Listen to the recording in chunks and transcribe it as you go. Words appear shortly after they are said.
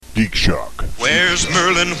Geek Shock. Where's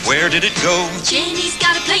Merlin? Where did it go? Jenny's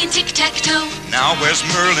got a playing tic-tac-toe. Now where's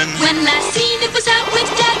Merlin? When last seen it was out with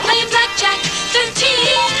Dad playing blackjack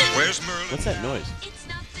 13. Where's Merlin? What's that noise? It's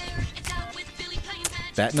not there, it's out with Billy playing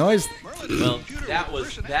blackjack. That noise? Well, that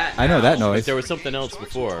was that. I know that now, noise. But there was something else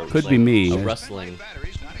before. It was Could be me. A rustling.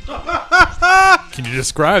 Can you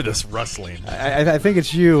describe this rustling? I think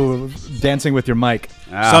it's you dancing with your mic.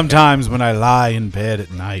 Sometimes when I lie in bed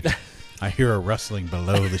at night, I hear a rustling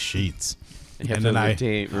below the sheets. You have And to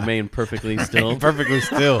then remain perfectly still. Perfectly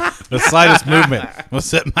still. The slightest movement will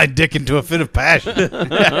set my dick into a fit of passion.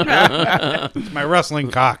 It's my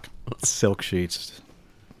rustling cock. Silk sheets.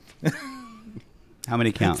 How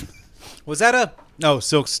many count? Was that a... No,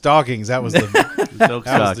 silk stockings. That was the... Silk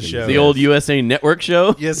That was the stockings. show. The old USA Network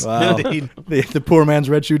show. Yes, Wow. indeed. The poor man's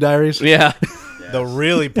Red Shoe Diaries. Yeah, The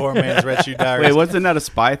really poor man's Red Shoe Diaries. Wait, wasn't that a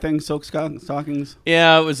spy thing? Silk stockings?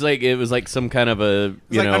 yeah. It was like some kind of a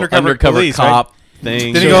like undercover police, cop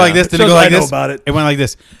thing. Did it go like this? Did it Shows go like I know this? about it. It went like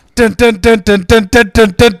this. Dun, dun, dun, dun, dun, dun,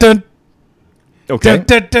 dun, dun, dun. Okay.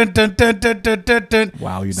 Dun, dun, dun, dun, dun, dun, dun, dun.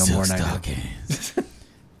 Wow, you know more than I do.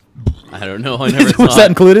 I don't know. I never saw Was that it.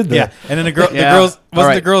 included? Yeah, and then the girl, Yeah. the girl's All wasn't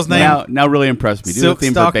right. the girl's name Now really impressed me. Do Silk the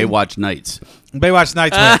theme stocking? for Baywatch Nights. Baywatch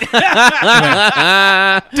Nights. Baywatch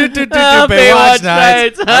Baywatch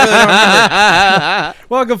Nights. I really don't remember.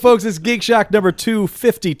 Welcome, folks. It's Geek Shock number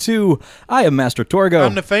 252. I am Master Torgo.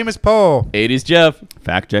 I'm the famous Paul. 80s Jeff.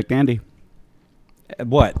 Fact checked Andy.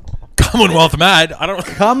 What? Commonwealth Mad. I don't.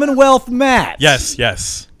 Commonwealth Matt.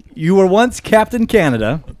 Yes. You were once Captain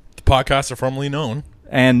Canada, The podcasts are formerly known.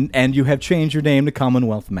 and you have changed your name to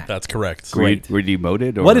Commonwealth Matt. That's correct. Great. Were you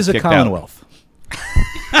demoted or What is a kicked out? Commonwealth?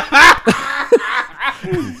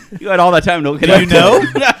 You had all that time to look it Do up. you know?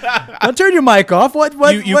 Now turn your mic off. What?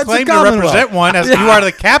 You what's claim a to Commonwealth? represent one as you are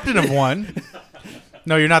the captain of one.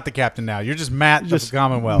 No, you're not the captain now. You're just Matt of the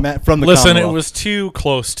Commonwealth. Matt from the Listen, it Commonwealth. was too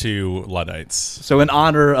close to Luddites. So in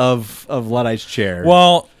honor of Luddite's chair.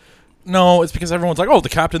 Well, no, it's because everyone's like, oh, the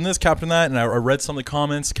captain this, captain that. And I read some of the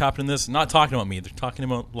comments, captain this. Not talking about me. They're talking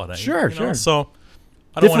about Luddite. Sure, you know? sure. So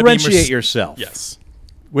I don't want to be differentiate yourself. Yes.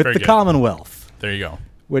 With Very the good. Commonwealth, There you go.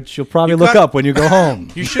 which you'll probably You look got- up when you go home.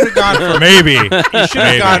 You should have gone for Maybe. You should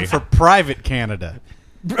have gone for private Canada.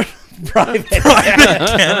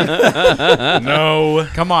 No.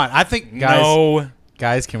 Come on, I think guys. No.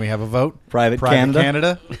 Guys, can we have a vote? Private Canada?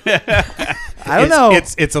 Canada. I don't know.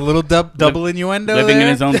 It's a little double innuendo. Living there.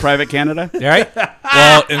 in his own private Canada? All right.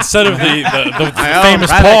 Well, instead of the famous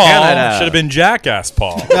private Paul, Canada. should have been Jackass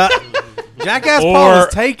Paul. Jackass Or- Paul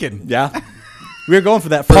was taken. Yeah. We were going for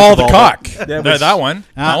that first Paul of the all, Cock. but That one.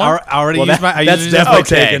 That one. I already Well, used that- my. I that's usually just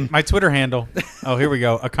definitely my- taken. My Twitter handle. Oh, here we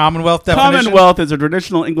go. A Commonwealth definition. Commonwealth is a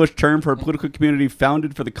traditional English term for a political community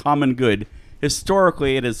founded for the common good.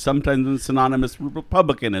 Historically, it is sometimes synonymous with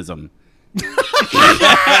republicanism.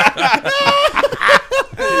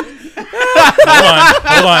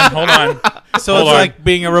 Hold on. So Hold it's on. like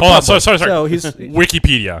being a Hold on. republic. Sorry. So he's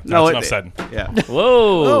Wikipedia. No, That's enough said. Yeah.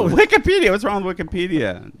 Whoa. Wikipedia. What's wrong with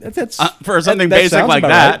Wikipedia? that's For something that basic sounds like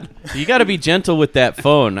about that. You got to be gentle with that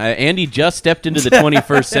phone. Andy just stepped into the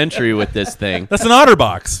 21st century with this thing. That's an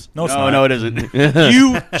OtterBox. No, it's No, not. no, it isn't.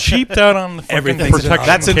 You cheaped out on the fucking Everything's protection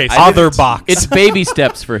That's an case. other box. It's baby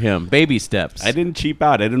steps for him. Baby steps. I didn't cheap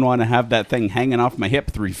out. I didn't want to have that thing hanging off my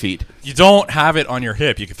hip 3 feet. You don't have it on your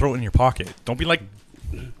hip. You can throw it in your pocket. Don't be like.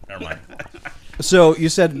 Never mind. So you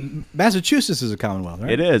said Massachusetts is a Commonwealth,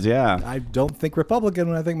 right? It is, yeah. I don't think Republican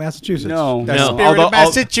when I think Massachusetts. No. The No. spirit Although- of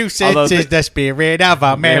Massachusetts although is the spirit of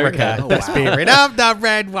America. Oh, The wow. spirit of the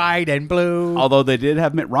red, white, and blue. Although they did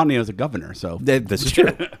have Mitt Romney as a governor, so. This is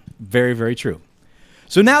true. Very, very true.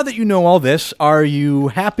 So now that you know all this, are you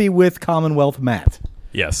happy with Commonwealth Matt?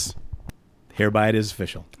 Yes. Hereby it is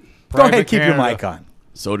official. Go Private ahead, keep your Canada. mic on.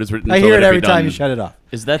 So it is written. I so hear that it be every time done. you shut it off.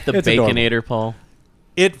 Is that the It's adorable. Baconator, Paul?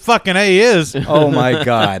 It fucking is. Oh my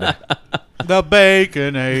God. The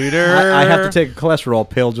Baconator. I have to take a cholesterol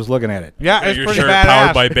pill just looking at it. Yeah, it's Your pretty shirt badass.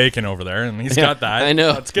 powered by bacon over there, and he's got that. I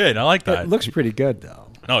know. That's good. I like that. It looks pretty good though.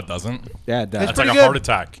 No, it doesn't. Yeah, it does. That's like pretty a good. heart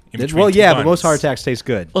attack. in between Well, two yeah, but buns. most heart attacks taste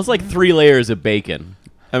good. Well, it's like 3 layers of bacon.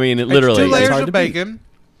 I mean, it It's literally. 2 layers hard of to beat. bacon.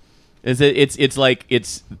 Is it? It's like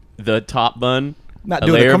it's the top bun, Not a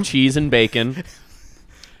doing layer a of cheese and bacon,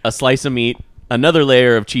 a slice of meat, another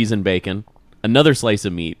layer of cheese and bacon, another slice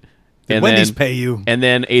of meat, and Wendy's then pay you. and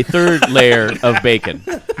then a third layer of bacon.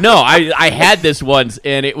 No, I had this once,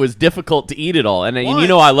 and it was difficult to eat it all. And you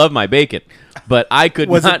know I love my bacon, but I could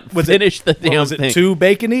not finish the damn Was it thing. too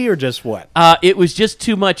bacony or just what? It was just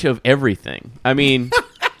too much of everything. I mean,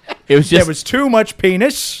 it was There just was too much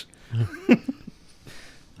penis.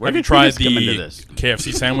 Have you did tried penis come into the this?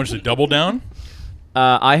 KFC sandwich, the Double Down?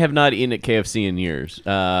 I have not eaten at KFC in years.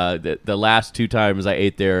 The last 2 times I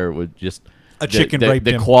ate there was just chicken the raped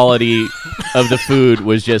him. quality of the food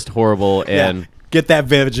was just horrible, and Get that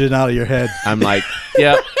vision out of your head. I'm like,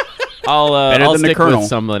 yeah, I'll Better I'll than the stick Colonel. with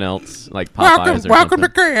something else like Popeyes or Welcome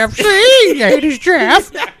to something. KFC, ladies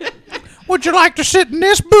Jeff. Would you like to sit in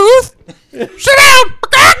this booth? Sit down.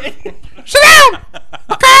 Sit down.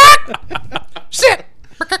 Sit.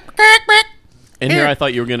 And here I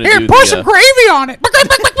thought you were going to Here, do pour some the. gravy on it.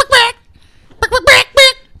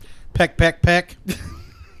 Peck, peck, peck.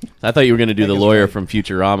 I thought you were going to do the lawyer from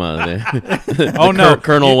Futurama. Oh no,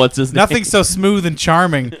 Colonel, what's his name? Nothing so smooth and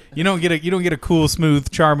charming. You don't get a cool, smooth,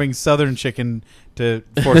 charming Southern chicken to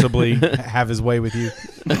forcibly have his way with you.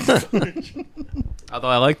 Although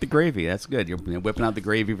I like the gravy. That's good. You're whipping out the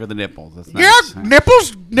gravy for the nipples. That's Yeah,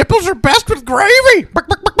 nice. nipples are best with gravy.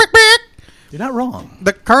 You're not wrong.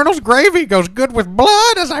 The Colonel's gravy goes good with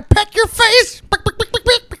blood as I peck your face.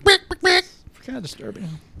 Kind of disturbing.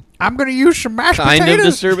 I'm going to use some mashed Kind of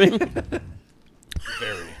potatoes. disturbing.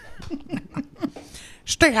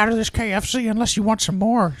 Stay out of this KFC unless you want some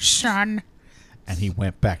more, son. And he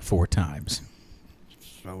went back 4 times.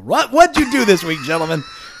 What'd you do this week, gentlemen?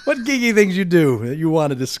 What geeky things you do that you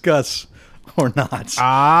want to discuss or not?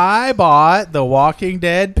 I bought the Walking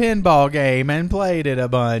Dead pinball game and played it a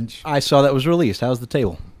bunch. I saw that was released. How's the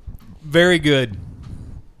table? Very good.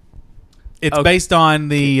 It's Okay. based on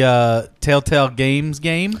the Telltale Games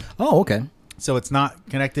game, Oh, okay. so it's not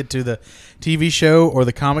connected to the TV show or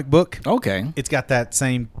the comic book. Okay. It's got that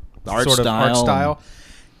same Art sort of art style. style.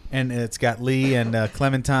 And it's got Lee and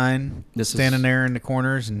Clementine This is- standing there in the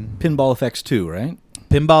corners. And Pinball FX 2, right?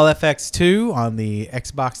 Pinball FX2 on the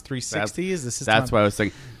Xbox 360 is the system. That's what I was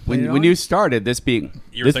thinking. Put it When on? you started, this being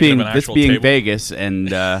You were thinking of an actual table? Vegas and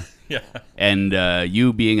Yeah. and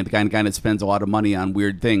you being the kind of guy that spends a lot of money on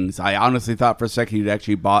weird things, I honestly thought for a second you'd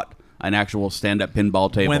actually bought an actual stand-up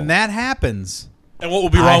pinball table. When that happens, And what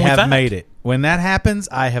would be I wrong with have that? made it. When that happens,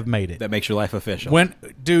 I have made it. That makes your life official.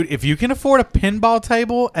 Dude, if you can afford a pinball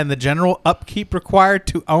table and the general upkeep required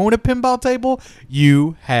to own a pinball table,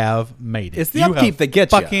 you have made it. It's the You upkeep have that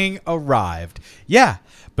gets ya. fucking arrived. Yeah,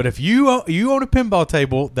 but if you own a pinball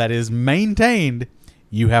table that is maintained,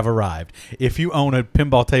 you have arrived. If you own a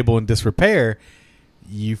pinball table in disrepair,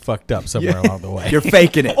 you fucked up somewhere along the way. You're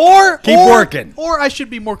faking it. Or Keep working. Or I should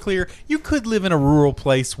be more clear. You could live in a rural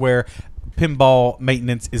place where pinball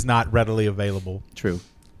maintenance is not readily available. True.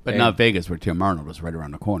 but not Vegas, where Tim Arnold was right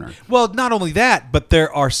around the corner. Well, not only that, but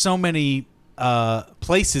there are so many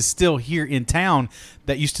places still here in town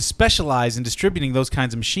that used to specialize in distributing those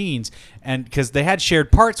kinds of machines, and because they had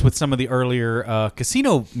shared parts with some of the earlier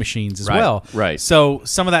casino machines as Right, well. right. So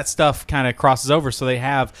some of that stuff kind of crosses over. So we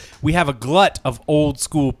have a glut of old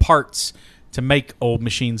school parts to make old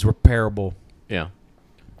machines repairable. Yeah.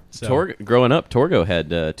 So, Growing up, Torgo had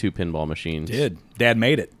 2 pinball machines. Did. Dad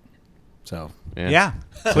made it. So yeah,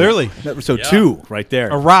 clearly so 2 right there.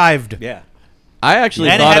 arrived. Yeah. I actually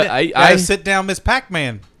And thought I I sit down, Miss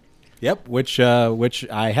Pac-Man. Yep, which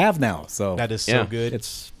I have now. So That is so Yeah. good.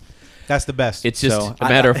 it's That's the best. it's just So, a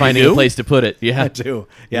matter of finding you? a place to put it. Yeah. I do.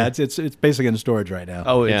 Yeah, it's basically in storage right now.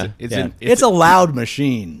 Oh, Yeah. yeah. It's a loud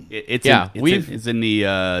machine. It's Yeah, it's in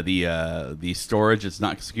the storage. It's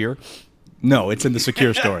not secure. No, it's in the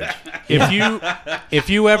secure storage. if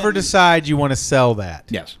you ever decide you want to sell that,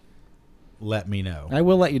 Yes. let me know. I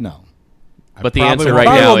will let you know. But the probably answer won't. right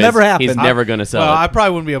Probably now will never is happen. he's never going to sell Well, I it.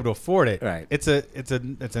 probably wouldn't be able to afford it. Right. It's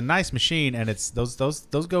a nice machine, and it's those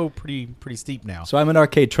go pretty steep now. So I'm an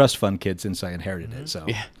arcade trust fund kid since I inherited it. So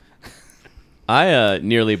I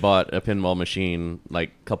nearly bought a pinball machine like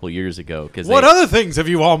a couple years ago. What other things have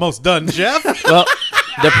you almost done, Jeff? Well,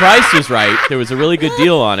 the price was right. There was a really good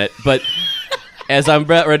deal on it. But as I'm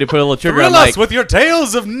about ready to put a little trigger, I'm Thrill us like, with your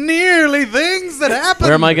tales of nearly things that happened.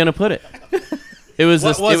 where am I going to put it? It was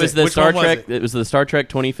What was it? the Which Star one was Trek. it? It was the Star Trek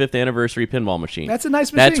 25th anniversary pinball machine. that's a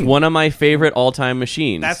nice That's machine. one of my favorite all-time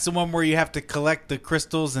machines. That's the one where you have to collect the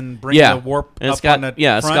crystals and bring yeah. the warp and up it's got, on the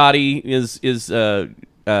yeah. front, Scotty is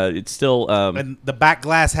it's still and the back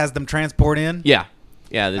glass has them transport in. yeah.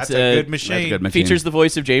 That's a good machine. That's a good machine. Features the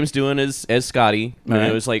voice of James Doohan as Scotty. And Right.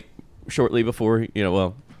 it was like shortly before,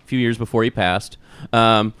 a few years before he passed.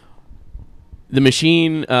 The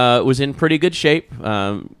machine was in pretty good shape.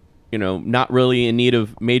 Not really in need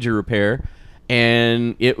of major repair,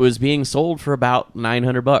 and it was being sold for about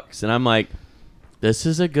 $900. And I'm like, this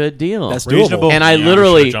is a good deal. That's Reasonable. doable. And I Yeah, we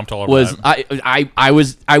literally should've jumped all over was that. I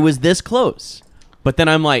was this close, but then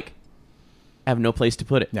I'm like, I have no place to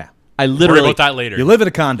put it. Yeah. I Worry literally about that later. You live in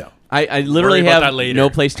a condo. I literally Worry about have that later. no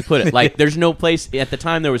place to put it. Like, there's no place at the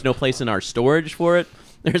time. There was no place in our storage for it.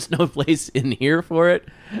 there's no place in here for it,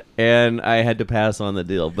 and I had to pass on the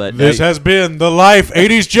deal. But This has been the life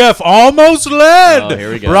 80s Jeff almost led. Oh,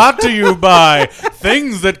 here we go. Brought to you by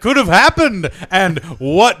things that could have happened and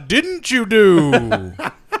what didn't you do?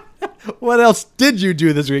 What else did you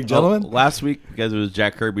do this week, gentlemen? Well, last week, because it was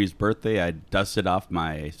Jack Kirby's birthday, I dusted off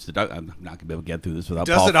my. I'm not gonna be able to get through this without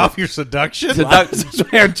Dusted Paul off your seduction?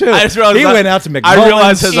 There too. I just realized He that- went out to McDonald's. I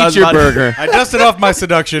realized as I eat was your about- burger. I dusted off my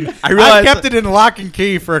seduction. I realized- kept it in lock and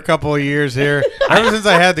key for a couple of years here, ever since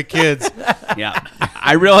I had the kids. Yeah,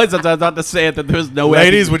 I realized as I was about to say it that there was no way. I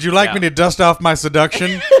Ladies, could- would you like yeah. me to dust off my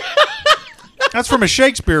seduction? That's from a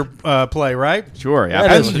Shakespeare play, right? Sure. Yeah.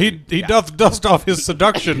 That And is- he doth dust off his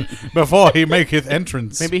seduction before he maketh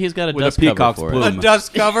entrance. maybe he's got a With a dust cover peacock's for plume. a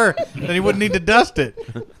dust cover, then he wouldn't need to dust it.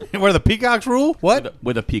 Where the peacocks rule? What?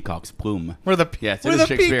 With a peacock's plume. Where the Yes, it where is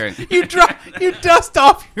the Shakespearean. you dust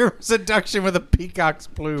off your seduction with a peacock's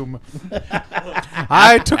plume.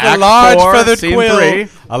 I took a Act large 4, feathered scene quill, 3.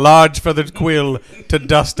 a large feathered quill to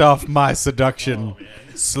dust off my seduction.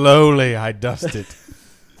 Slowly, I dust it.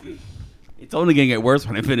 It's only gonna get worse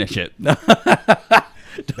when I finish it.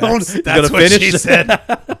 That's That's what she said.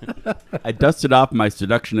 I dusted off my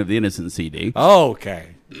Seduction of the Innocent CD. Okay.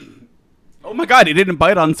 Oh my God, he didn't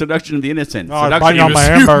bite on Seduction of the Innocent. Seduction biting on my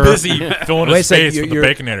of- hamburger. busy Wait filling a his second, face with the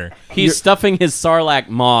you're- Baconator. He's stuffing his Sarlacc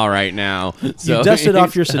maw right now. So You dusted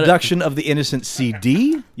off your he's gotta- Seduction of the Innocent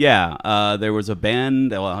CD? Yeah, there was a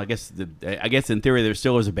band. Well, I guess in theory there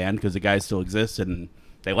still is a band because the guys still exist and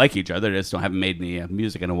they like each other. They just haven't made any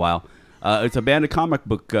music in a while. It's a band of comic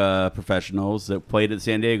book professionals that played at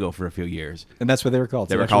San Diego for a few years. And that's what they were called.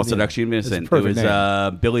 They were called Seduction Seduction of the Innocent. It perfect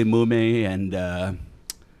was name. Billy Mumy and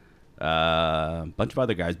a bunch of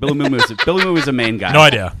other guys. Billy Mumy was the main guy. No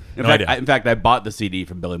idea. In No fact, idea. in fact, I bought the CD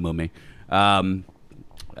from Billy Mumy. One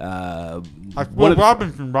Will of the-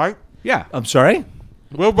 Robinson, right? Yeah. I'm sorry?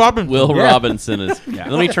 Will Robinson. Will Yeah. Robinson is.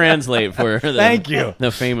 Let me translate for the, Thank you.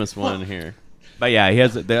 the famous one here. But yeah, he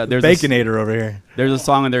has. There's Baconator over here. There's a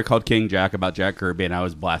song in there called King Jack about Jack Kirby, and I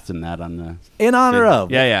was blasting that on the. In honor Yeah,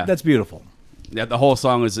 of. yeah. That's beautiful. Yeah, the whole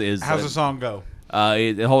song is. How's the song go?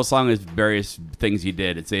 The whole song is various things he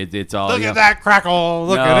did. It's all. Look you at know- that crackle.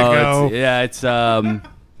 Look at it go. It's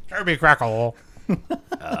Kirby crackle.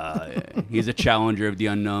 he's a challenger of the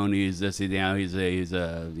unknown. He's this. He's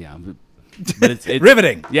a yeah. But it's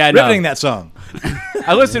Riveting. Yeah, I know. Riveting that song.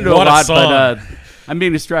 I listen to What a a lot, song. but I'm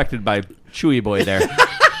being distracted by Chewy Boy there.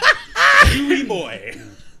 Chewy boy.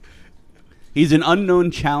 He's an unknown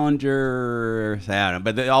challenger. I don't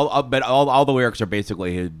know, but all the lyrics are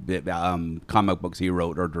basically his comic books he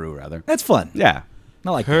wrote or drew, rather. That's fun. Yeah, I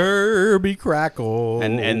like that. Kirby crackle.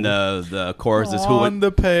 and the chorus is who on went.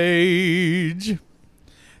 the page.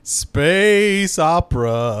 Space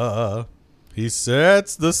opera. He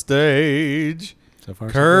sets the stage. So far,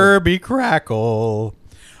 so Kirby crackle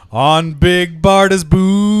on Big Barda's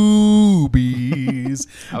boobies.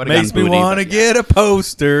 I would've Makes gone me booty, want to but yeah. get a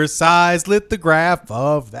poster size lithograph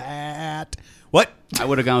of that. What? I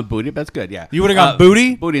would have gone with booty. But that's good. Yeah, You would've gone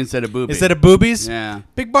booty? Booty instead of booby. Instead of boobies? Yeah.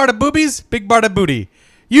 Big Barda boobies, Big Barda booty.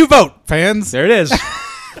 You vote, fans. There it is.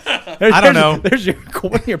 I don't know. There's your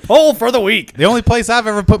poll for the week. The only place I've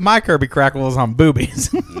ever put my Kirby crackle is on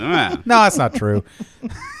boobies. Yeah. No, that's not true.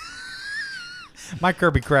 My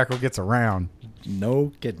Kirby crackle gets around.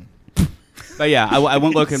 No kidding. But yeah, I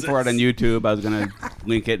went looking for it on YouTube. I was gonna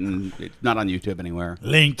link it, and it's not on YouTube anywhere.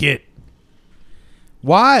 Link it.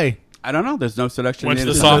 Why? I don't know. There's no seduction. Went in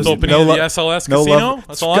to it. the soft There's- opening of the SLS casino?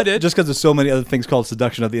 That's all I did. Just because there's so many other things called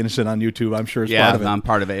Seduction of the Innocent on YouTube, I'm sure it's Yeah, part of it. I'm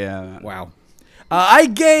part of it. Yeah. Wow. I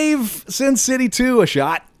gave Sin City 2 a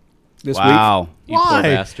shot this Wow. You poor Why?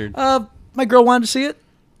 bastard. week. My girl wanted to see it,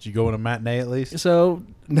 Did you go in a matinee at least? so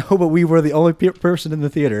no, but we were the only person in the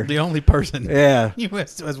theater. The only person. Yeah. You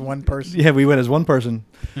went as one person. Yeah, we went as one person.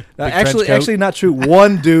 trench coat? Actually, not true.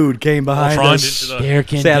 One dude came behind front us. into the- There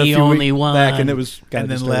can sat a be few only weeks one. back, and it was kind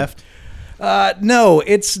And of then left. No,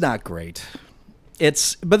 it's not great.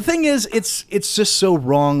 But the thing is, it's just so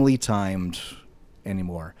wrongly timed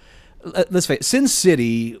anymore. Let's face it, Sin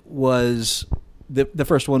City was the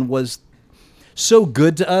first one was so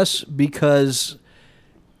good to us because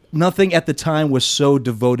nothing at the time was so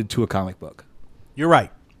devoted to a comic book. You're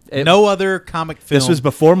right. It- No other comic film This was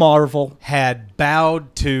before Marvel. had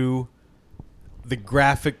bowed to the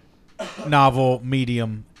graphic novel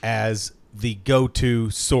medium as the go-to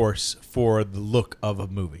source for the look of a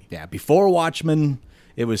movie. Yeah, before Watchmen,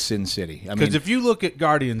 it was Sin City. I Because mean, if you look at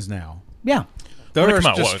Guardians now, yeah, there When it are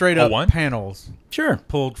come out, just what, straight up 01? panels sure.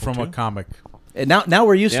 pulled from a comic. And now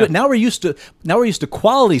we're used to Yeah. it. Now we're used to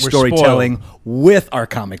quality We're storytelling with our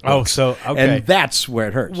comic Oh, books. so, okay. And that's where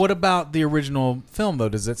it hurts. What about the original film, though?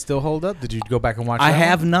 Does it still hold up? Did you go back and watch I that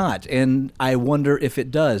have one? not, and I wonder if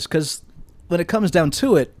it does, because when it comes down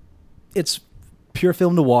to it, it's pure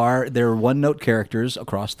film noir. They're one-note characters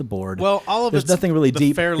across the board. Well, all of there's it's nothing really the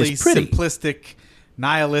deep. fairly It's pretty. simplistic,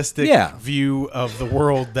 nihilistic Yeah. view of the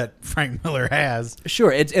world that Frank Miller has.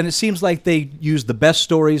 Sure, and it seems like they used the best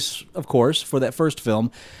stories, of course, for that first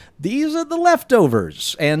film. These are the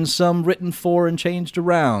leftovers, and some written for and changed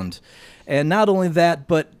around. And not only that,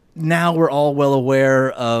 but now we're all well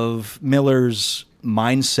aware of Miller's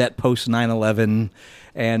mindset post 9/11,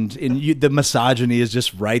 and the misogyny is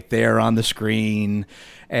just right there on the screen.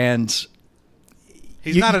 And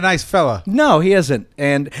He's not a nice fella. no, he isn't.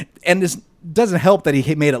 And this doesn't help that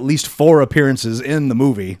he made at least 4 appearances in the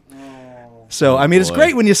movie. So, I mean, it's boy.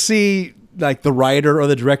 great when you see like the writer or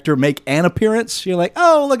the director make an appearance. You're like,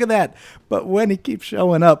 oh, look at that. But when he keeps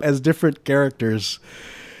showing up as different characters,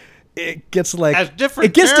 it gets like As different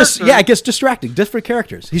it gets characters? it gets distracting. Different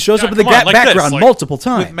characters. He shows Yeah, up in the come on, like this, background like- multiple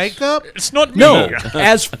times. With makeup? It's not me. No,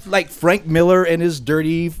 as like Frank Miller and his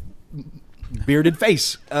dirty bearded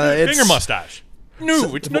face. It's, Finger mustache.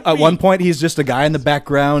 No, it's not At me. one point, he's just a guy in the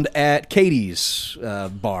background at Katie's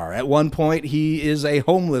bar. At one point, he is a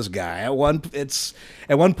homeless guy. At one point,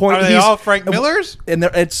 Are they he's all Frank Millers? and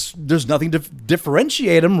there's nothing to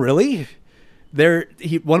differentiate him really.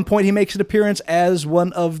 One point, he makes an appearance as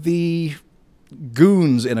one of the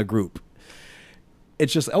goons in a group.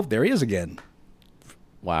 It's just, oh, there he is again.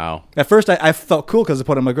 Wow. At first, I felt cool because I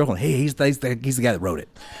put on my girlfriend. Hey, he's the guy that wrote it.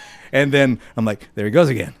 And then I'm like, there he goes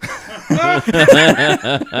again.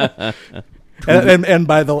 and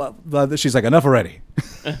by the she's like, enough already.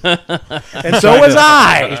 And so was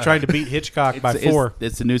I. He's trying to beat Hitchcock by 4.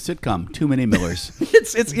 It's a new sitcom. Too many Millers.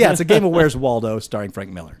 It's a game of Where's Waldo starring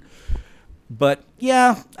Frank Miller. But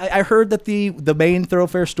yeah, I heard that the main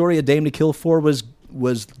thoroughfare story, A Dame to Kill For, was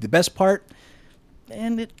the best part,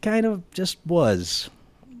 and it kind of just was.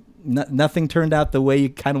 Nothing turned out the way you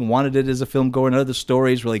kind of wanted it as a film goer. None of the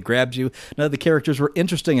stories really grabbed you. None of the characters were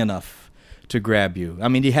interesting enough to grab you. I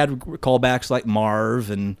mean, you had callbacks like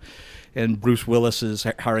Marv and Bruce Willis's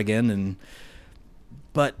Harrigan,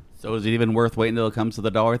 but So is it even worth waiting until it comes to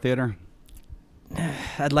the Dollar Theater?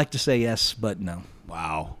 I'd like to say yes, but no.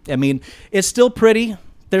 Wow. I mean, it's still pretty.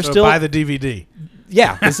 There's So still buy the DVD.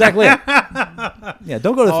 yeah, exactly. Yeah,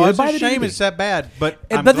 don't go to the Oh, theater. it's Buy a the shame DVD. it's that bad, but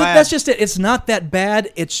I'm But glad. that's just it. It's not that bad.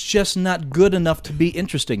 It's just not good enough to be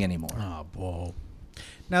interesting anymore. Oh, boy.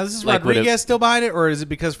 Now, this is Like, would it- Rodriguez still behind it, or is it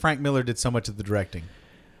because Frank Miller did so much of the directing?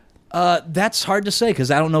 That's hard to say because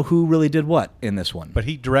I don't know who really did what in this one. But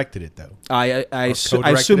he directed it, though. I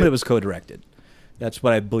co-directed assume it? it was co-directed. That's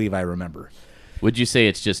what I believe I remember. Would you say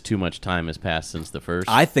it's just too much time has passed since the first?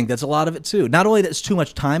 I think that's a lot of it too. Not only that too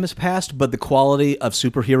much time has passed, but the quality of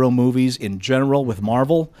superhero movies in general with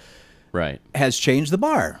Marvel right. has changed the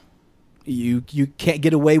bar. You can't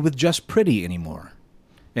get away with just pretty anymore.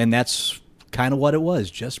 And that's kind of what it was,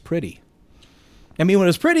 just pretty. I mean, when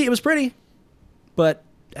it was pretty. But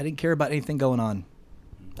I didn't care about anything going on.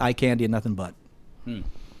 Eye candy and nothing but.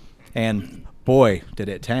 And boy, did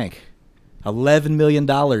it tank. $11 million.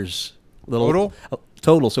 Total?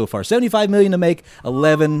 Total so far. $75 million to make,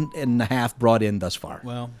 11.5 brought in thus far.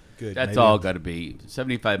 Well, good. That's Maybe all got to be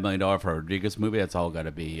 $75 million for a Rodriguez movie. That's all got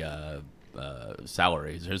to be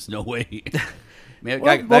salaries. There's no way. Man,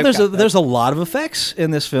 Well, there's a lot of effects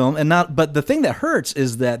in this film, but the thing that hurts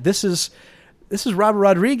is that this is Robert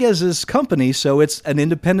Rodriguez's company, so it's an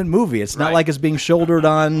independent movie. It's not Right. like it's being shouldered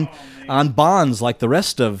on bonds like the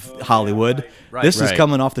rest of Hollywood. Right. This is Right.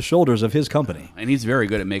 coming off the shoulders of his company. and he's very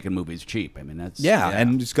good at making movies cheap. I mean, that's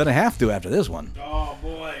And he's going to have to after this one.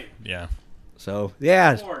 Yeah. So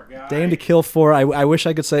yeah, Dame to Kill For. I wish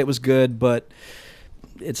I could say it was good, but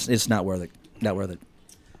it's not worth it. Not worth it.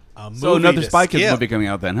 A So movie another to Spy Kids skip. movie coming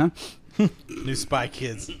out then, huh? New Spy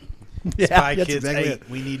Kids. Yeah, Spy that's Kids exactly 8. it.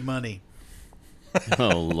 We need money.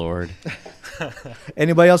 Oh Lord.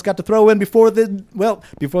 Anybody else got to throw in before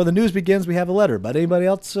the news begins? We have a letter. But anybody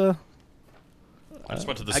else? I just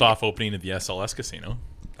went to the soft opening of the SLS casino.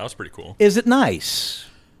 That was pretty cool. Is it nice?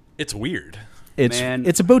 It's weird. Man.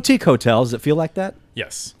 It's a boutique hotel. Does it feel like that?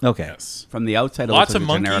 Yes. Okay. Yes. From the outside, it Lots looks of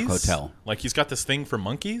like a monkeys. generic hotel. Like he's got this thing for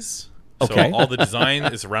monkeys. Okay. So all the design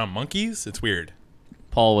is around monkeys. It's weird.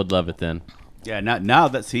 Paul would love it then. Yeah, now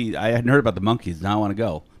that I hadn't heard about the monkeys. Now I want to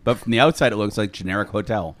go. But from the outside, it looks like generic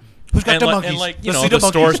hotel. Who's got And the like, monkeys? and like Let's see the monkeys.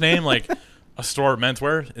 store's name, like a store of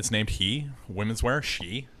menswear, it's named he. Women's wear,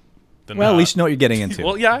 she. Then, Well, at least you know what you're getting into.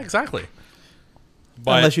 Well, yeah, exactly.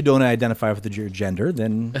 But Unless you don't identify with your gender,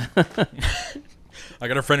 then I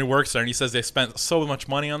got a friend who works there, and he says they spent so much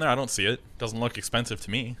money on there. I don't see it. Doesn't look expensive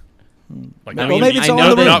to me. Like, I I mean, mean, maybe it's I all know in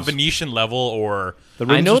the they- not rooms. Venetian level or The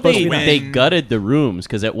rooms I are know supposed to they be nice. gutted the rooms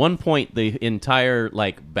because at one point the entire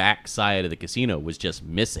like back side of the casino was just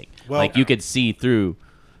missing. Well- like you could see through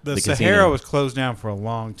The casino. Sahara was closed down for a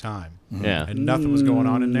long time. Yeah. And nothing was going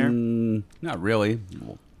on in there. Not really.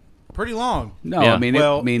 Pretty long. No, Yeah. I mean,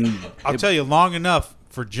 Well, I mean, I'll tell you, long enough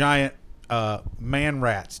for giant man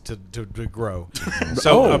rats to grow.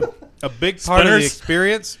 So a big part of the Spinners?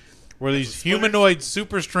 experience were these humanoid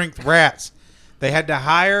super strength rats. They had to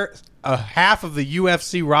hire a half of the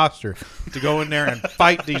UFC roster to go in there and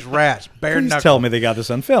fight these rats. Bare Please knuckle. tell me they got this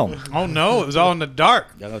on film. Oh no, it was all in the dark.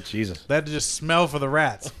 Oh, Jesus. They had to just smell for the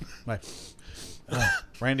rats. Like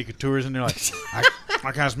Randy Couture's in there, like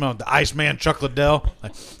I kind of smell the Iceman Chuck Liddell.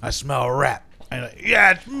 Like, I smell a rat. And like,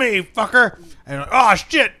 yeah, it's me, fucker. And like, oh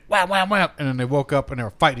shit, wham wham wham. And then they woke up and they were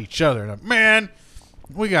fighting each other. And like, man,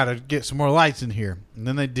 we gotta get some more lights in here. And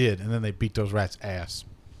then they did. And then they beat those rats' ass.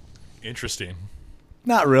 interesting.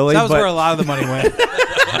 Not really. That was but where a lot of the money went.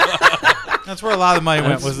 That's where a lot of the money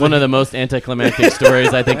went. Was one of the most anticlimactic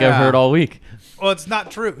stories I think I've Yeah. heard all week. Well, it's not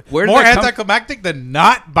true. Where did More that come- anticlimactic than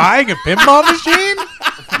not buying a pinball machine?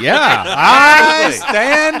 yeah. I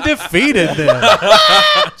stand defeated then.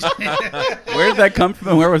 Where did that come from?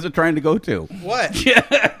 And where was it trying to go to? What?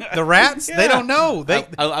 The rats? They don't know. They're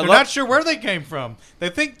love- not sure where they came from. They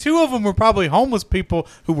think two of them were probably homeless people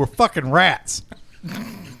who were fucking rats.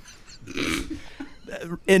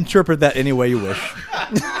 interpret that any way you wish.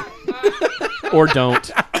 Or don't.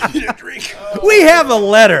 We have a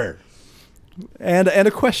letter. And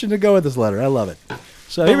a question to go with this letter. I love it.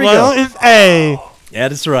 So here we go. Is A. Yeah,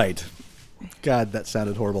 that's right. God, that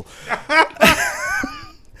sounded horrible.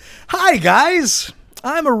 Hi, guys.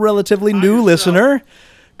 I'm a relatively new listener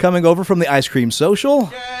coming over from the Ice Cream Social,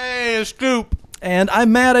 Yay, a scoop. and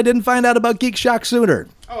I'm mad I didn't find out about Geek Shock sooner.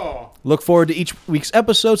 Oh. Look forward to each week's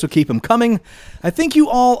episode, so keep them coming. I think you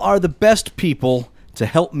all are the best people to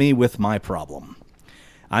help me with my problem.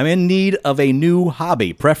 I'm in need of a new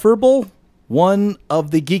hobby, preferable one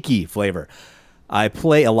of the geeky flavor. I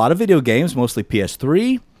play a lot of video games, mostly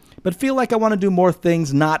PS3, but feel like I want to do more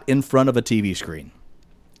things not in front of a TV screen.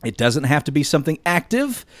 It doesn't have to be something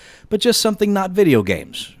active, but just something not video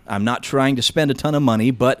games. I'm not trying to spend a ton of money,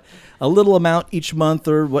 but a little amount each month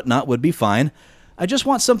or whatnot would be fine. I just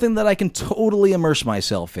want something that I can totally immerse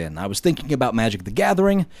myself in. I was thinking about Magic the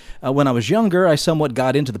Gathering. When I was younger, I somewhat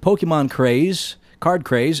got into the Pokemon card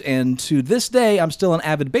craze, and to this day, I'm still an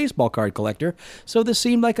avid baseball card collector, so this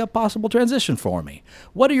seemed like a possible transition for me.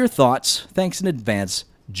 What are your thoughts? Thanks in advance,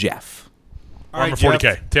 Jeff. All Warhammer right,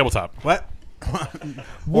 Jeff. 40K, tabletop. What?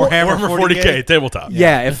 Warhammer 40K, tabletop.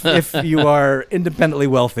 Yeah, if you are independently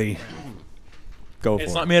wealthy, go for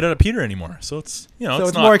It's it. not made out of Peter anymore, so it's, you know, So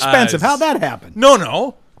it's not more expensive. as- How'd that happen?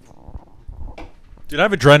 No. Dude, I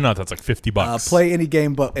have a Dreadnought that's like $50. Play any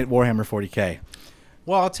game but at Warhammer 40K.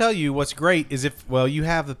 Well, I'll tell you what's great is you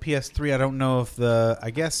have the PS3. I don't know if I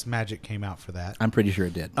guess Magic came out for that. I'm pretty sure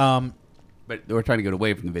it did. But we're trying to get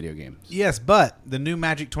away from the video games. Yes, but the new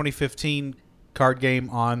Magic 2015 card game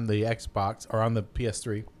on the Xbox or on the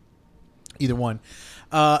PS3, either one,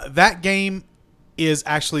 that game is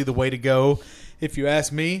actually the way to go. If you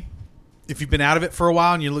ask me, if you've been out of it for a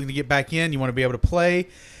while and you're looking to get back in, you want to be able to play,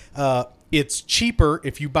 it's cheaper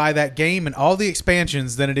if you buy that game and all the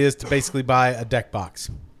expansions than it is to basically buy a deck box.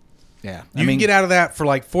 Yeah, You can get out of that for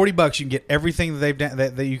like $40. You can get everything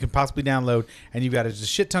that you can possibly download, and you've got a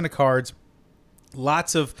shit ton of cards,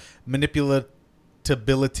 lots of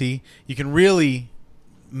manipulatability. You can really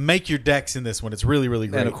make your decks in this one. It's really, really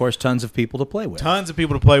great. And of course, tons of people to play with. Tons of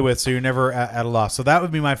people to play with, so you're never at a loss. So that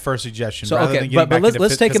would be my first suggestion. So, rather okay, than getting but back let's- into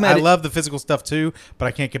let's take 'cause them at I it- love the physical stuff too, but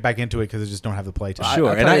I can't get back into it because I just don't have the play time. Sure,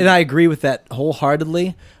 I'll and tell you- I agree with that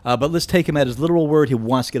wholeheartedly. But let's take him at his literal word. He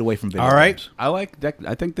wants to get away from video All right. games. I like deck.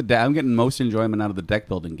 I think I'm getting most enjoyment out of the deck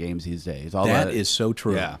building games these days. All That is so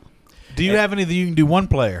true. Yeah. Do you have any that you can do one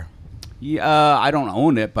player? Yeah, I don't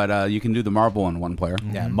own it, but you can do the Marvel in one player.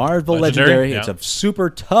 Yeah, Marvel Legendary, Legendary. It's yeah. a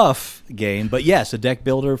super tough game, but yes, a deck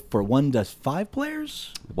builder for 1 to 5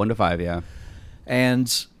 players. 1 to 5, yeah.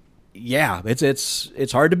 And yeah,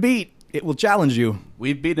 it's hard to beat. It will challenge you.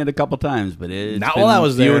 We've beaten it a couple times, but it's Not been while I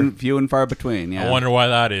was few there. And, few and far between. Yeah. I wonder why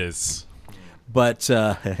that is. But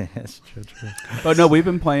that's true. But no, we've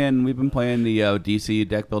been playing the DC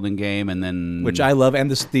deck building game, and then Which I love, and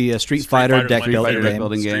the Street Fighter Fighter's deck my new building favorite. game.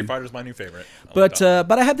 building Street game. Fighter's my new favorite. I like that.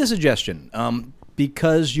 But I have this suggestion.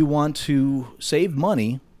 Because you want to save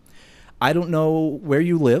money, I don't know where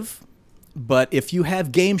you live, but if you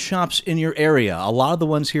have game shops in your area, a lot of the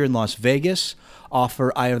ones here in Las Vegas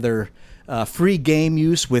offer either free game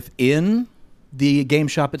use within the game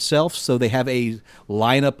shop itself. So they have a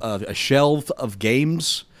lineup of a shelf of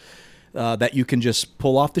games that you can just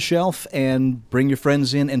pull off the shelf and bring your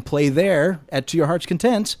friends in and play there to your heart's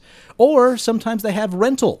content. Or sometimes they have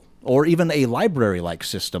rental or even a library-like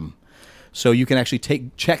system. So you can actually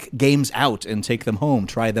check games out and take them home,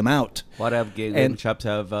 try them out. A lot of game shops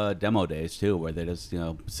have demo days too, where they just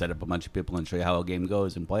set up a bunch of people and show you how a game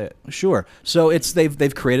goes and play it. Sure. So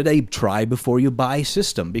they've created a try before you buy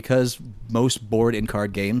system because most board and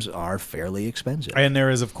card games are fairly expensive. And there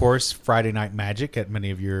is, of course, Friday Night Magic at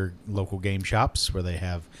many of your local game shops where they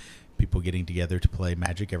have people getting together to play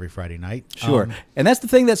Magic every Friday night. Sure. And that's the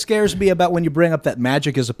thing that scares me about when you bring up that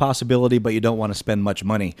Magic is a possibility, but you don't want to spend much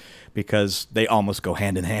money because they almost go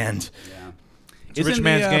hand in hand. Yeah. It's a rich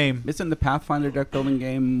man's game. Isn't the Pathfinder deck building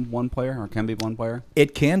game one player or can be one player?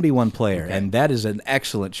 It can be one player, and that is an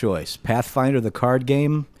excellent choice. Pathfinder, the card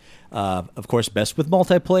game, of course, best with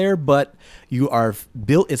multiplayer, but you are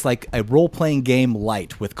built. It's like a role-playing game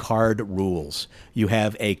light with card rules. You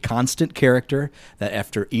have a constant character that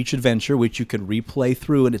after each adventure, which you can replay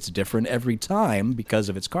through, and it's different every time because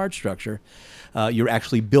of its card structure, you're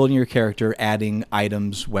actually building your character, adding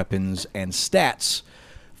items, weapons, and stats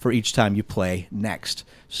for each time you play next.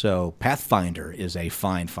 So Pathfinder is a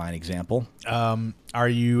fine example. Are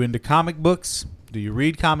you into comic books? Do you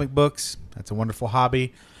read comic books? That's a wonderful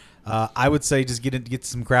hobby. I would say just get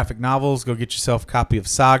some graphic novels. Go get yourself a copy of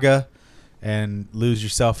Saga and lose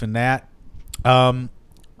yourself in that.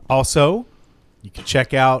 Also, you can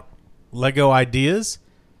check out Lego Ideas.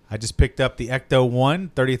 I just picked up the Ecto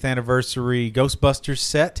 1 30th anniversary Ghostbusters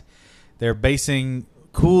set. They're basing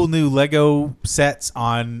cool new Lego sets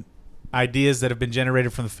on ideas that have been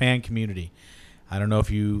generated from the fan community. I don't know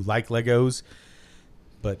if you like Legos,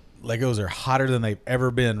 but Legos are hotter than they've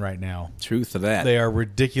ever been right now. Truth to that. They are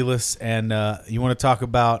ridiculous, and you want to talk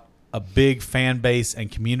about a big fan base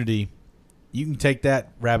and community, you can take that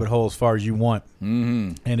rabbit hole as far as you want.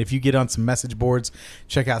 Mm-hmm. And if you get on some message boards,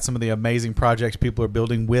 check out some of the amazing projects people are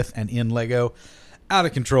building with and in Lego. Out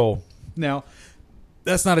of control. Now,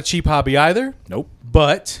 that's not a cheap hobby either. Nope.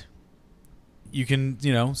 But you can,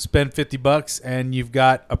 spend $50 and you've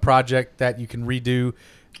got a project that you can redo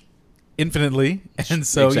infinitely, and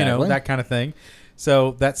so Exactly. that kind of thing.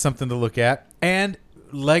 So that's something to look at. And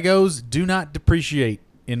Legos do not depreciate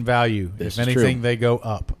in value. This If is anything, true. they go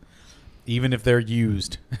up, even if they're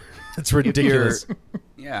used. It's ridiculous.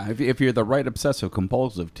 Yeah, if you're the right obsessive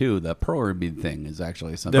compulsive too, the perler bead thing is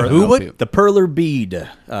actually something. The that who help would? you. The Perler Bead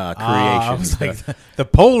creation. I was like, the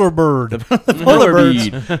polar bird. Polar birds.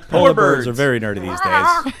 Bead. Polar birds are very nerdy these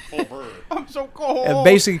days. I'm so cold. And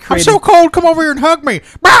basically I'm creating so cold. Come over here and hug me.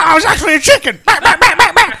 Bah, I was actually a chicken. Bah, bah, bah,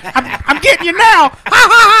 bah, bah. I'm getting you now. Ha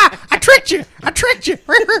ha ha! I tricked you.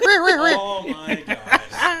 Oh my god.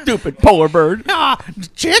 Stupid polar bird. Ah,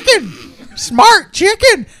 chicken. Smart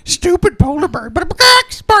chicken. Stupid polar bird. But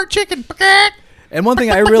smart chicken. And one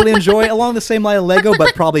thing I really enjoy, along the same line of Lego,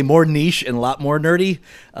 but probably more niche and a lot more nerdy,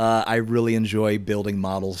 I really enjoy building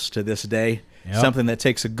models to this day. Yep. Something that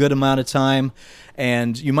takes a good amount of time,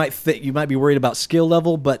 and you might be worried about skill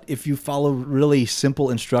level, but if you follow really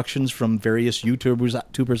simple instructions from various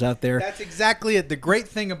YouTubers out there, That's exactly it. The great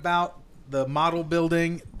thing about the model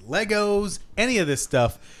building, Legos, any of this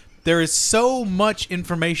stuff, there is so much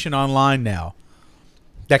information online now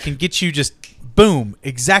that can get you just boom,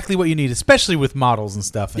 exactly what you need, especially with models and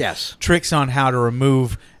stuff. And Yes. tricks on how to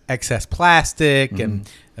remove excess plastic and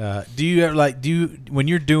do you ever when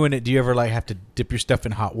you're doing it, do you ever have to dip your stuff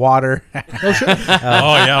in hot water? Oh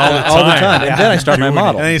yeah, all the time. And then I start my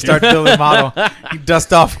model. And then you start building a model. You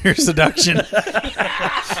dust off your seduction.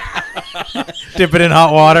 Dip it in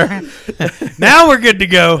hot water. Now we're good to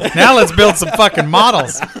go. Now let's build some fucking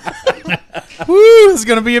models. Woo, this is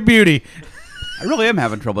going to be a beauty. I really am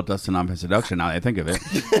having trouble dusting off my seduction now that I think of it.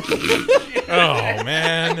 Oh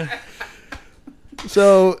man.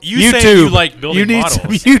 So You say you like building You need models.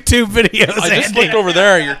 some YouTube videos. I just Andy. looked over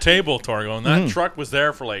there at your table, Torgo, and that truck was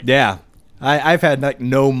there for yeah, I've had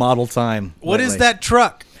no model time. What is lately. that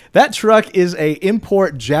truck? That truck is a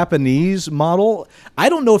import Japanese model. I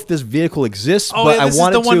don't know if this vehicle exists, Oh, but yeah, I this is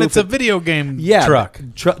wanted the one to. that's a video game Yeah, truck.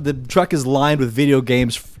 The truck is lined with video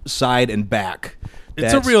games side and back.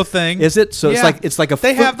 It's a real thing. Is it? So Yeah. it's like a.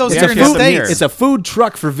 They have those it's here a in the food- States. It's a food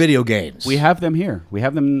truck for video games. We have them here. We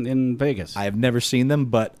have them in Vegas. I have never seen them,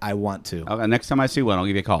 but I want to. Okay, next time I see one, I'll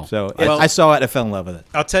give you a call. So Well- I saw it. I fell in love with it.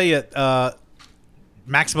 I'll tell you,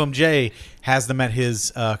 Maximum J has them at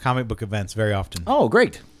his comic book events very often. Oh,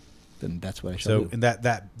 great! then that's what I shall So do. in that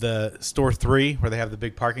the store 3 where they have the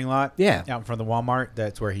big parking lot, Yeah. out in front of the Walmart,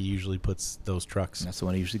 that's where he usually puts those trucks. That's the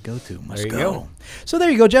one I usually go to. Must There you go. go. So there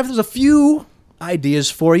you go, Jeff. There's a few ideas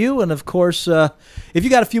for you, and of course, if you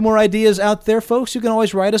got a few more ideas out there, folks, you can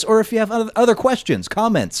always write us, or if you have other questions,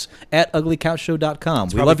 comments at uglycouchshow.com.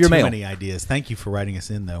 We love your too mail. many ideas. Thank you for writing us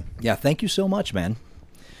in, though. Yeah, thank you so much, man.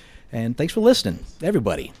 And thanks for listening,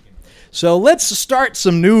 everybody. So let's start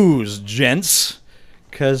some news, gents,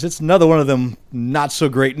 because it's another one of them not so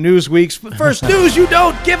great news weeks. But first, news you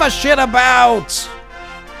don't give a shit about.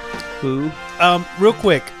 Who? Real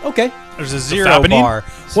quick, Okay. there's a Zero happening? bar.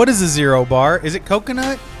 What is a Zero bar? Is it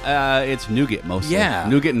coconut? It's nougat mostly. Yeah.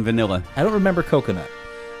 Nougat and vanilla, I don't remember coconut.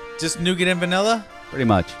 Just nougat and vanilla? pretty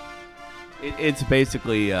much. It's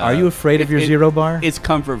basically. Are you afraid of your Zero bar? It's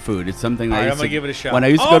comfort food. It's something that All I right, used I'm gonna to- give it a shot. When I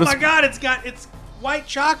used to oh go to my god, it's white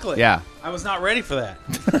chocolate. Yeah. I was not ready for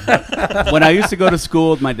that. when I used to go to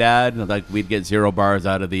school with my dad, like we'd get 0 bars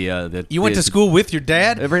out of the. You went to school with your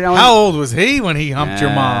dad? Every now and- How old was he when he humped your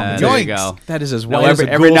mom? There you Yoinks. go. That is as No, white as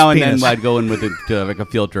every, a every ghoul's now and penis. then I'd go in with it to like a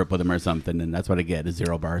field trip with him or something, and that's what I get is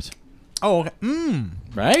 0 bars. Oh,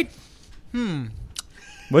 Right?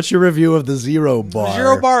 What's your review of the Zero bar?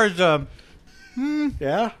 Zero bar is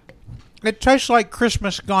Yeah? it tastes like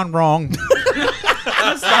Christmas gone wrong.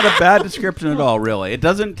 That's not a bad description at all, really. It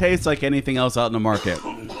doesn't taste like anything else out in the market.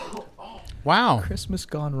 Wow. Christmas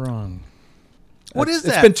gone wrong. What is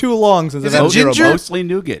It's that? been too long since Is I've it had Zero ginger? bar. Mostly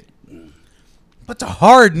nougat. But it's a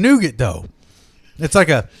hard nougat though. It's like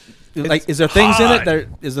a Like, is there things in it?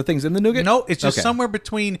 Is there things in the nougat? no. It's just Okay. somewhere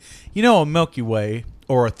between a Milky Way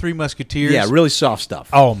or a Three Musketeers. Yeah, really soft stuff.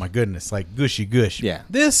 Oh my goodness, like gushy gush. Yeah.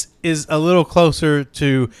 This is a little closer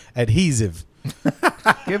to adhesive.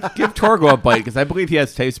 Give Torgo a bite because I believe he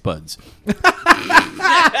has taste buds. Do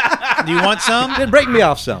you want some? Then break me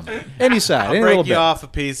off some. Any side. I'll any break little you bit. off a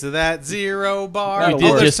piece of that Zero bar. That'll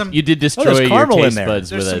Oh, work. there's some, You did destroy there's your caramel in taste there. buds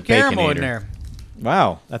there's with some a caramel in Baconator. there.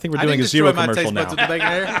 Wow. I think we're I doing didn't a Zero destroy my commercial taste buds now. with the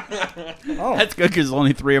Baconator. That's good because there's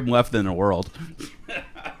only 3 of them left in the world.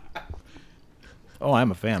 Oh,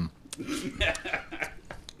 I'm a fan.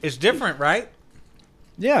 It's different, right?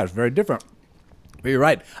 Yeah, it's very different. But you're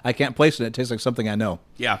right. I can't place it. It tastes like something I know.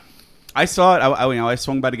 Yeah. I saw it. I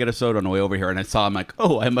swung by to get a soda on the way over here, and I saw. I'm like,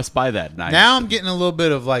 oh, I must buy that. And Now I'm getting a little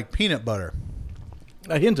bit of like peanut butter.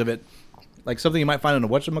 A hint of it. Like something you might find in a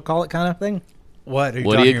whatchamacallit kind of thing. What are you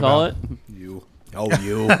What do talking you call about? it? You. Oh,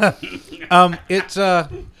 you.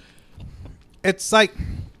 It's like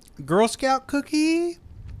Girl Scout cookie.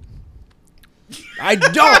 I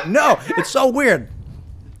don't know. It's so weird.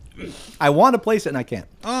 I want to place it and I can't.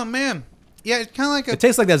 Oh man, yeah, it's kind of like It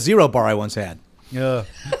tastes like that Zero bar I once had. Yeah.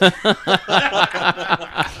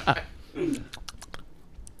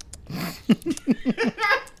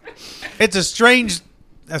 It's a strange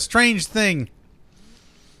thing.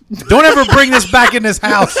 Don't ever bring this back in this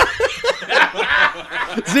house.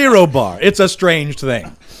 Zero bar. It's a strange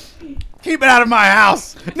thing. Keep it out of my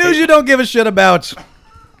house. News you don't give a shit about.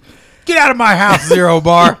 Get out of my house, Zero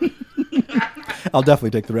Bar. I'll definitely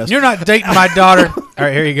take the rest. You're not dating my daughter. All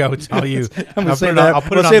right, here you go. It's all you. I'm gonna save that. I'll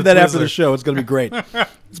save that after the show. It's gonna be great.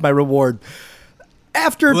 It's my reward.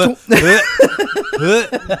 After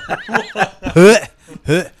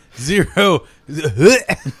Zero.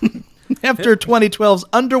 after 2012's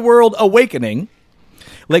Underworld Awakening,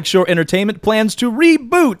 Lakeshore Entertainment plans to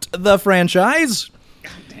reboot the franchise,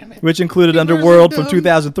 which included Underworld from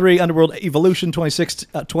 2003, Underworld Evolution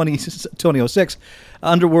 2006,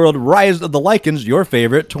 Underworld Rise of the Lycans, your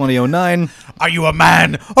favorite, 2009, Are you a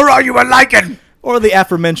man or are you a lichen? or the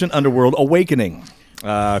aforementioned Underworld Awakening.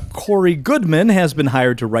 Corey Goodman has been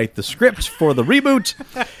hired to write the script for the reboot.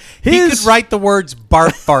 He could write the words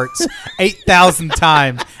 "barf farts" 8,000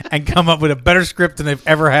 times and come up with a better script than they've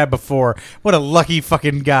ever had before. What a lucky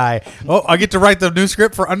fucking guy! Oh, I get to write the new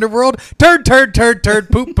script for Underworld. Turd, turd, turd, turd,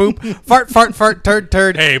 poop, poop, fart, fart, fart, turd,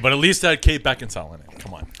 turd. Hey, but at least that had Kate Beckinsale in it.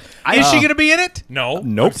 Come on. Is she gonna be in it? No.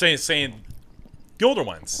 Nope. I'm saying the older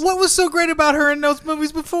ones. What was so great about her in those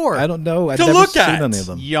movies before? I don't know. I've To never look seen at. any of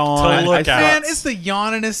them. Yawn. To look at. Man, it's the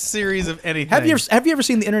yawningest series of anything. Have you ever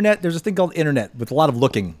seen the internet? There's a thing called internet with a lot of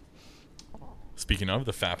looking. Speaking of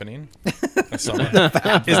the fappening, I saw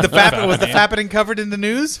that. was the fappening covered in the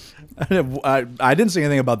news? I didn't see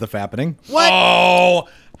anything about the fappening. What? Oh,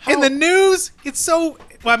 In the news? It's so.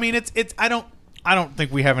 Well, I mean, it's. I don't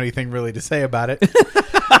think we have anything really to say about it.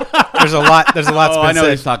 There's a lot. There's a lot. Oh, I know what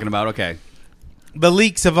said. he's talking about. Okay. The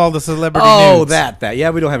leaks of all the celebrity Oh, nudes. that. Yeah,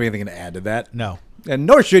 we don't have anything to add to that. No, And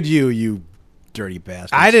nor should you dirty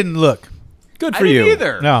bastard. I didn't look. Good I for didn't you.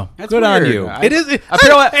 either. No. That's Good on weird. you. I It is.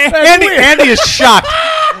 feel like- Andy is shocked.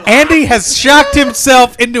 Andy has shocked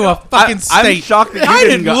himself into a fucking I'm state. shocked that you I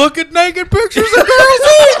didn't didn't go- look at naked pictures of girls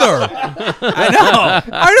either.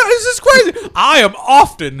 I know. This is crazy. I am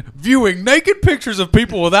often viewing naked pictures of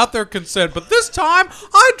people without their consent, but this time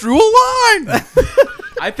I drew a line.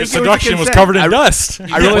 I think The seduction was covered in dust.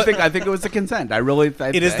 I really think it was the consent. I really.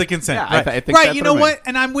 It is the consent, Yeah, right? I think right. that's You know I mean. what?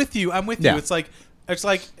 And I'm with you. Yeah. It's like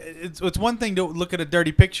it's one thing to look at a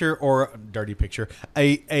dirty picture or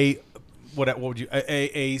a what would you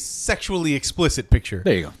a sexually explicit picture.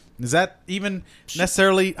 There you go. Is that even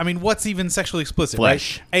necessarily? I mean, what's even sexually explicit?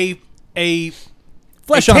 Flesh. Right? A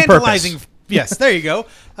Flesh a on tantalizing. purpose. Yes, there you go.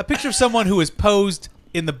 A picture of someone who is posed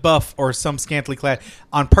in the buff or some scantily clad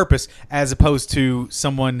on purpose, as opposed to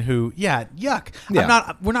someone who, yuck. Yeah.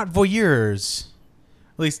 We're not voyeurs.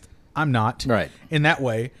 At least I'm not. Right. In that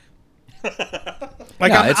way.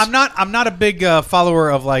 Like No, I'm not a big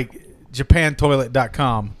follower of like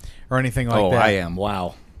JapanToilet.com or anything like Oh, that. I am.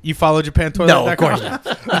 Wow. You follow JapanToilet.com? No, of course not.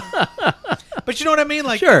 But you know what I mean?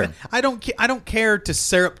 Like, Sure. I don't care to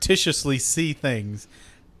surreptitiously see things.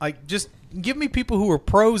 Like, just give me people who are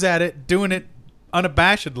pros at it, doing it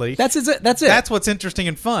unabashedly. That's it. That's it. That's what's interesting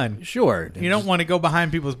and fun. sure. You don't want to go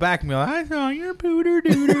behind people's back and be like, I saw your pooter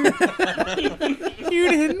dooter. You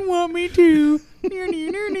didn't want me to.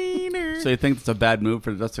 So you think it's a bad move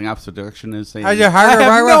for dusting off seduction? Is saying I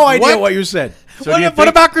have no idea what you said. So do you What think-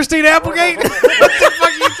 about Christine Applegate? what the fuck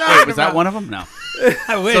are you talking Wait, was that about? one of them? No.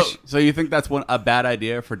 I wish. So you think that's a bad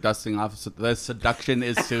idea for dusting off? The seduction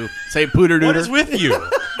is to say pooter dooter. What is with you?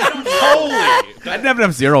 Holy! I'd never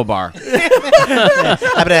have zero bar. Dust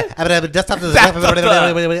off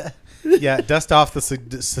the. Yeah, dust off the.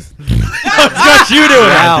 Got you doing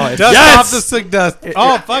Wow, Dust Yes! off the sig dust.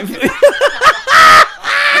 Oh fuck!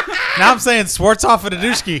 Now I'm saying Swartz off of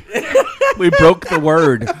Dadushki. We broke the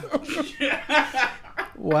word.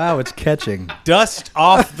 Wow, it's catching. Dust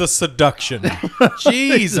off the seduction.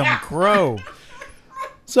 Jeez, I'm crow.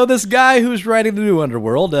 So this guy who's writing the new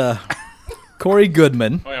Underworld, Corey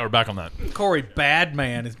Goodman, Oh yeah, we're back on that. Corey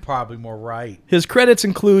Badman is probably more right. his credits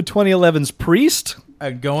include 2011's Priest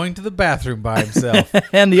And going to the bathroom by himself.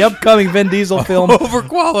 and the upcoming Vin Diesel film,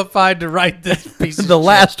 Overqualified to write this piece of The shit.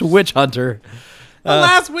 Last Witch Hunter. The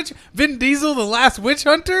last witch. Vin Diesel, the last witch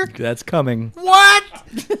hunter. That's coming. What?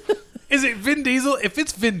 Is it Vin Diesel? If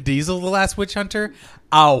it's Vin Diesel, the last witch hunter,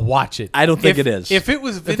 I'll watch it. I don't think If- it is. If it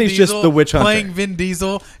was Vin I think it's Diesel just the witch hunter. playing Vin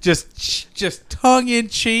Diesel, just tongue in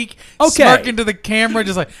cheek, Okay. smirking to the camera,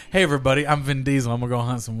 just like, "Hey everybody, I'm Vin Diesel. I'm gonna go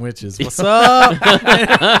hunt some witches. What's up?" You know what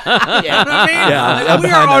I mean? Yeah, Like, I'm we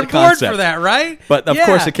behind are on that board concept. for that, right? But of Yeah.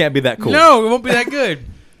 course it can't be that cool. No, it won't be that good.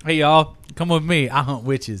 Hey y'all, come with me. I hunt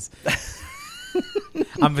witches.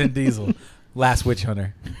 I'm Vin Diesel, last witch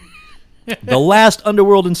hunter. The last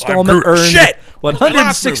Underworld installment Groot. earned Shit!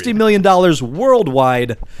 $160 million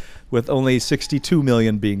worldwide, with only $62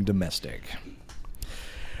 million being domestic.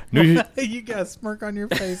 New- You got a smirk on your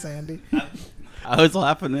face, Andy. I was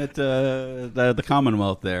laughing at the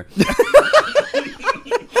Commonwealth there.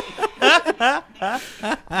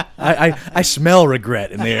 I smell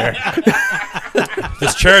regret in the air.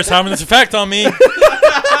 This chair is having this effect on me.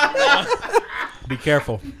 Be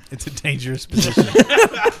careful. It's a dangerous position.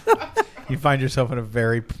 You find yourself in a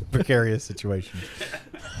very precarious situation.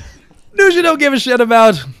 News you don't give a shit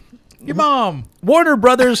about. Your mom. Warner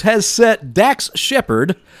Brothers has set Dax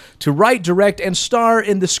Shepard to write, direct, and star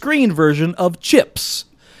in the screen version of Chips,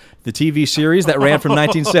 the TV series that ran from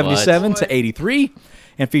 1977 to 83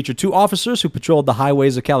 and featured two officers who patrolled the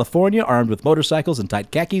highways of California armed with motorcycles and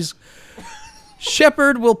tight khakis.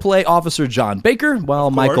 Shepard will play Officer John Baker, while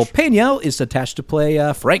Michael Pena is attached to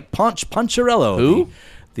play Frank Poncherello. Who?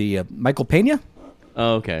 The Michael Pena?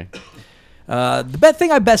 Oh, okay. The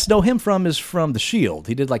thing I best know him from is from The Shield.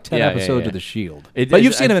 He did like 10 Yeah, yeah, episodes yeah. of The Shield. It- But it-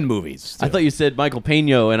 you've seen I- him in movies. I too. thought you said Michael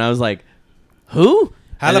Pena, and I was like, who?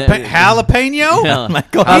 And then- Jalapeno? Yeah.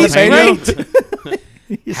 Michael He's Jalapeno. great.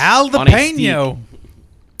 On a Jalapeno.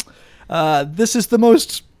 This is the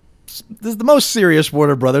most serious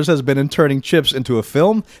Warner Brothers has been in turning Chips into a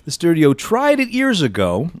film. The studio tried it years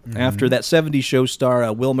ago after that 70s show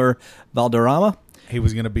star Wilmer Valderrama. He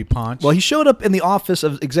was going to be Ponch. Well, he showed up in the office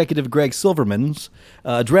of executive Greg Silverman's,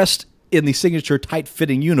 dressed in the signature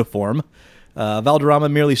tight-fitting uniform. Valderrama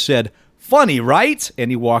merely said, "Funny, right?" And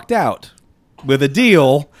he walked out with a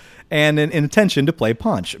deal and an intention to play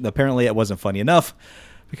Punch. Apparently, it wasn't funny enough,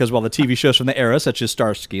 because while the TV shows from the era, such as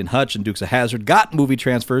Starsky and Hutch and Dukes of Hazzard, got movie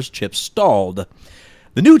transfers, Chips stalled.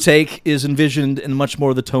 The new take is envisioned in much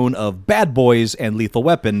more the tone of Bad Boys and Lethal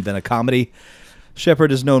Weapon than a comedy.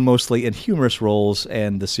 Shepard is known mostly in humorous roles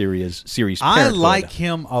and the series I Parenthood. like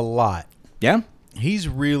him a lot. Yeah? He's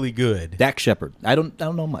really good. Dax Shepard. I don't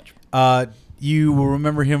know much. You will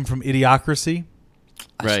remember him from Idiocracy.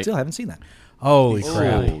 I Right. still haven't seen that. Holy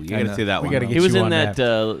crap! Oh, you got to see that We one. gotta though. get He was you in on that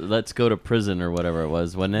Let's Go to Prison or whatever it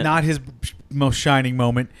was, wasn't it? Not his most shining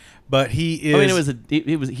moment, but he is. I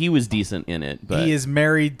mean, he was decent in it, but he is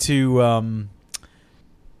married to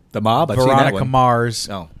The Mob. I've seen that Veronica one. Mars,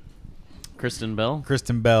 Oh, Kristen Bell.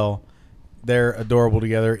 Kristen Bell. They're adorable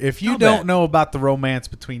together. If you Not don't bad. know about the romance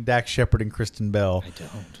between Dax Shepard and Kristen Bell, I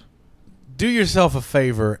don't. do yourself a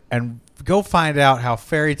favor and go find out how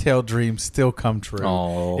fairy tale dreams still come true.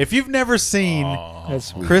 Oh. If you've never seen That's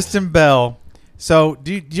sweet. Kristen Bell, so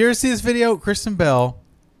do you ever see this video? Kristen Bell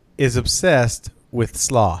is obsessed with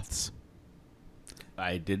sloths.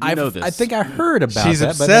 I didn't know this. I think I heard about She's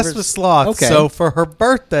that. but obsessed never- with sloths. Okay. So for her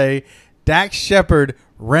birthday, Dax Shepard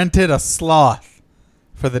rented a sloth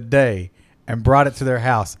for the day and brought it to their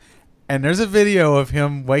house. And there's a video of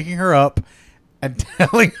him waking her up and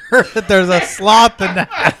telling her that there's a sloth in the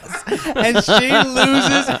house. And she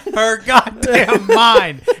loses her goddamn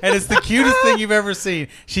mind. And it's the cutest thing you've ever seen.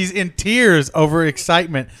 She's in tears over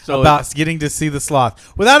excitement about getting to see the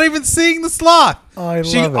sloth without even seeing the sloth. Oh, I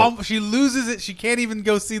love it. She loses it. She can't even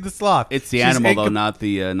go see the sloth. it's the She's animal though,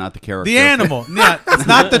 incom- not the character. the animal. Yeah, it's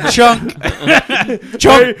not the chunk.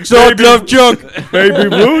 Chunk, love chunk.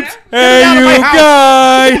 Baby Roots. Hey, you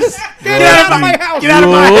guys. Get out of my house. Get out of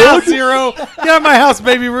my house, Zero. Get out of my house,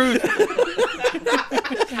 baby Ruth.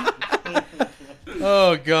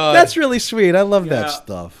 Oh, God. That's really sweet. I love that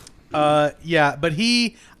stuff. Yeah, but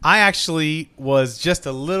I actually was just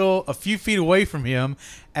a few feet away from him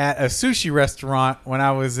at a sushi restaurant when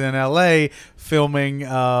I was in LA filming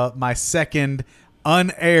my second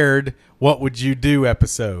unaired What Would You Do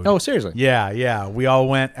episode. Oh, seriously? Yeah. We all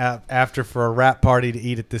went after for a wrap party to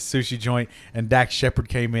eat at this sushi joint, and Dax Shepard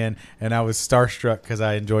came in, and I was starstruck because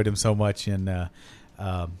I enjoyed him so much in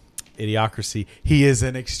Idiocracy. He is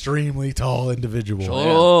an extremely tall individual.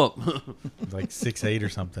 Oh, Like 6'8" or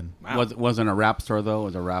something. Wasn't a wrap store though.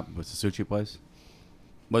 It was a sushi place.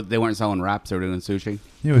 But they weren't selling wraps. They were doing sushi.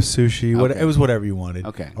 It was sushi. Okay. It was whatever you wanted.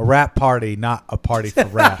 Okay. A rap party, not a party for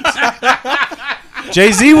raps.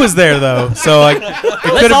 Jay-Z was there, though, so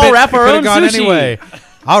let's all wrap our own gone sushi. anyway.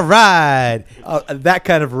 All right. That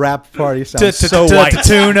kind of rap party sounds so Tuna, white.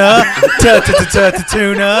 tuna,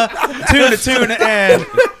 tuna, and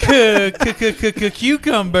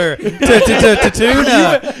cucumber.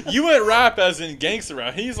 Tuna. You went rap as in gangster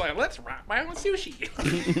rap. He's like, let's rap my own sushi.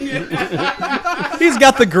 He's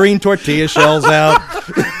got the green tortilla shells out.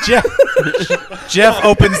 Jeff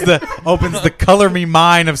opens the Color Me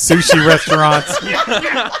Mine of sushi restaurants.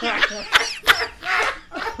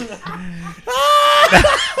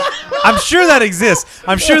 I'm sure that exists.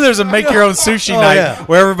 I'm sure there's a make your own sushi night yeah.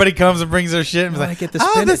 where everybody comes and brings their shit and is wanna like, get the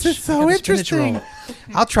oh, this spinach. is I so got the spinach interesting. roll."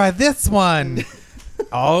 I'll try this one.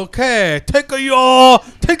 Okay, take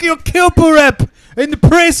your kelp wrap and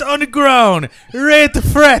press on the ground. Right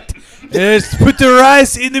fret. Let's put the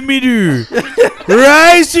rice in the middle.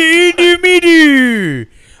 Rice in the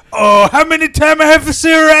middle. Oh, how many times I have to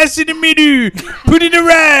say rice in the middle? Put in the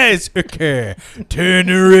rice. Okay. Turn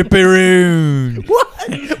the rip around.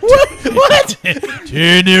 What?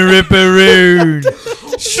 Turn the rip around.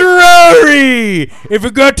 Sorry. If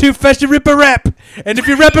you go too fast, you rip a rap. And if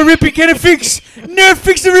you rap a rip, you can't fix. No,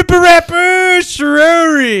 fix the rip a rap. Oh,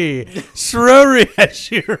 sorry. Sorry,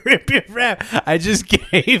 as you rip your rap. I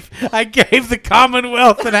gave the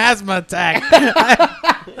Commonwealth an asthma attack.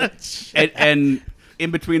 And in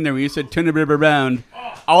between there, when you said turn the rib around,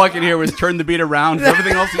 all I could hear was turn the beat around.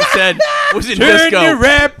 Everything else you said was in Turn disco. your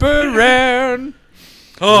rap around.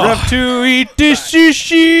 Up to eat the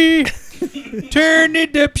sushi. Turn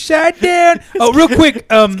it upside down. Oh, real quick.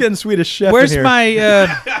 Getting Swedish Chef Where's in here.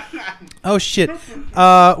 my? Oh shit.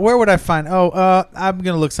 Where would I find? I'm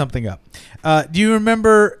gonna look something up. Do you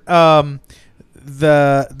remember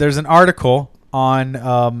there's an article on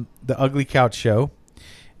the Ugly Couch Show,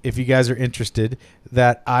 if you guys are interested,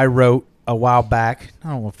 that I wrote a while back. I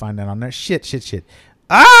don't want to find that on there. Shit.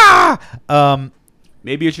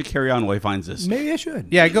 Maybe you should carry on while he finds this. Maybe I should.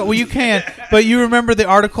 Yeah, go. Well, you can. But you remember the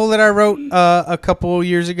article that I wrote a couple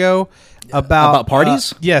years ago about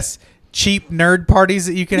parties? Yes, cheap nerd parties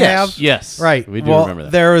that you can Yes. have. yes, Right. We do well, remember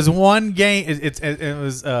that. There was one game. It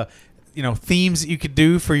was themes that you could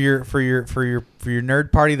do for your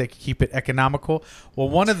nerd party that could keep it economical. Well,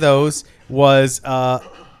 one of those was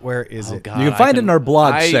where is it? God, You can find it in our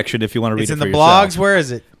blog section if you want to read It's it in for the yourself. blogs. Where is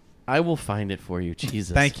it? I will find it for you.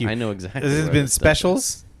 Jesus, Thank you. I know exactly. Has this where been this stuff specials?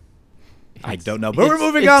 is. I don't know, but we're It's-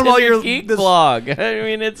 moving it's on in while the you're geek this- blog. I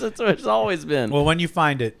mean, it's always been. Well, when you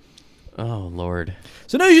find it, Oh Lord.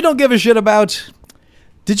 So news you don't give a shit about.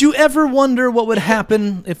 Did you ever wonder what would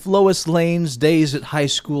happen if Lois Lane's days at high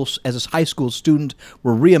school as a high school student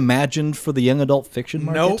were reimagined for the young adult fiction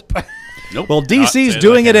market? Nope. Nope. Well, DC's Not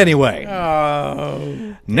doing like it that. anyway.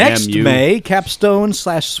 Next Damn you. May,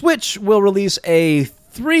 Capstone/Switch will release a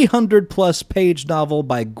 300-plus page novel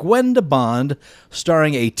by Gwenda Bond,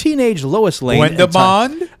 starring a teenage Lois Lane. Gwenda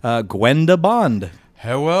Bond? Gwenda Bond.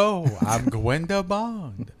 Hello, I'm Gwenda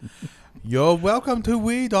Bond. You're welcome to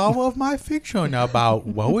read all of my fiction about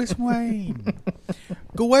Lois Lane.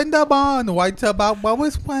 Gwenda Bond writes about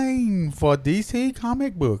Lois Lane for DC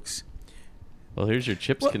Comic Books. Well, here's your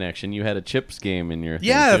Chips connection. You had a Chips game in your thing,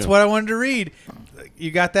 Yeah, that's too. what I wanted to read.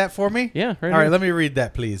 You got that for me? Yeah, right All right, here. let me read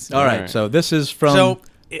that, please. All right, right. so this is from... So,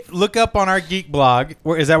 look up on our Geek blog.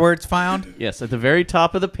 Is that where it's found? Yes, at the very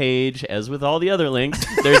top of the page, as with all the other links,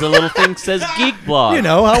 there's a little thing that says Geek Blog. You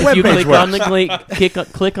know how if you webpage click on the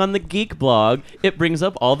works. click on the Geek Blog, it brings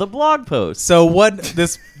up all the blog posts. So what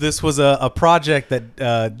this was a project that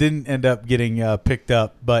didn't end up getting picked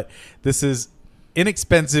up, but this is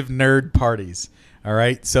inexpensive nerd parties. All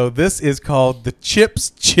right, so this is called the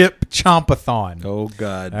Chips Chip Chompathon. Oh,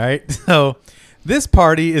 God. All right, so this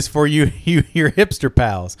party is for your hipster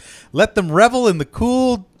pals. Let them revel in the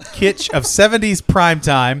cool kitsch of 70s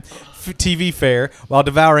primetime TV fare while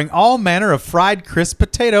devouring all manner of fried crisp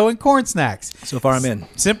potato and corn snacks. So far, I'm in.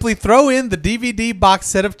 Simply throw in the DVD box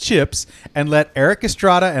set of Chips and let Eric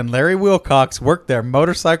Estrada and Larry Wilcox work their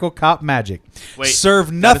motorcycle cop magic. Wait, Serve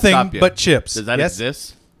gotta nothing stop you. but chips. Does that Yes?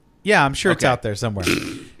 exist? Yeah, I'm sure it's Okay. out there somewhere.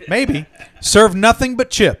 Maybe. Serve nothing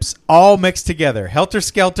but chips, all mixed together,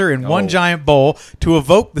 helter-skelter in one giant bowl to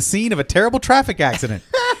evoke the scene of a terrible traffic accident.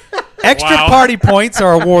 Extra Wow. party points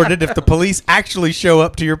are awarded if the police actually show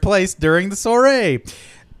up to your place during the soiree.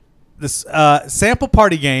 This sample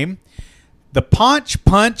party game, the Punch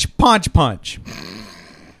Punch Punch Punch.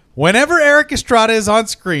 Whenever Eric Estrada is on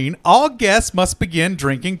screen, all guests must begin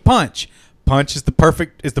drinking punch. Punch is the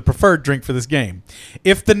preferred drink for this game.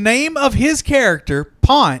 If the name of his character,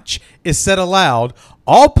 Punch, is said aloud,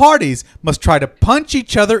 all parties must try to punch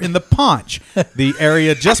each other in the paunch, the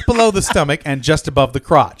area just below the stomach and just above the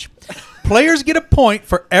crotch. Players get a point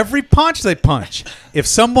for every punch they punch. If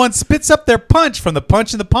someone spits up their punch from the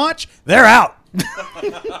punch in the paunch, they're out.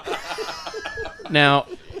 Now,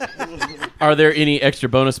 are there any extra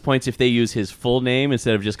bonus points if they use his full name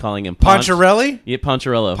instead of just calling him Ponch? Poncharelli? Yeah,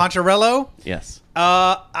 Poncharello. Poncharello? Yes.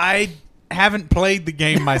 I haven't played the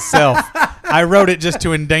game myself. I wrote it just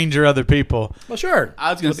to endanger other people. Well, sure.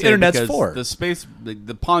 I was going That's to what say the internet's because for. the space,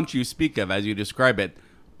 the paunch you speak of as you describe it,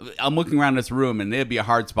 I'm looking around this room and it'd be a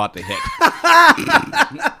hard spot to hit.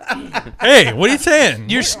 Hey, what are you saying?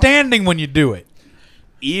 You're standing when you do it.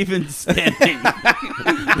 Even standing,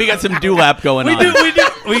 we got some dewlap going on.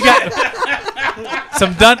 We got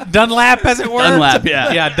some Dunlap, as it were. Dunlap,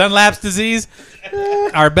 yeah. Yeah, Dunlap's disease.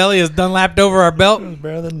 Our belly is Dunlapped over our belt.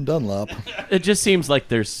 Better than Dunlop. It just seems like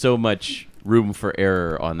there's so much room for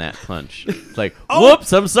error on that punch. It's like,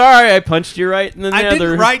 whoops, I'm sorry, I punched you right in the I nether.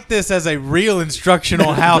 didn't write this as a real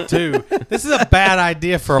instructional how-to. This is a bad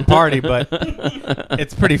idea for a party, but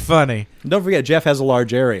it's pretty funny. And don't forget, Jeff has a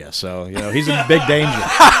large area, so he's in big danger.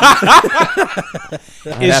 have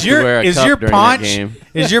to wear a cup during that game.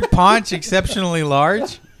 Is your paunch exceptionally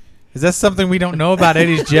large? Is that something we don't know about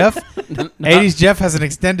 80s Jeff? 80s Jeff has an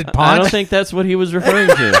extended I paunch? don't think that's what he was referring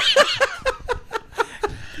to.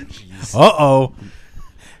 Uh-oh.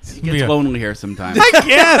 It gets lonely here sometimes.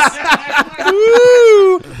 Yes.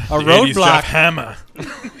 Woo! A 80s Jeff roadblock. Hammer.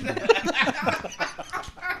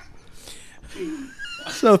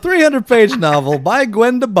 So, 300-page novel by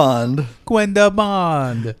Gwenda Bond, Gwenda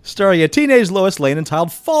Bond. starring a teenage Lois Lane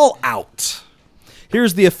entitled Fallout.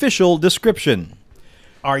 Here's the official description.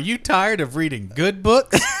 Are you tired of reading good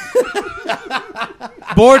books?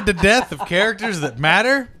 Bored to death of characters that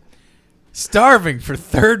matter? Starving for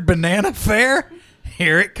third banana fare?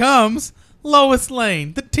 Here it comes. Lois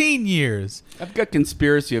Lane, the teen years. I've got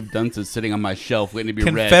Conspiracy of Dunces sitting on my shelf waiting to be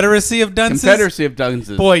read. Confederacy of Dunces? Confederacy of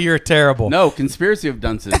Dunces. Boy, you're terrible. No, Conspiracy of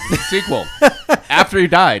Dunces. It's a sequel. After he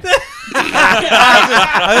died. There's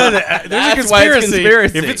a That's why it's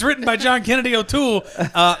conspiracy. If it's written by John Kennedy O'Toole,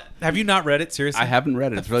 have you not read it? Seriously, I haven't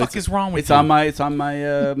read it. It's really fuck is wrong with it's you? on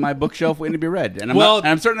my my bookshelf waiting to be read. And Well-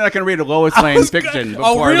 I'm certainly not going to read a Lois Lane fiction before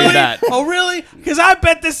Oh I really? read that. Oh really? Because I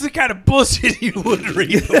bet this is the kind of bullshit you would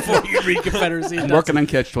read before you read Confederacy. I'm working on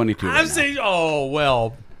Catch-22 right I'm now. saying, oh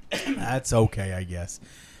well, that's okay, I guess.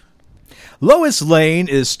 Lois Lane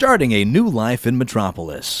is starting a new life in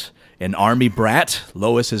Metropolis. An Army brat,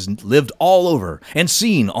 Lois has lived all over and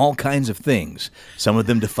seen all kinds of things. Some of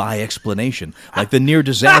them defy explanation, like the near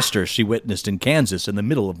disaster she witnessed in Kansas in the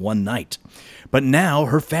middle of one night. But now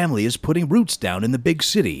her family is putting roots down in the big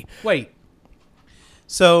city. Wait.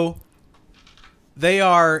 So they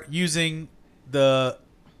are using the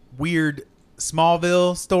weird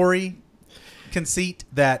Smallville story conceit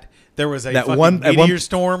that there was a fucking meteor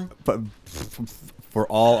storm. But for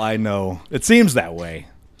all I know, it seems that way.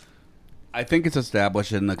 I think it's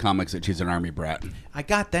established in the comics that she's an Army brat. I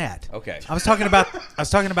got that. Okay. I was talking about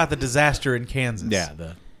the disaster in Kansas.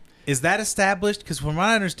 Yeah. Is that established? Because from what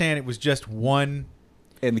I understand, it was just one.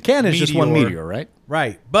 And the cannon is just one meteor, right?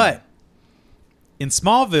 Right. But in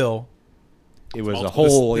Smallville, it was a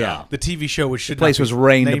whole, the TV show was the place was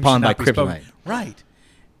rained upon by kryptonite. Right.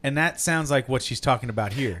 And that sounds like what she's talking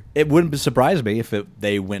about here. It wouldn't surprise me if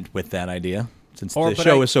they went with that idea, since the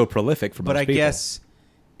show is so prolific for most people. But I guess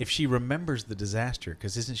if she remembers the disaster,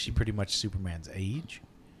 because isn't she pretty much Superman's age?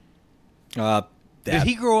 Did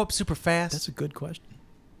he grow up super fast? That's a good question.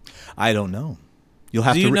 I don't know. You'll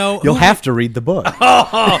have to read the book.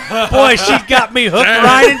 Oh, boy, she got me hooked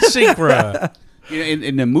right in synchro.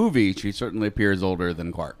 In the movie, she certainly appears older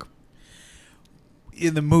than Clark.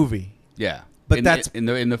 In the movie, yeah, but that's in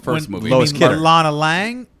the first movie. Lois Kidder, Lana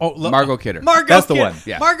Lang, Margot Kidder. That's the one.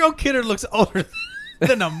 Yeah. Margot Kidder looks older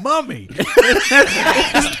than a mummy.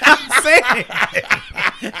 That's not saying.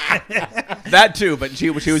 That too, but she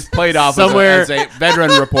was played off Somewhere- as a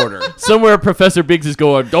veteran reporter. Somewhere Professor Biggs is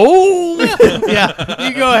going, oh! Yeah,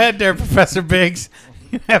 you go ahead there, Professor Biggs.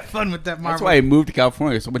 Have fun with that Marvel. That's why he moved to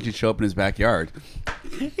California. Someone should show up in his backyard.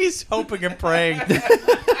 He's hoping and praying.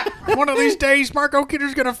 One of these days, Margot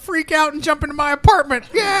Kidder's going to freak out and jump into my apartment.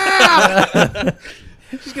 Yeah!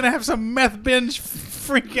 She's going to have some meth binge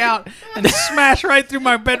freak out and smash right through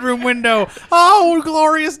my bedroom window. Oh,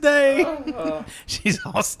 glorious day. She's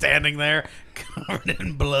all standing there covered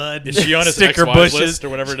in blood. Is she on his sticker ex-wives bushes list or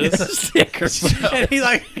whatever it is? Sticker. And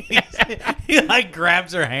he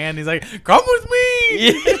grabs her hand. He's like, "Come with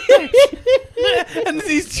me." And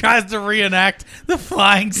he tries to reenact the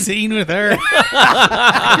flying scene with her.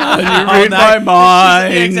 Can you read my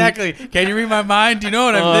mind? Exactly. Can you read my mind? Do you know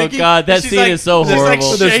what I'm Oh, thinking? God, that She's scene is so she's horrible.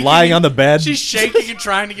 So they're shaking lying on the bed. She's shaking and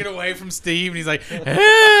trying to get away from Steve, and he's like,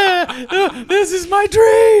 "This is my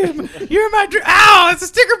dream. You're my dream." Ow! It's a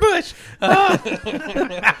sticker bush.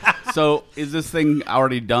 So is this thing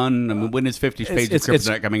already done? I mean, when is 50 Shades of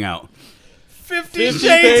Kryptonite coming out? 50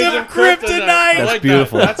 Shades of Kryptonite. I like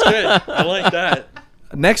beautiful. That. That's good. I like that.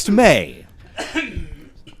 Next May.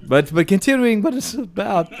 But continuing what it's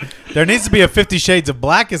about. There needs to be a 50 Shades of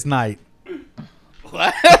Blackest Night.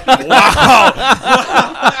 Why?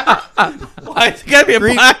 It's gotta be a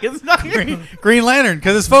black. It's not Green Lantern,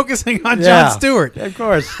 because it's focusing on Jon Stewart. Of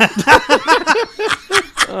course.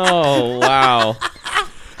 Oh, wow.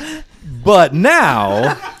 But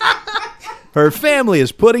now, her family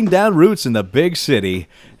is putting down roots in the big city,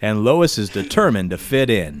 and Lois is determined to fit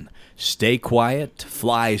in. Stay quiet,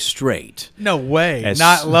 fly straight. No way. As-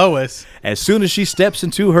 Not Lois. As soon as she steps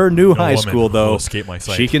into her new high woman school, will though, escape my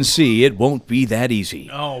sight. she can see it won't be that easy.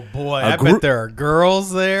 Oh, boy. A I bet there are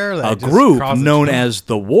girls there. That A just group cross the known street. as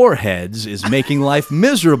the Warheads is making life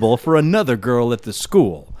miserable for another girl at the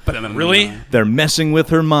school. Really? They're messing with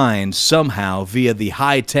her mind somehow via the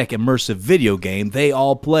high-tech immersive video game they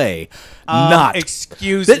all play. Not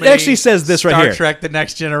Excuse It me. actually says this right Star here. Trek: The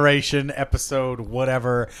Next Generation episode,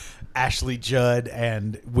 whatever. Ashley Judd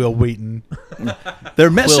and Will Wheaton. They're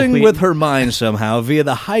messing Wheaton. with her mind somehow via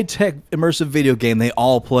the high-tech immersive video game they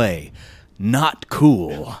all play. Not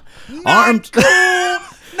cool. Armed.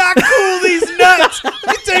 Not cool, these nuts. Let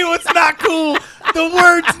me tell you what's not cool. The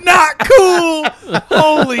word's not cool.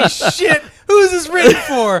 Holy shit. Who is this written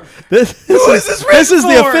for? This is this written This is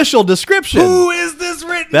the for? official description. Who is this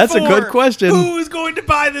written That's for? a good question. Who is going to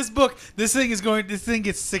buy this book? This thing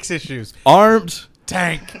gets 6 issues. Armed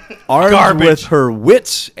Tank. Armed Garbage. with her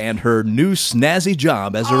wits and her new snazzy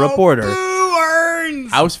job as a reporter, Boo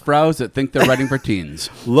earns. Housefrows that think they're writing for teens.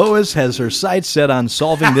 Lois has her sights set on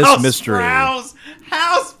solving this mystery.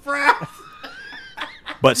 Housefrows.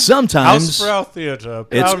 But sometimes Housefrow Theater.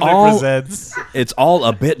 It's proudly all- presents it's all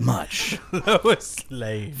a bit much. Lois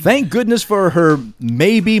Lane. Thank goodness for her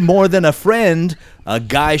maybe more than a friend, a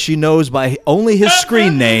guy she knows by only his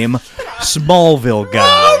screen name, Smallville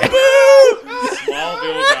Guy.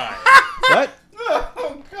 Smallville guy. What?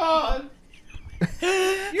 Oh, God.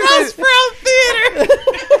 Housefrow Theater.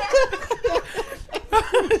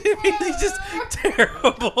 These just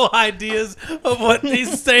terrible ideas of what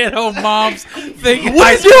these stay-at-home moms think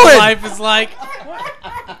high school life is like.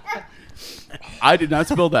 I did not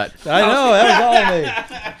spill that. I know that was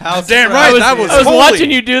all me. Damn right, that was I was holy. watching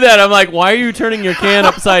you do that. I'm like, why are you turning your can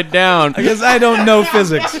upside down? Because I don't know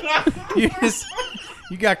physics.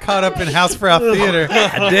 You got caught up in Hausfrau Theater.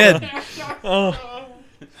 I did.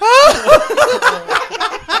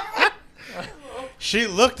 She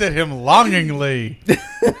looked at him longingly.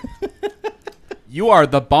 You are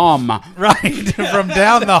the bomb. Right, from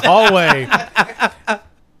down the hallway.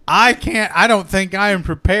 I don't think I am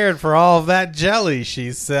prepared for all of that jelly,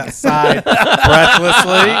 she sighed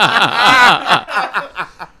breathlessly.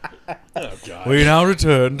 We now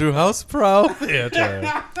return to Hausfrau Theater.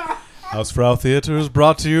 Hausfrau Theater is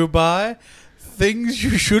brought to you by Things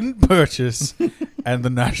You Shouldn't Purchase and the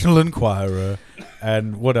National Enquirer.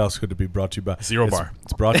 And what else could it be brought to you by? Zero Bar.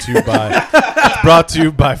 It's brought to you by. It's brought to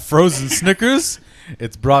you by Frozen Snickers.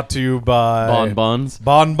 It's brought to you by Bonbons.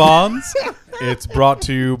 Bonbons. It's brought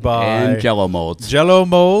to you by And Jello molds. Jello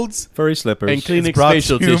molds. Furry slippers. And Kleenex It's brought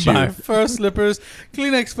facial to you tissue. by Fur Slippers,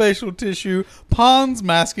 Kleenex facial tissue, Pond's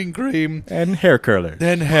masking cream, and hair curlers.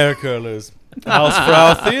 and hair curlers.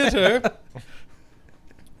 Hausfrau Theater.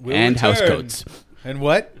 will And house return. coats. And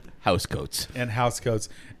what? House coats. And house coats.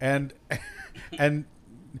 And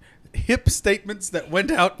hip statements that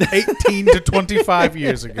went out 18 to 25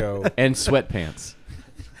 years ago. And sweatpants.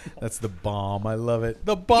 That's the bomb. I love it.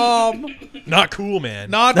 The bomb. Not cool, man.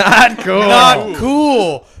 Not cool. Not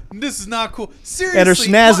cool. This is not cool. Seriously. And her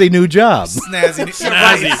snazzy new job. Snazzy.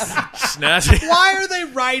 Snazzy. Snazzy. Why are they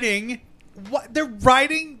writing? What they're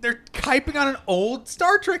writing? They're typing on an old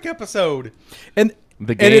Star Trek episode. And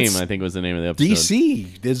The and Game, it's I think, was the name of the episode.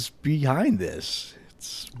 DC is behind this.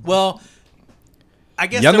 It's Well, I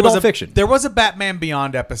guess Young there was adult fiction. There was a Batman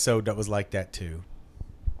Beyond episode that was like that too.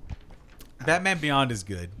 Batman Beyond is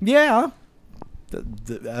good. yeah.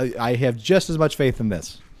 I have just as much faith in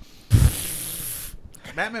this.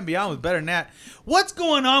 Batman Beyond was better than that. What's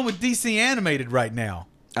going on with DC Animated right now?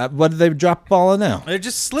 What did they drop ball on now? They're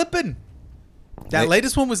just slipping. That They-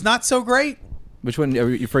 latest one was not so great. Which one are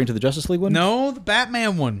you referring to? The Justice League one? No, the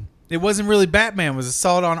Batman one. It wasn't really Batman. It was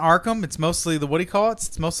Assault on Arkham. It's mostly the, what do you call it?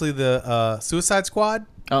 It's mostly the Suicide Squad.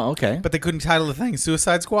 Oh, okay. But they couldn't title the thing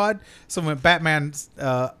Suicide Squad. So when Batman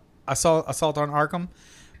Assault on Arkham,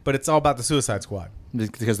 but it's all about the Suicide Squad.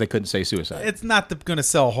 Because they couldn't say suicide. It's not going to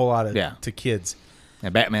sell a whole lot of to kids.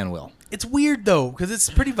 And Batman will. It's weird though because it's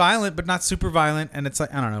pretty violent, but not super violent, and it's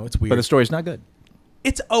like I don't know. It's weird. But the story's not good.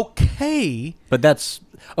 It's okay. But that's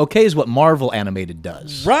okay is what Marvel Animated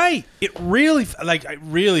does. Right. It really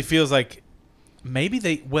feels like maybe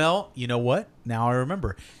they. Well, you know what? Now I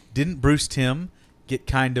remember. Didn't Bruce Timm get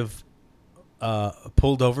kind of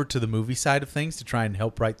pulled over to the movie side of things to try and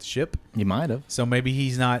help right the ship? You might have. So maybe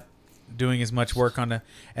he's not doing as much work on the.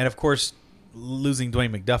 And of course, losing Dwayne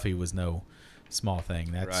McDuffie was no small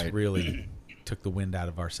thing. That's Right. really took the wind out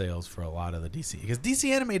of our sails for a lot of the DC because DC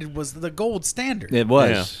Animated was the gold standard. It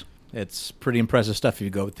was. It's pretty impressive stuff if you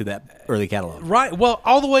go through that early catalog. Right. Well,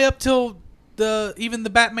 all the way up till even the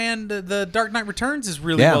Batman, the Dark Knight Returns is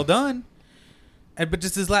really Yeah. well done. And but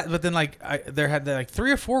just as but then there had like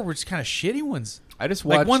 3 or 4 were just kind of shitty ones. I just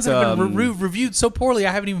Like watched ones that have been reviewed so poorly,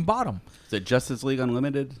 I haven't even bought them. is it Justice League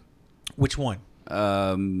Unlimited? Which one?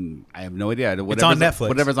 I have no idea. It's on Netflix.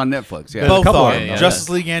 Whatever's on Netflix. Yeah. Both couple are of them, yeah. Justice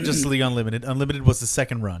League and Justice League Unlimited. Unlimited was the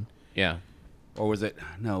second run. Yeah. Or was it?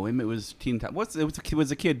 No, it was Teen Titans. It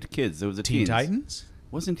was a kids. It was a Teen teens. Titans.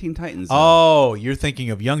 Wasn't Teen Titans? Oh, you're thinking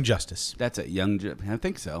of Young Justice. That's it. I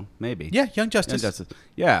think so. Maybe. Yeah, Young Justice. Young Justice.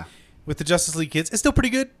 Yeah. With the Justice League kids, it's still pretty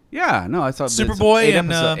good, Yeah. No, I saw Superboy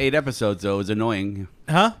and, 8 episodes though. It was annoying.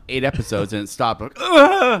 huh? 8 episodes and it stopped. Like,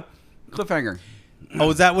 "Ugh!" Cliffhanger. Oh,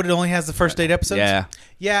 is that what it only has the first 8 episodes? Yeah.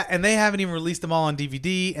 Yeah, and they haven't even released them all on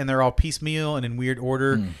DVD, and they're all piecemeal and in weird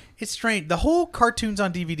order. It's strange. The whole cartoons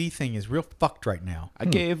on DVD thing is real fucked right now. I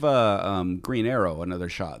gave Green Arrow another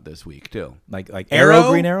shot this week too. Like Arrow? Arrow,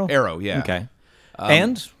 Green Arrow? Arrow, yeah. Okay.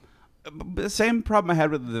 And? The same problem I had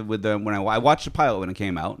with the when I watched the pilot when it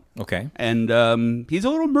came out. Okay. And he's a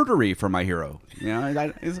little murdery for my hero. You know,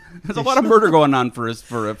 there's a lot of murder going on for a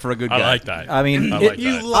good guy. I like that. I mean, I like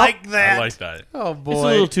You that. like that? I like that. Oh, It's a boy.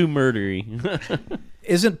 little too murdery.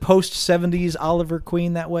 isn't post-70s Oliver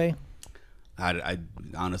Queen that way? I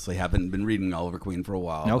honestly haven't been reading Oliver Queen for a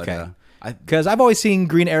while. Okay. But, Because I've always seen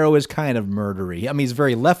Green Arrow as kind of murdery. I mean, he's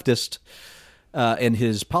very leftist in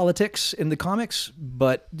his politics in the comics,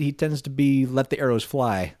 but he tends to be let the arrows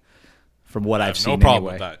fly from what I I've have seen no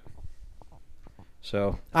problem anyway. with that.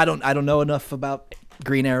 So I don't know enough about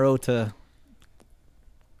Green Arrow to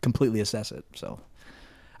completely assess it. So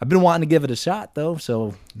I've been wanting to give it a shot though,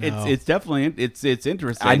 so It's definitely it's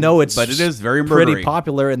interesting. I know it's but it is very pretty murdery.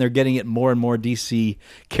 popular, and they're getting it more and more DC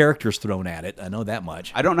characters thrown at it. I know that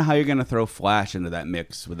much. I don't know how you're going to throw Flash into that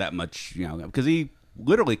mix with that much, because he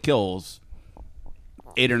literally kills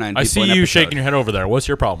 8 or 9 people. I see an you episode. shaking your head over there. What's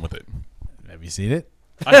your problem with it? Have you seen it?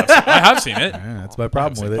 I have seen it. Yeah, that's my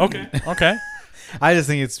problem with it. Okay. I just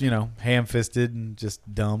think it's ham-fisted and just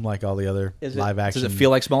dumb like all the other live action. Does it feel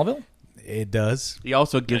like Smallville? It does. He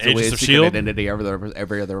also gives Agents away of his secret S.H.I.E.L.D.? identity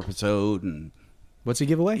every other episode, and What's he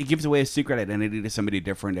give away? he gives away his secret identity to somebody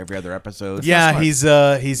different every other episode. Yeah, he's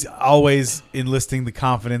always enlisting the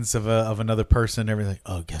confidence of another person. And everything.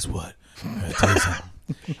 Oh, guess what? I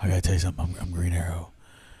gotta tell you something. I'm Green Arrow.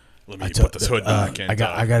 Let me put this hood back. And, I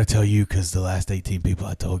got to tell you because the last 18 people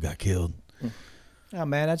I told got killed. Oh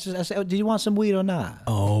man, I said, do you want some weed or not?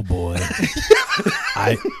 Oh boy,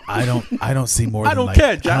 I don't see more. I Than don't like,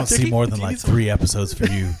 care, Jack. I don't see more than like 3 episodes for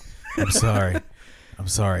you. I'm sorry.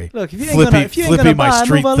 Look, if you ain't gonna my buy,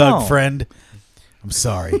 street move thug along. friend. I'm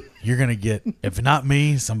sorry. You're gonna get, if not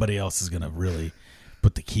me, somebody else is gonna really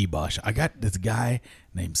put the kibosh. I got this guy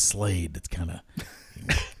named Slade. That's kind of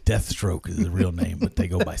Deathstroke is his real name, but they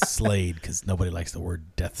go by Slade because nobody likes the word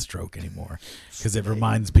Deathstroke anymore because it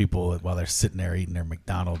reminds people that while they're sitting there eating their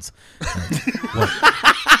McDonald's.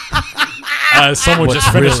 Someone What's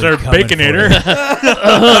just finished really their coming Baconator.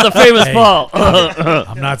 The famous Paul.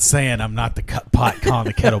 I'm not saying I'm not the pot calling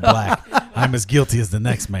the kettle black. I'm as guilty as the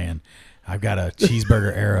next man. I've got a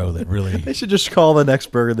cheeseburger arrow that really. They should just call the next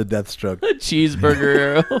burger the Deathstroke.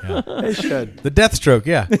 Cheeseburger. They should. The Deathstroke,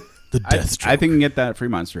 yeah. The Deathstroke. I think you can get that at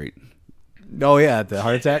Fremont Street. Oh yeah, the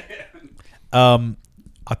heart attack. I'll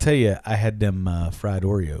tell you, I had them fried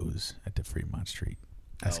Oreos at the Fremont Street.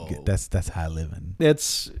 That's good. That's high living.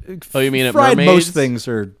 It's Oh, you mean at fried Mermaids? most things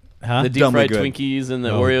are Huh? The deep Dumbly fried good. Twinkies and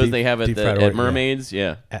the Oh, Oreos they have at deep-fried at Oreo, Mermaids.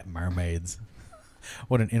 Yeah. At Mermaids.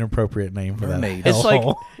 What an inappropriate name for Mermaid. that. It's like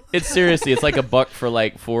hellhole. it's seriously, it's like $1 for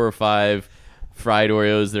like 4 or 5 fried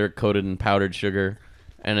Oreos. They're coated in powdered sugar,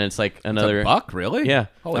 and it's like another $1, really? Yeah.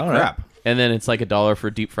 Holy All right. crap! And then it's like $1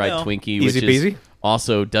 for deep fried Twinkie, which Easy is peasy.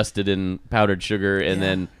 also dusted in powdered sugar and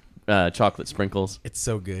then chocolate sprinkles. It's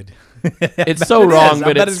so good. It's so it wrong, is. I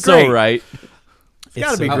but bet it's it's so great. right. It's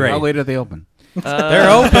gotta be so great. How late are they open? They're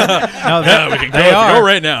open. No, Yeah, we can they go are.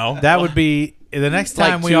 right now. That would be the next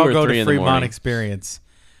like time we 2 all or go 3 to in the Fremont morning. Experience.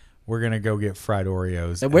 We're gonna go get fried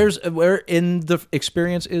Oreos. And where in the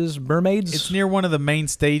experience is Mermaids? It's near one of the main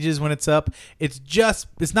stages when it's up. It's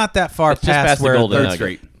not that far It's just past, past the where Golden Third Nugget.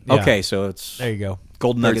 Street. Yeah. Okay, so it's There you go.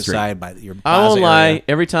 Golden Third Nugget Street. side by your. I won't plaza lie. area.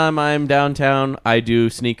 Every time I'm downtown, I do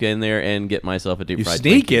sneak in there and get myself a deep You fried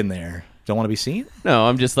sneak Twinkie. in there. Don't want to be seen. No,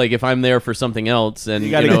 I'm just like if I'm there for something else and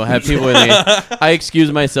gotta have people with me, I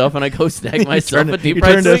excuse myself and I go snag myself a deep you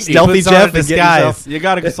fried turn to Twinkie. stealthy Puts on Jeff a and get disguise. yourself. You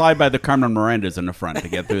got to slide by the Carmen Mirandas in the front to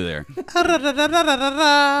get through there. Look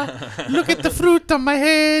at the fruit on my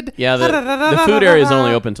head. Yeah, the food area is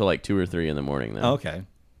only open till like 2 or 3 in the morning though. Okay,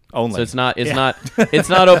 only So it's not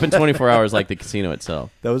open 24 hours like the casino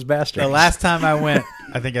itself. those bastards. The last time I went,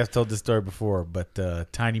 I think I've told this story before, but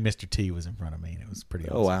Tiny Mr. T was in front of me, and it was pretty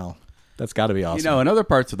awesome. Oh wow, that's got to be awesome. You know, in other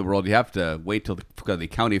parts of the world, you have to wait till the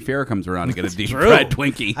county fair comes around to get a deep fried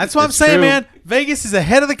Twinkie. That's what I'm It's saying, true. man. Vegas is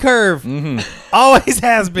ahead of the curve. Always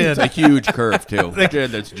has been. It's a huge curve too.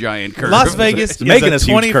 That's giant curve. Las Vegas is making a us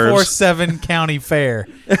huge curves. 24/7 county fair.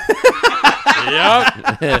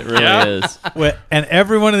 Yep. It really is. And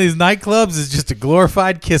every one of these nightclubs is just a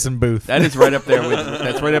glorified kissing booth. That is right up there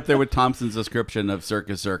with Thompson's description of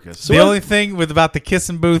Circus Circus. The only thing with about the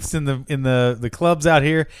kissing booths in the clubs out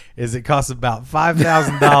here is it costs about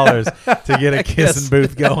 $5,000 to get a kissing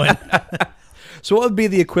booth going. So what would be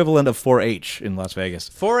the equivalent of 4-H in Las Vegas?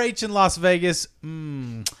 4-H in Las Vegas.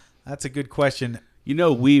 That's a good question. You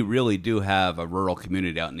know, we really do have a rural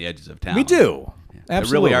community out in the edges of town. We do.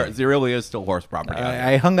 Absolutely. There really is still horse property out here.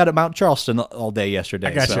 I hung out at Mount Charleston all day yesterday.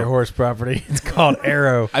 I got so. your horse property. It's called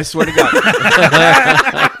Arrow. I swear to God.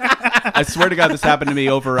 I swear to God, this happened to me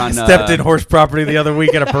over on. Stepped in horse property the other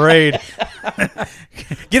week at a parade.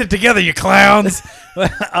 Get it together, you clowns.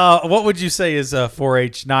 What would you say is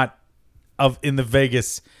 4-H not in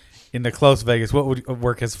the close Vegas? What would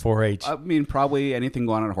work as 4-H? I mean, probably anything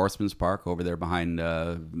going on at Horseman's Park over there behind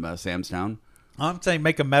Samstown. I'm saying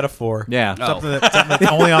make a metaphor. Yeah. Something that's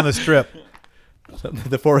only on the strip.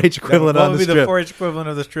 The 4-H equivalent What on would the be strip. the 4-H equivalent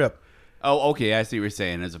of the strip? Oh, okay. I see what you're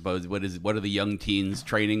saying. As opposed, what are the young teens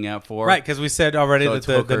training out for? Right, because we said already So that it's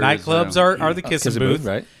the hookers, nightclubs are the kissing Kissing booth. booth,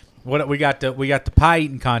 right? What we got the pie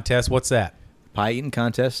eating contest. What's that? Pie eating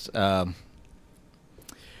contest. Probably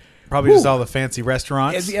just all the fancy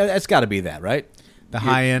restaurants. It's got to be that, right? The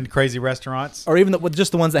high-end crazy restaurants. or even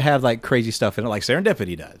just the ones that have like crazy stuff in it, like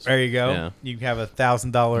Serendipity does. There you go. Yeah. You have a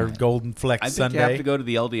 $1,000 Golden Flex I think Sundae. you have to go to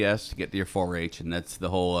the LDS to get to your 4-H, and that's the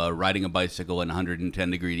whole riding a bicycle in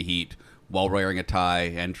 110-degree heat while wearing a tie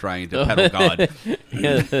and trying to pedal God.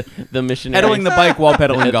 Yeah, the missionary. Pedaling the bike while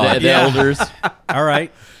pedaling the, God. the elders. All right,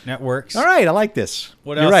 that works. All right, I like this.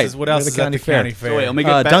 What You're else right. is what else We're is at the county fair? So wait, let me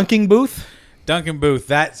get back. Dunking booth. Dunkin' Booth.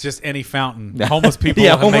 That's just any fountain. Homeless people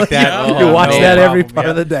Yeah, will make that. you watch no that every problem. part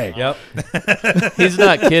of the day. Yep. He's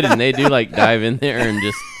not kidding. They do like dive in there and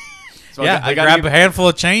just. So Yeah, I they gotta grab give- a handful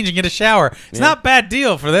of change and get a shower. It's not a bad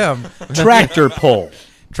deal for them. Tractor pull.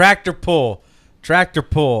 Tractor pull.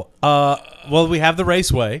 Well, we have the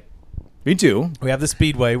raceway. Me too. We have the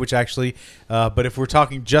speedway, which actually, but if we're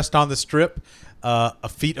talking just on the strip, a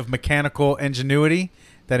feat of mechanical ingenuity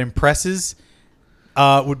that impresses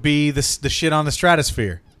would be the shit on the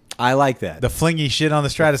stratosphere. I like that. The flingy shit on the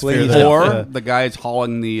stratosphere. flingy that- stuff. Or the guys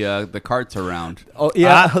hauling the carts around. oh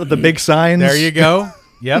yeah, the big signs. there you go.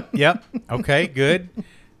 Yep. Okay, good.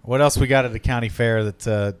 What else we got at the county fair that's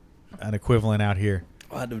an equivalent out here?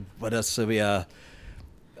 What else? We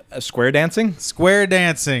square dancing. Square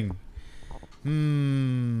dancing.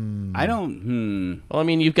 I don't. Well, I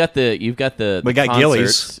mean, you've got the We got concerts.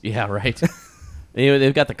 Gillies. Yeah, right.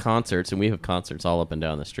 They've got the concerts, and we have concerts all up and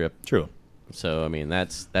down the strip. True. So I mean,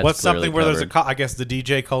 that's What's clearly something where there's covered. I guess the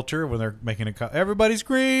DJ culture when they're making everybody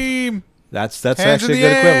scream, That's Hands actually a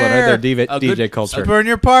in good the equivalent right air. there. A DJ good- culture. burn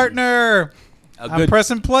your partner. A I'm good,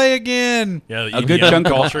 pressing play again. Yeah, the a good EDM chunk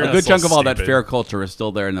culture. of a that's good chunk so of all that stupid. fair culture is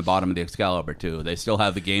still there in the bottom of the Excalibur too. They still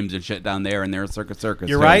have the games and shit down there, and they're Circus. You're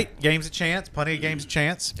too. right. Games of chance. Plenty of games of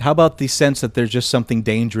chance. How about the sense that there's just something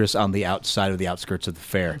dangerous on the outside of the outskirts of the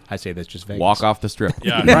fair? I say that's just Vegas. Walk off the strip.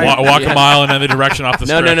 Yeah, walk a mile in any direction off the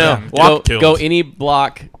No, strip. no. and Go, get killed. go any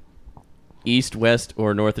block, east, west,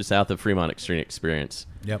 or north or south of Fremont Extreme Experience.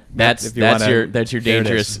 Yep. If you wanna- That's your there it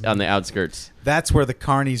dangerous is. on the outskirts. That's where the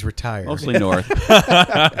carnies retire. Mostly north.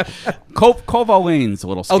 Cove Lane's a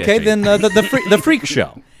little sketchy. Okay, then the freak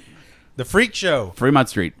show. The Freak Show. Fremont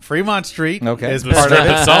Street. Fremont Street Okay. is The part of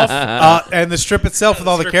strip it. itself. And the strip itself with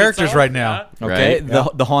all the Strip characters itself? right now. Okay,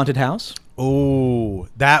 Right. the haunted house. Ooh,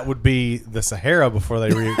 that would be the Sahara before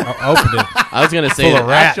they opened it. I was gonna say Full of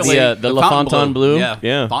rats. the La Fontaine Blue.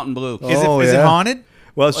 Yeah. Fontaine Blue. Is Oh, it is it yeah. haunted?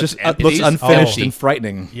 Well, it's just empty. looks unfinished Oh. and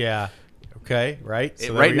frightening. Yeah. Okay. Right. So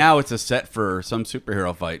there Right we- now, it's a set for some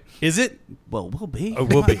superhero fight. is it? Well, will be. It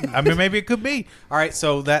will be. I mean, maybe it could be. All right.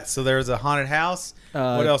 So there's a haunted house.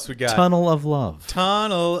 What else we got? Tunnel of Love.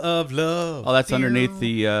 Tunnel of Love. Oh, that's underneath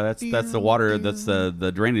the that's the water. That's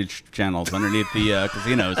the drainage channels underneath the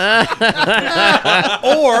casinos.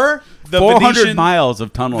 or the 400 Venetian miles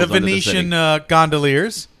of tunnels. the under Venetian the city.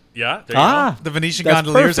 gondoliers. Yeah, there you Ah, The Venetian That's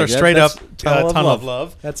gondoliers perfect. are straight That's up Tunnel of Love.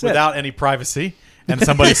 Love. That's it. without any privacy and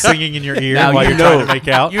somebody singing in your ear Now while you you're know trying to make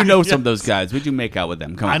out. You know some of those guys. Would you make out with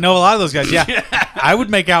them? Come on. I know a lot of those guys. Yeah, I would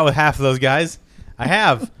make out with half of those guys. I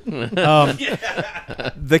have.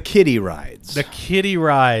 the kiddie rides. The kiddie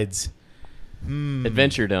rides,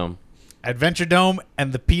 Adventure Dome. Adventure Dome,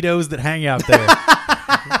 and the pedos that hang out there.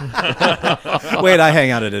 Wait, I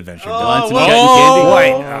hang out at Adventure. Want some whoa.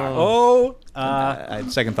 cotton candy? Oh,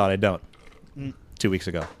 Second thought, I don't. 2 weeks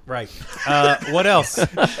ago. right. What else?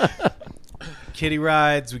 Kiddie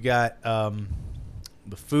rides. We got the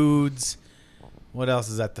foods. What else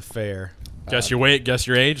is at the fair? Guess your weight, guess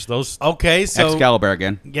your age. Those. Okay, so Excalibur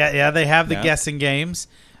again. yeah, they have the Yeah. guessing games.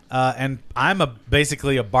 And I'm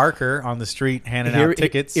basically a barker on the street handing Here- out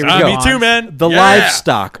tickets. here we go. Me too, man. The Yeah.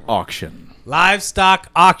 livestock auction. Livestock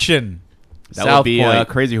auction. That South would be Point.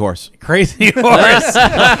 Crazy Horse. Crazy horse.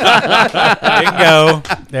 Bingo.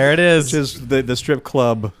 There it is. Which is the strip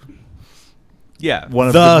club. Yeah. One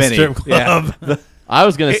of The the many. strip club. Yeah. I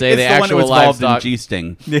was gonna say It's the the one that actual was involved in livestock.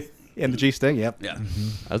 G-Sting. And the G Sting, yep. Yeah.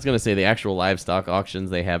 I was gonna say the actual livestock auctions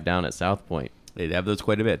they have down at South Point. They'd have those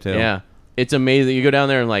quite a bit, too. Yeah, it's amazing. You go down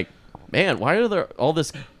there and like, man, why are there all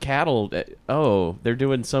this cattle? Oh, they're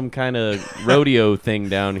doing some kind of rodeo thing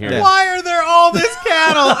down here. Yeah. Why are there all this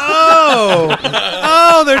cattle?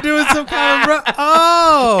 Oh, they're doing some kind of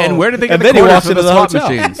And where did they get And the then he quarters walks for into the the slot hotel.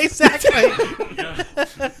 machines? exactly.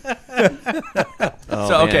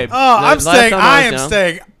 So, okay. Oh, I'm Last staying. time I was am down-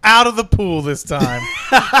 staying out of the pool this time.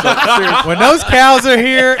 When those cows are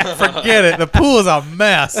here, forget it. The pool is a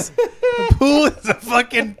mess. The pool is a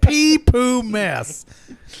fucking pee poo mess.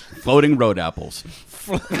 Floating road apples.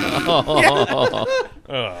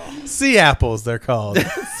 Sea apples, they're called.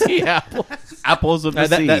 See apple. Apples of the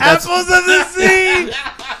sea. that's- Apples of the sea.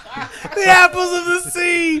 The apples of the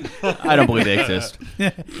sea. I don't believe they exist.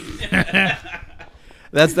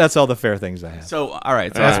 That's all the fair things I have. So, all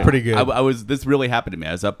right. So That's pretty good. I was. This really happened to me.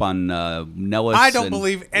 I was up on Nellis. I don't and-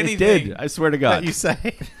 believe It anything did. I swear to God. that you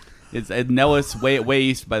say. It's at Nellis, way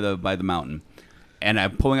east by the mountain, and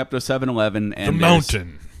I'm pulling up to a 7-Eleven, and The there's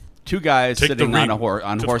mountain. two guys Take sitting the on ring.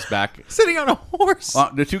 on horseback. Sitting on a horse.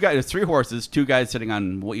 The two guys, there's 3 horses, 2 guys sitting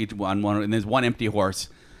on each on one, and there's one empty horse.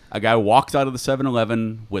 A guy walks out of the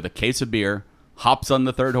 7-Eleven with a case of beer, hops on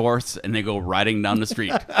the 3rd horse, and they go riding down the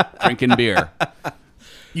street drinking beer.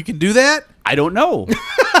 You can do that? I don't know.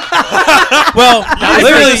 Well,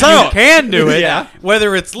 clearly this out. you can do it. Yeah.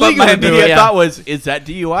 Whether it's But legal my to do immediate it. thought was, is that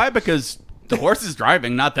DUI? Because the horse is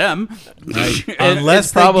driving, not them. Unless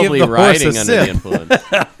it's they give probably the horse a riding under the sip. influence.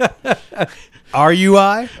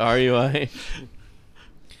 RUI? RUI.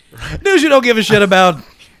 News you don't give a shit about.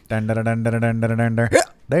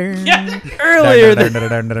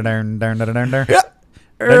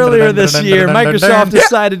 Earlier this year, Microsoft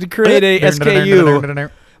decided to create a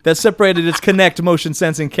SKU that separated its Kinect motion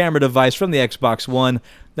sensing camera device from the Xbox One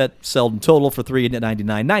that sold in total for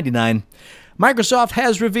 $399.99. Microsoft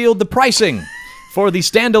has revealed the pricing for the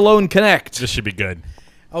standalone Kinect. This should be good.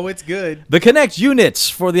 Oh, it's good. The Kinect units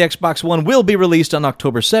for the Xbox One will be released on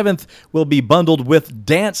October 7th, will be bundled with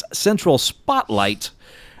Dance Central Spotlight.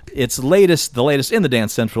 It's the latest in the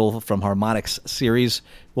Dance Central from Harmonix series.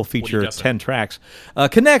 Will feature guessing? 10 tracks.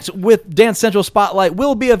 Kinect with Dance Central Spotlight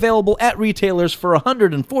will be available at retailers for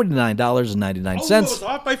 $149.99.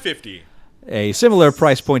 off by 50. A similar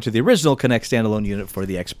price point to the original Kinect standalone unit for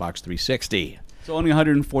the Xbox 360. So only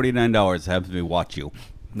 $149 to have me watch you.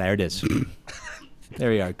 There it is.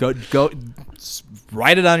 There you are. Go,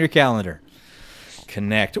 write it on your calendar.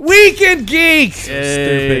 Kinect. Weekend Geek!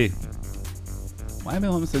 Stupid. Why am I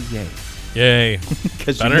the one that says yay? Yay.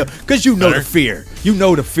 Because Better? you know Better? the fear. You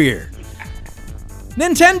know the fear.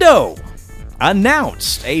 Nintendo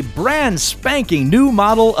announced a brand spanking new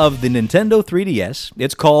model of the Nintendo 3DS.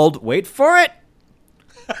 It's called, wait for it,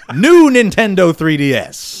 New Nintendo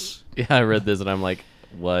 3DS. Yeah, I read this and I'm like,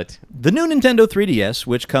 what? The new Nintendo 3DS,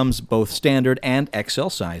 which comes both standard and XL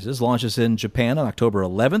sizes, launches in Japan on October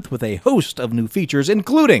 11th with a host of new features,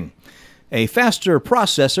 including a faster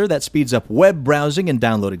processor that speeds up web browsing and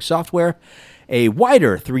downloading software, a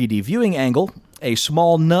wider 3D viewing angle, a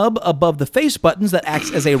small nub above the face buttons that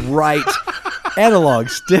acts as a right analog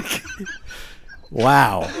stick.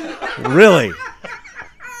 Wow. Really?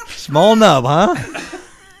 Small nub, huh?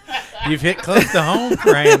 You've hit close to home,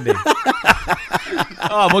 Randy.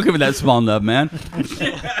 Oh, I'm looking for that small nub, man.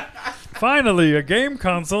 Finally, a game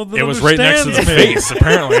console that It was right next to the understands me. face,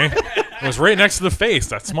 apparently. It was right next to the face,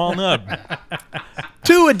 that small nub.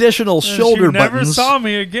 2 additional shoulder You never buttons. saw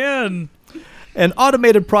me again. An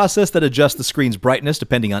automated process that adjusts the screen's brightness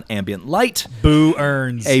depending on ambient light. Boo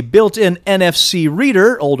earns. A built-in NFC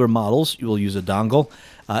reader. Older models, you will use a dongle.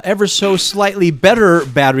 Ever so slightly better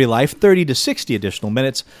battery life, 30 to 60 additional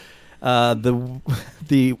minutes.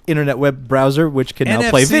 The internet web browser, which can now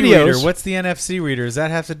play NFC videos. reader. What's the NFC reader? Does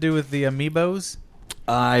that have to do with the Amiibos?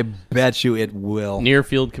 I bet you it will. Near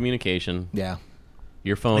field communication. Yeah.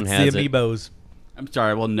 Your phone It's has the it. Amiibos. I'm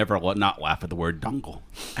sorry, I will never not laugh at the word dongle.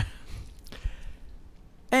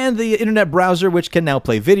 And the internet browser, which can now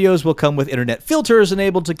play videos, will come with internet filters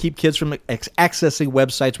enabled to keep kids from accessing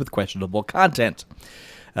websites with questionable content.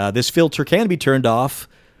 This filter can be turned off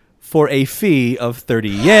for a fee of 30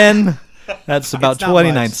 yen. That's about It's not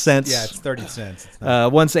 29 much. cents. Yeah, it's 30 cents. It's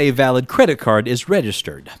not- Once a valid credit card is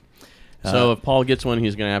registered. So if Paul gets one,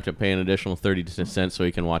 he's going to have to pay an additional 30 cents so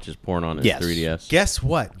he can watch his porn on his Yes. 3DS. Guess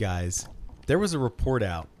what, guys? There was a report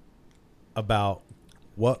out about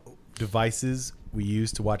what devices we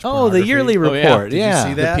use to watch Oh, the pornography. yearly Oh, yeah. report. Did you yeah.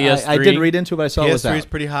 see that? The PS3? I didn't read into it, but I saw it was PS3 is out.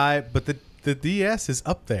 pretty high, but the DS is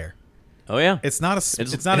up there. Oh, yeah. It's not it's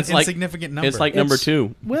not an like- insignificant number. It's like number It's-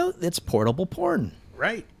 2. Well, it's portable porn.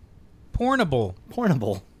 right. Pornable.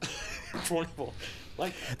 Portable.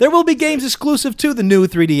 There will be games exclusive to the new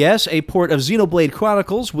 3DS. A port of Xenoblade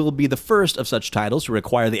Chronicles will be the first of such titles to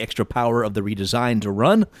require the extra power of the redesign to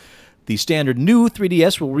run. The standard new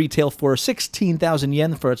 3DS will retail for 16,000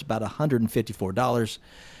 yen, for it's about $154.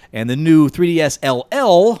 And the new 3DS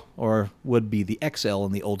LL, or would be the XL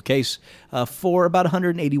in the old case, for about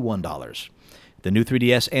 $181. The new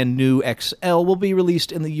 3DS and new XL will be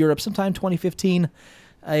released in Europe sometime 2015.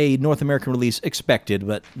 A North American release expected,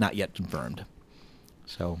 but not yet confirmed.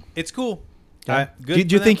 So, It's cool. yeah. Good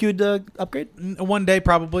Do you for think them. you'd upgrade? One day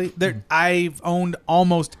probably? I've owned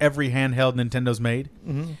almost every handheld Nintendo's made,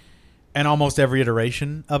 and almost every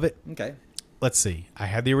iteration of it. Okay. Let's see. I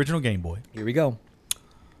had the original Game Boy. Here we go.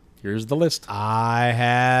 Here's the list. I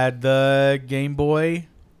had the Game Boy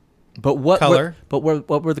But what Color.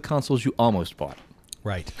 what were the consoles you almost bought?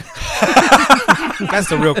 Right. That's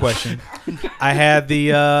the real question. I had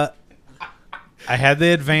the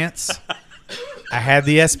Advance. I had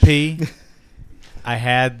the SP. I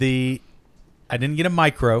didn't get a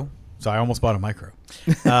Micro, so I almost bought a Micro.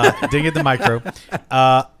 Didn't get the Micro.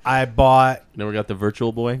 I bought. Never got the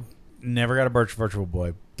Virtual Boy. Never got a Virtual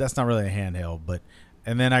Boy. That's not really a handheld, but.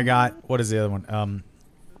 And then I got, what is the other one?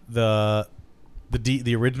 The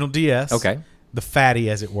original DS. Okay. The fatty,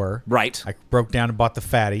 as it were. Right. I broke down and bought the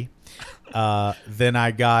fatty. Then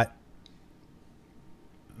I got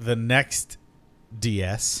the next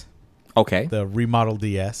DS. Okay. The remodeled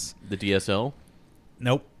DS. The DSL.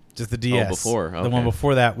 Nope, just the DS. Before. Okay. The one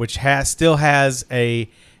before that, which still has a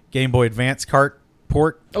Game Boy Advance cart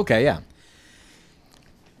port. Okay, yeah.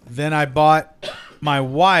 Then I bought my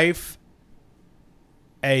wife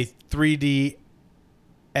a 3DSi.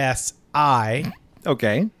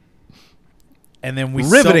 Okay. And then we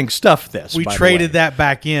riveting stuff. We traded that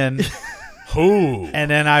back in.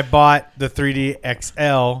 And then I bought the 3D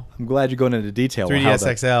XL. I'm glad you're going into detail.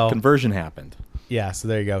 3DS XL conversion happened. Yeah, so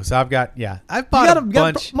there you go. So I've got I've bought a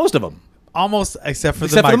bunch, most of them, almost except for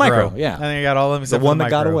the micro. Yeah, I think I got all of them. Except the one for that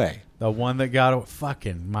got away. The one that got away.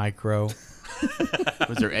 Fucking Micro.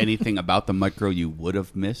 Was there anything about the Micro you would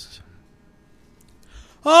have missed?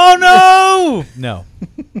 Oh no!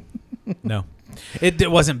 No,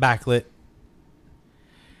 it wasn't backlit.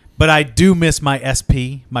 But I do miss my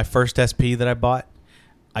SP, my first SP that I bought.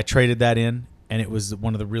 I traded that in, and it was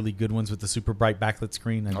one of the really good ones with the super bright backlit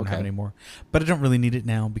screen. I don't have it anymore. But I don't really need it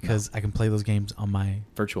now because I can play those games on my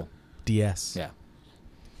Virtual DS. Yeah.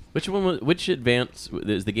 Which Advance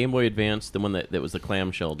is the Game Boy Advance? The one that was the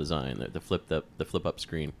clamshell design, the flip up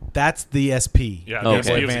screen. That's the SP. Yeah, the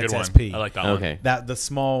SP was a good one. SP. I like that Okay. one. That the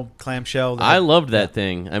small clamshell. I loved that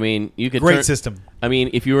thing. I mean, you could Great system. I mean,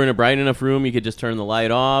 if you were in a bright enough room, you could just turn the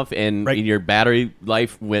light off, and your battery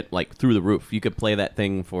life went like through the roof. You could play that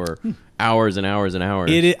thing for hours and hours and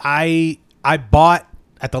hours. I bought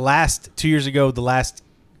at the last 2 years ago, the last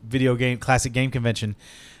video game classic game convention,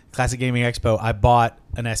 Classic Gaming Expo. I bought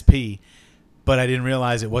an SP, but I didn't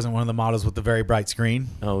realize it wasn't one of the models with the very bright screen.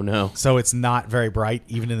 Oh no! So it's not very bright,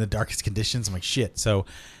 even in the darkest conditions. I'm like, shit. So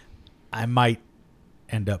I might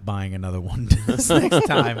end up buying another one this next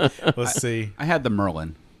time. We'll see. I had the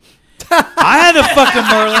Merlin. I had the fucking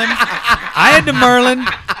Merlin. I had the Merlin.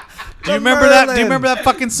 Do you remember that? Do you remember that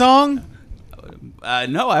fucking song?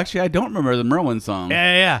 No, actually, I don't remember the Merlin song.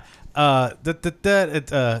 Yeah.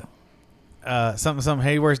 Something.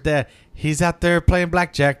 Hey, where's Dad? He's out there playing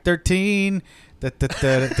blackjack. 13.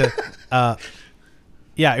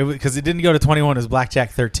 Yeah, because it didn't go to 21. It was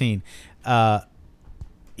blackjack 13.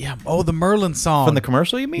 Yeah. Oh, the Merlin song from the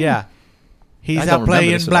commercial. You mean? Yeah. He's out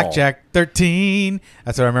playing blackjack 13.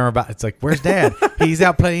 That's what I remember about. It's like, where's Dad? He's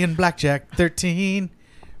out playing blackjack 13.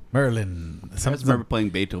 Merlin. I just remember playing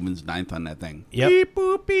Beethoven's Ninth on that thing. Yep. Beep,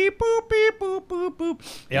 boop, beep, boop, beep, boop, boop, boop.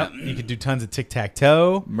 Yep. You could do tons of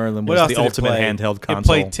tic-tac-toe. Merlin What was else the did it ultimate play? handheld console. It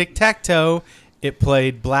played tic-tac-toe. It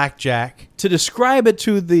played blackjack. To describe it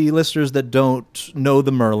to the listeners that don't know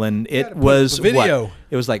the Merlin, it was video. What?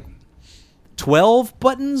 It was like 12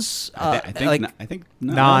 buttons. I think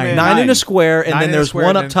nine. Nine in a square, and Nine then in a there's square,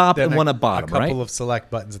 one and up top then and one up bottom, A couple right? of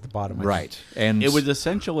select buttons at the bottom. I think. Right. And it was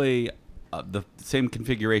essentially the same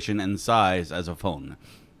configuration and size as a phone.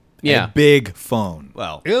 Yeah. a big phone.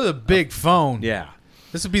 Well, It was a big phone. Yeah.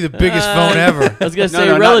 This would be the biggest phone ever. I was gonna say,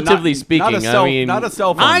 No, relatively not speaking, a cell, I mean, not a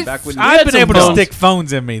cell phone. I've, back when I've had been some able phones. to stick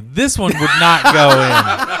phones in me. This one would not go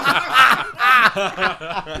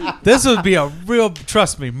in. This would be a real.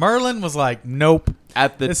 Trust me, Merlin was like, nope.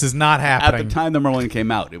 This is not happening. At the time the Merlin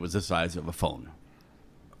came out, it was the size of a phone.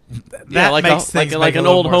 yeah, like makes a, things like make a an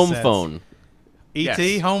little old more home sense. phone.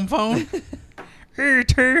 E.T. Yes. home phone.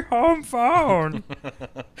 E.T. home phone.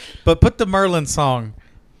 But put the Merlin song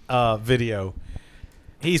video.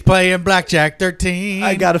 He's playing blackjack 13.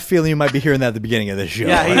 I got a feeling you might be hearing that at the beginning of this show.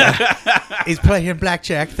 Yeah, he's playing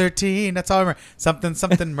blackjack 13. That's all I remember.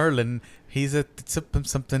 Something Merlin. He's a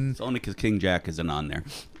something. It's only because King Jack isn't on there.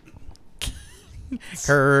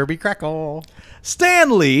 Kirby Crackle.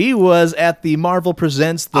 Stan Lee was at the Marvel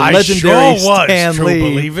Presents the I legendary sure was, Stan True Lee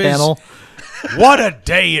Believers. panel What a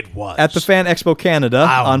day it was. at the Fan Expo Canada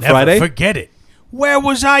I'll on never Friday forget it. Where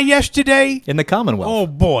was I yesterday? in the Commonwealth. Oh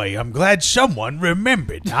boy, I'm glad someone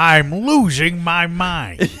remembered. I'm losing my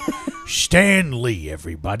mind. Stan Lee,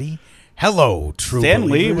 everybody. Hello, True Stan Lee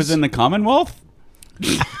Believers. was in the Commonwealth?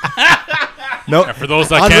 No, For those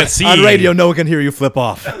that can't see, on radio, no one can hear you flip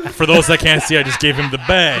off. For those that can't see, I just gave him the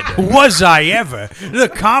bed. Was I ever? The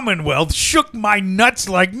Commonwealth shook my nuts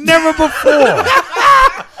like never before.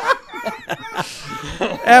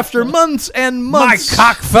 After months and My months.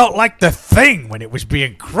 cock felt like the Thing when it was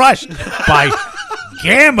being crushed by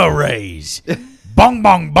gamma rays. Bong,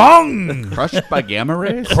 bong, bong. Crushed by gamma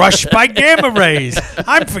rays? Crushed by gamma rays.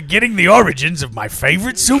 I'm forgetting the origins of my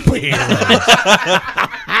favorite superheroes.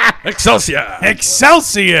 Excelsior!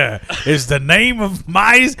 Excelsior is the name of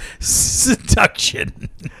my seduction.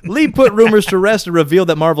 Lee put rumors to rest and revealed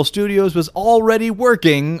that Marvel Studios was already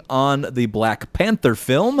working on the Black Panther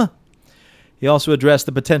film. He also addressed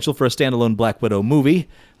the potential for a standalone Black Widow movie,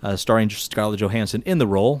 starring Scarlett Johansson in the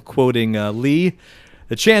role, quoting Lee,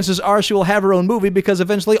 "The chances are she will have her own movie because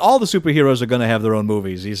eventually all the superheroes are going to have their own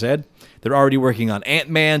movies," he said. "They're already working on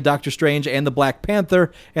Ant-Man, Doctor Strange, and the Black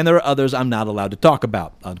Panther, and there are others I'm not allowed to talk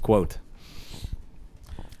about," unquote.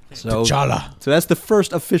 So, T'Challa. So that's the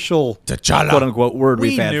first official T'Challa. quote-unquote word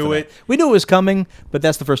we've had knew for it. that. We knew it was coming, but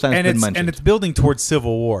that's the first time it's And been it's mentioned. and it's building towards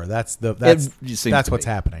Civil War. That's It seems that's to what's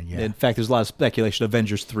be. happening. Yeah. In fact, there's a lot of speculation.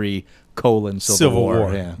 Avengers 3, Civil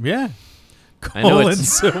War. Yeah. Yeah. I know Colon it's-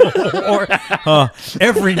 Civil War.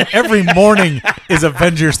 Every morning is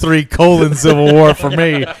Avengers 3 : Civil War for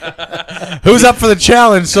me. Who's up for the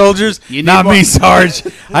challenge, soldiers? Not me, Sarge.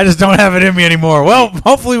 I just don't have it in me anymore. Well,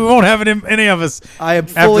 hopefully we won't have it in any of us I am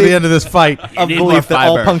after fully the end of this fight. of need belief more that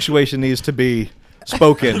all fiber. punctuation needs to be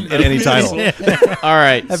spoken in any title. All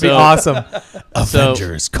right. That'd be awesome. So,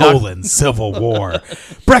 Avengers: Civil War.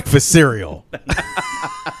 Breakfast cereal.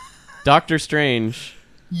 Doctor Strange.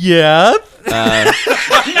 Yeah.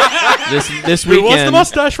 This Who was the weekend.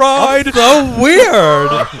 mustache ride? So weird.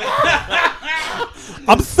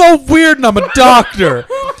 I'm so weird and I'm a doctor.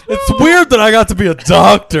 It's weird that I got to be a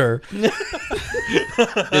doctor.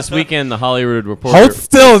 This weekend, the Hollywood Reporter. Hold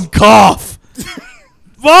still and cough.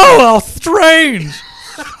 Whoa, how strange.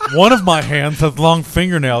 One of my hands has long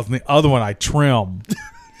fingernails and the other one I trim.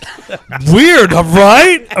 Weird,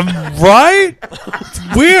 right? Right?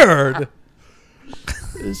 It's weird.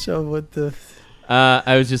 So what the...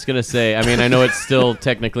 I was just gonna say. I mean, I know it's still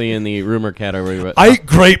technically in the rumor category, but I ate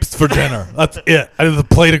grapes for dinner. That's it. I had a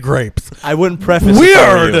plate of grapes. I wouldn't preface it for you.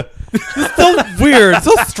 Weird. It's so weird.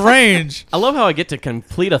 So strange. I love how I get to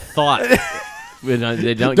complete a thought. When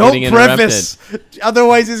they don't Don't getting preface.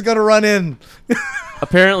 Otherwise, he's going to run in.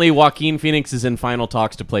 Apparently, Joaquin Phoenix is in final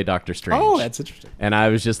talks to play Doctor Strange. Oh, that's interesting. And I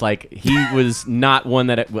was just like, he was not one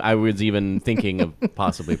that I was even thinking of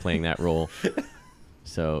possibly playing that role.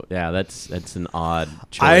 So yeah, that's an odd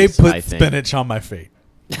I choice. put I think. spinach on my feet.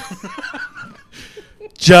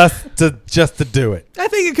 just to do it. I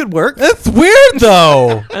think it could work. It's weird though.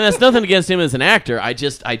 And that's nothing against him as an actor. I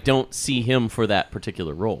don't see him for that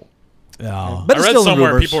particular role. No. But I it's read still in somewhere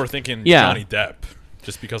rumors. people were thinking Yeah. Johnny Depp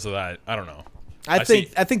just because of that. I don't know. I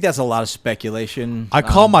think that's a lot of speculation. I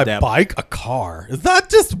call my Depp. bike a car. Is that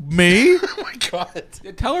just me?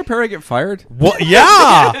 Did Tyler Perry get fired? What?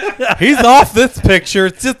 Yeah. He's off this picture.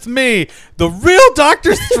 It's just me. The real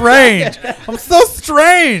Doctor Strange. I'm so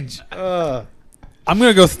strange. I'm going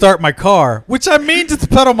to go start my car, which I mean just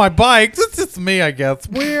pedal my bike. It's just me, I guess.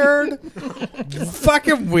 Weird.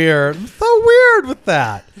 Fucking weird. I'm so weird with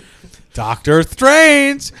that. Doctor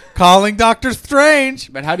Strange. Calling Doctor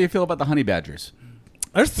Strange. But how do you feel about the honey badgers?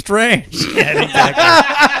 They're strange. Yeah, exactly.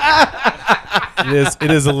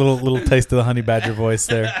 It is a little taste of the honey badger voice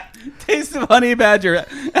there. Taste of Honey Badger.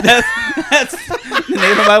 That's the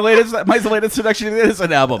name of my latest Seduction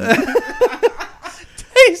Innocent album.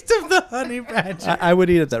 Taste of the honey badger. I would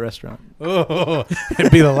eat at that restaurant. Oh,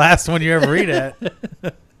 it'd be the last one you ever eat at.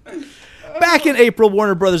 Back in April,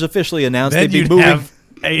 Warner Brothers officially announced Then they'd be moving.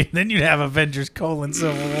 then you'd have Avengers: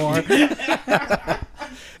 Civil War.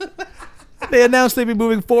 They announced they'd be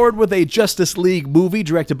moving forward with a Justice League movie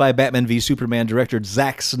directed by Batman v Superman director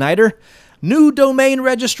Zack Snyder. New domain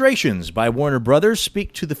registrations by Warner Brothers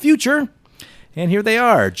speak to the future. And here they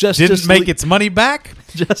are. Didn't make its money back.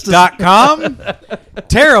 Justice .com.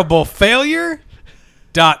 Terrible failure.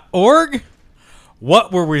 .org.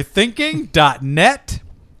 What were we thinking? .net.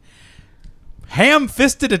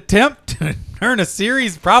 Ham-fisted attempt to turn a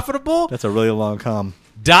series profitable. That's a really long com.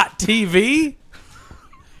 .tv.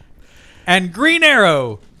 And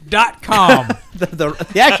greenarrow.com.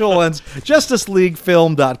 The actual ones,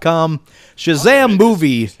 JusticeLeagueFilm.com,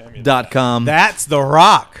 ShazamMovie.com. That's The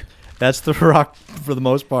Rock. That's The Rock for the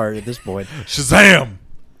most part at this point. Shazam.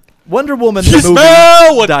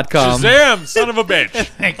 WonderWomanTheMovie.com. Shazam, son of a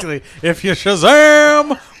bitch. Actually, if you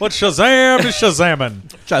Shazam, what Shazam is Shazamming.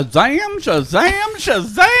 Shazam, Shazam,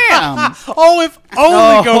 Shazam. Oh, if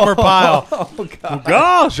only Gomer Pyle. Oh,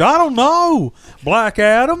 gosh, I don't know. Black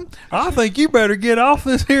Adam, I think you better get off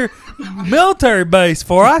this here. military base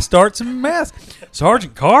before I start some mess.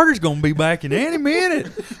 Sergeant Carter's going to be back in any minute.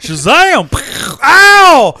 Shazam!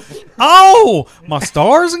 Ow! Oh! My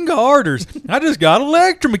stars and garters. I just got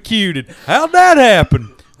electrocuted. How'd that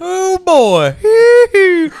happen? Oh, boy.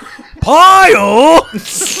 Pile!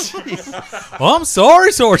 Well, I'm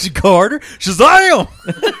sorry, Sergeant Carter. Shazam!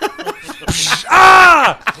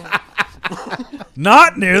 Ah!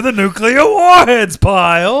 Not near the nuclear warheads,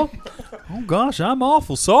 Pile. Oh, gosh, I'm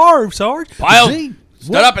awful sorry, Sarge. Pile, Gee,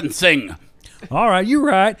 stand up and sing. all right, you're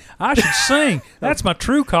right. I should sing. That's my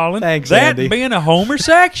true calling. Thanks, that Andy. and being a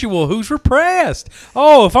homosexual who's repressed.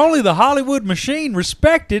 Oh, if only the Hollywood machine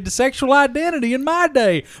respected the sexual identity in my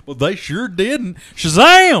day. Well, they sure didn't.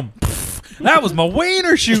 Shazam! Pff, that was my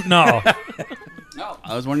wiener shooting off. Oh,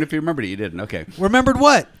 I was wondering if you remembered it. You didn't. Okay. Remembered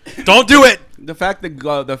what? Don't do it. The fact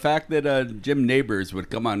that Jim Neighbors would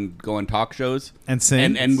go on talk shows And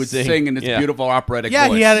sing. and would sing in this Yeah. beautiful operatic Yeah,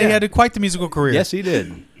 voice. he had quite the musical career. Yes, he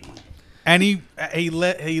did. And he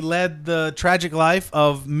led the tragic life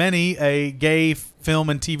of many a gay film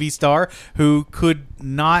and TV star who could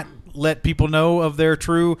not let people know of their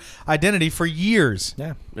true identity for years.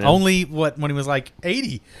 Yeah. Only when he was like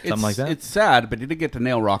 80. Something like that. It's sad, but he did get to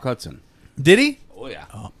nail Rock Hudson. Did he? Oh yeah.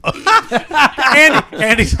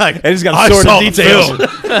 Andy's like, And he's got I sordid saw the details. film.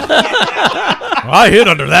 I hid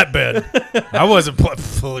under that bed. I wasn't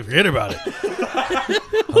forget about it.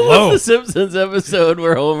 Hello. The Simpsons episode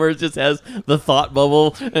where Homer just has the thought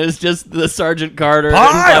bubble and it's just the Sergeant Carter. and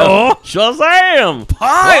Pile! Shazam!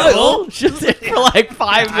 Pile! Just for like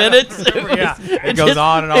 5 minutes. It goes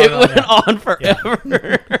on and on It and on, went yeah. on forever.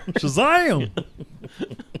 Shazam!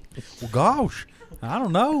 Well, gosh, I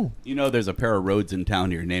don't know. You know, there's a pair of roads in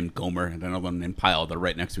town here named Gomer and another one named Pile. They're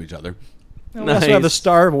right next to each other. We also have the Nice.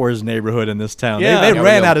 Star Wars neighborhood in this town. Yeah. They There we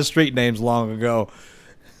ran go. out of street names long ago.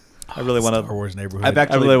 I really want Star to. Wars neighborhood. I've I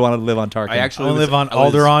actually, really want to live on Tarkin. I actually I was- live on I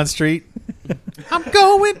was- Alderaan Street. I'm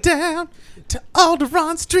going down to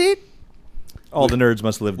Alderaan Street. all the nerds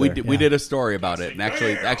must live We there. we did a story about it, and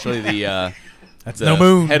actually the That's the no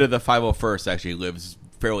moon. head of the 501st actually lives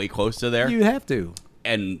fairly close to there, You have to.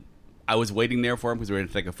 and I was waiting there for him because we were going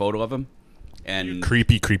to take a photo of him. And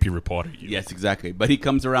Creepy reporter. You. yes, exactly. But he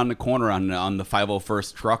comes around the corner on the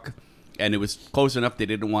 501st truck, and it was close enough they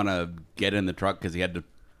didn't want to get in the truck because the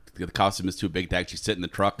costume is too big to actually sit in the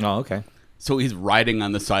truck. Oh, okay. So he's riding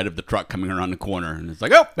on the side of the truck coming around the corner, and it's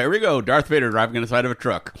like, oh, there we go, Darth Vader driving on the side of a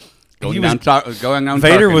truck, going down.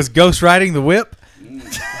 Vader Tarkin. was ghost riding the whip.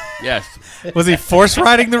 yes. Was he force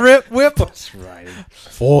riding the whip?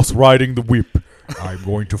 Force riding the whip. I'm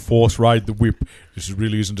going to force ride the whip. This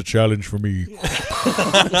really isn't a challenge for me.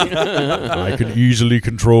 I can easily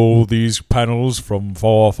control these panels from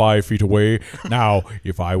 4 or 5 feet away. Now,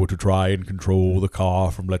 if I were to try and control the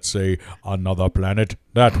car from, let's say, another planet,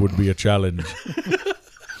 that would be a challenge.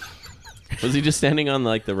 Was he just standing on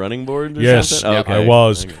like the running board? Or Yes, something? Okay. I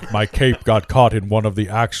was. Okay. My cape got caught in one of the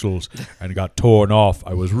axles and got torn off.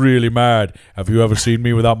 I was really mad. Have you ever seen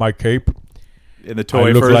me without my cape? In the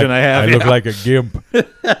toy version I have. I look like a gimp.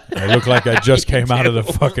 I look like I just came out of the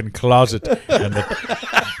fucking closet. And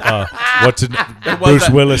Bruce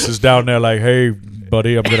Willis is down there like, hey,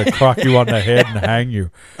 buddy, I'm going to crack you on the head and hang you.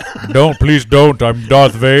 Please don't. I'm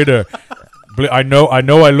Darth Vader. I know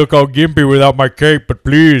I look all gimpy without my cape, but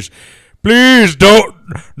please don't.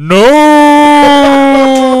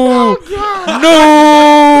 No!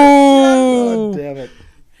 No! Damn it.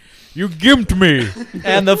 You gimped me.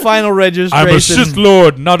 And the final registration. I'm a Sith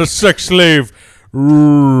Lord, not a sex slave.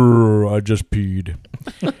 I just peed.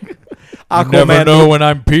 You never know when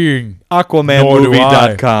I'm peeing.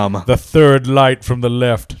 AquamanMovie.com. The third light from the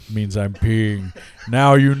left means I'm peeing.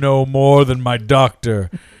 Now you know more than my doctor.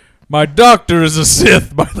 My doctor is a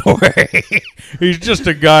Sith, by the way. He's just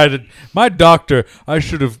a guy that... My doctor,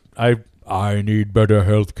 I need better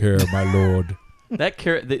health care, my lord. That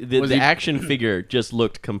the action figure just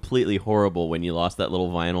looked completely horrible when you lost that little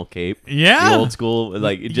vinyl cape. Yeah. The old school,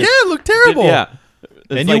 like it just Yeah, it looked terrible. Yeah.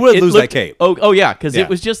 And It's you like, would it lose looked- that cape. Oh yeah, because Yeah.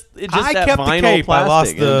 it just I that kept the vinyl cape. I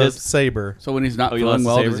lost plastic. and the just, saber. So when he's not Oh, you feeling lost the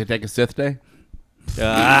well, saber? does he take a Sith day?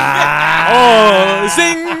 Oh,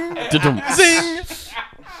 zing! Dum-dum. Zing!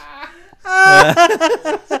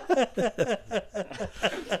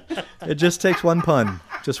 It just takes one pun.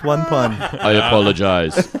 Just one pun. I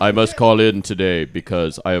apologize. I must call in today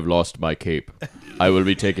because I have lost my cape. I will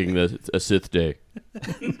be taking a Sith day.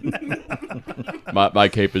 My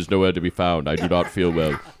cape is nowhere to be found. I do not feel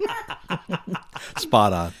well.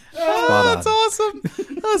 Spot on. Spot on. That's awesome.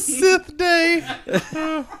 A Sith day.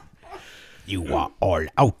 You are all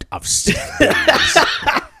out of Sith days.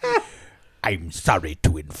 I I'm sorry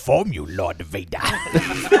to inform you, Lord Vader.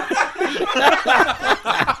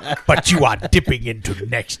 But you are dipping into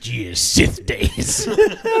next year's Sith days.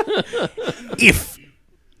 If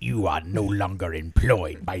you are no longer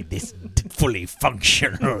employed by this fully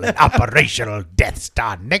functional and operational Death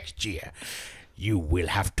Star next year, you will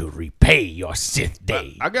have to repay your Sith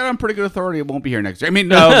day. I got on pretty good authority. It won't be here next year. I mean,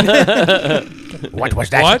 no. What was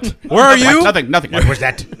that? What? Where are you? Nothing. What was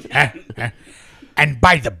that? And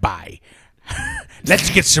by the by, let's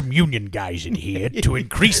get some union guys in here to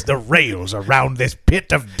increase the rails around this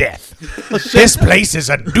pit of death. This place is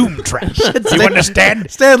a doom trap. You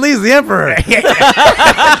understand? Stan Lee's the Emperor.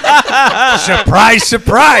 Surprise,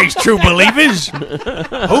 surprise, true believers.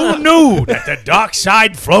 Who knew that the dark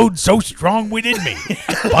side flowed so strong within me?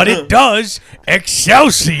 But it does.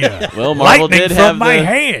 Excelsior. Well, Marvel Lightning did from have my the-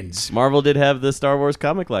 hands. Marvel did have the Star Wars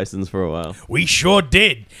comic license for a while. We sure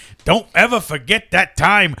did. Don't ever forget that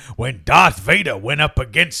time when Darth Vader went up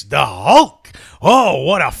against the Hulk. Oh,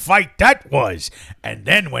 what a fight that was. And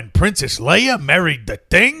then when Princess Leia married the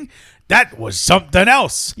Thing, that was something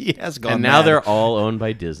else. He has gone And now mad. they're all owned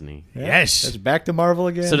by Disney. Yes. It's back to Marvel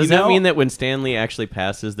again. So does You that know- mean that when Stan Lee actually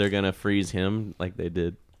passes, they're going to freeze him like they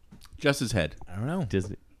did Just his head. I don't know.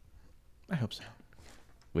 Disney? I hope so.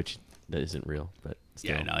 Which that isn't real, but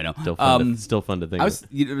still, Yeah, I know. Still fun to think I of. was,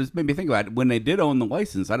 you know, it just made me think about it. When they did own the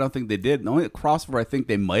license, I don't think they did. The only crossover I think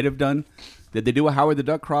they might have done, did they do a Howard the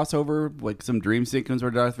Duck crossover, like some dream sequence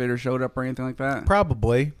where Darth Vader showed up or anything like that?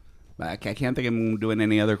 Probably. I can't think of them doing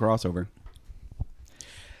any other crossover.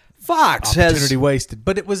 Fox Opportunity has. wasted.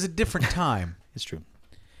 But it was a different time. It's true.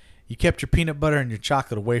 You kept your peanut butter and your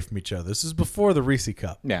chocolate away from each other. This is before the Reese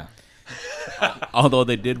Cup. Yeah. Although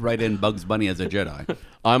they did write in Bugs Bunny as a Jedi.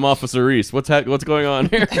 I'm Officer Reese. What's going on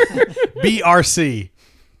here? BRC.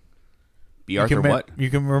 Be You Arthur can, what? you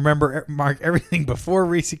can mark everything before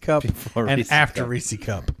Reese Cup Before and Reese after Cup. Reese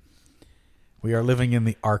Cup. We are living in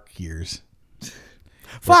the ARC years.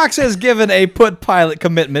 Fox has given a put pilot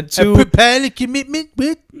commitment to pilot commitment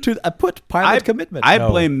with a put pilot commitment I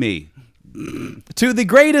blame me. to the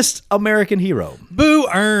greatest American hero. Boo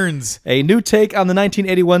Earns. A new take on the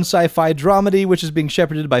 1981 sci-fi dramedy, which is being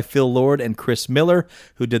shepherded by Phil Lord and Chris Miller,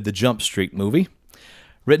 who did the Jump Street movie.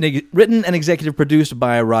 Written and executive produced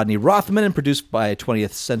by Rodney Rothman and produced by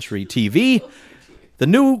 20th Century TV. The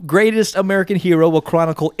new greatest American hero will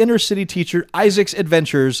chronicle inner-city teacher Isaac's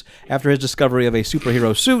adventures after his discovery of a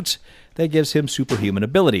superhero suit that gives him superhuman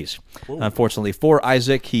abilities. Unfortunately for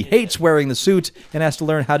Isaac, he hates wearing the suit and has to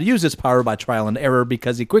learn how to use its power by trial and error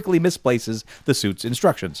because he quickly misplaces the suit's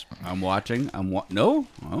instructions. I'm watching. No?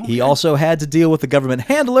 Oh, He also had to deal with the government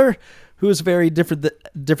handler, who has very different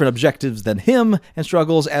objectives than him and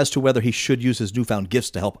struggles as to whether he should use his newfound gifts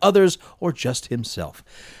to help others or just himself.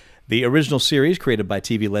 The original series, created by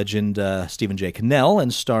TV legend Stephen J. Cannell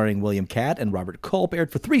and starring William Catt and Robert Culp,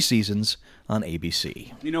 aired for 3 seasons on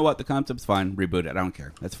ABC. You know what? The concept's fine. Reboot it. I don't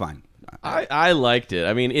care. That's fine. I liked it.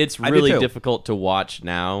 I mean, it's I did really too. difficult to watch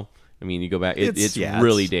now. I mean, you go back, it's yeah,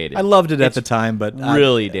 really dated. I loved it at the time, but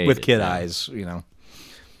really dated, with kid yeah. eyes, you know.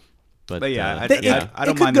 But yeah, I They- don't it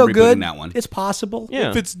mind could them go rebooting good. that one. It's possible. Yeah.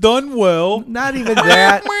 If it's done well. Not even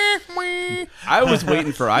that. I was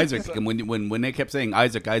waiting for Isaac, and when they kept saying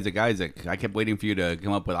Isaac, I kept waiting for you to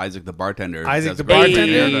come up with Isaac the bartender. Isaac That's the great.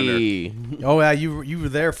 bartender. Hey. Oh, yeah, you were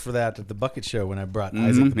there for that at the Bucket Show when I brought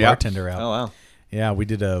Isaac the yeah. bartender out. Oh, wow. Yeah, we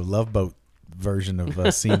did a Love Boat version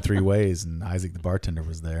of Seen Three Ways, and Isaac the bartender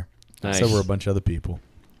was there. Nice. So were a bunch of other people.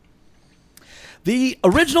 The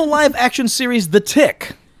original live-action series The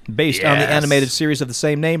Tick, based on the Yes. animated series of the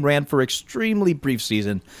same name, ran for extremely brief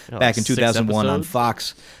season back in 6 2001 on episodes?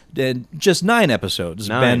 Fox. Did just 9 episodes.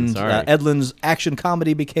 9, Ben sorry. Edlund's action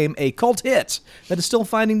comedy became a cult hit that is still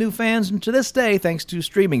finding new fans and to this day thanks to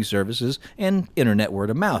streaming services and internet word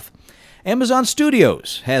of mouth. Amazon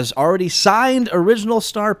Studios has already signed original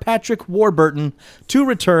star Patrick Warburton to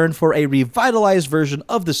return for a revitalized version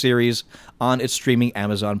of the series on its streaming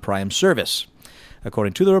Amazon Prime service.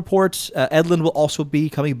 According to the report, Edlund will also be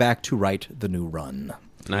coming back to write the new run.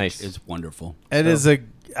 Nice. It's wonderful.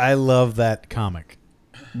 I love that comic.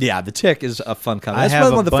 Yeah, The Tick is a fun comic. I That's have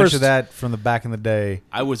one a of the bunch first of that from the back in the day.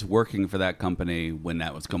 I was working for that company when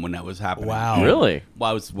that was happening. Wow. Really?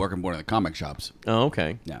 Well, I was working for one of the comic shops. Oh,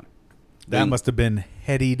 okay. Yeah. That must have been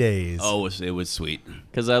heady days. Oh, it was sweet.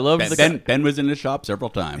 Because I love the Ben was in the shop several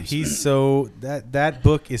times. He's so that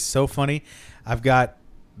book is so funny. I've got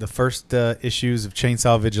the first issues of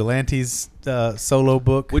Chainsaw Vigilante's solo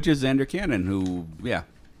book. Which is Xander Cannon, who, yeah.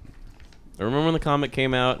 I remember when the comic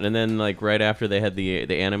came out, and then like right after they had the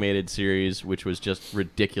animated series, which was just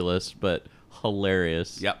ridiculous but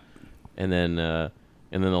hilarious. Yep. And then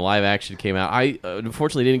and then the live action came out. I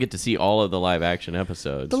unfortunately didn't get to see all of the live action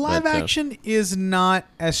episodes. The live action is not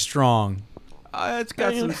as strong. It's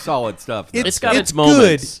got some solid stuff. It's got its good.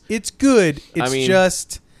 moments. It's good. It's I mean-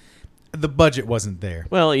 just the budget wasn't there.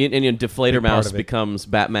 Well, and Deflator Big part Mouse of it. becomes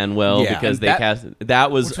Batman well Yeah. because And they cast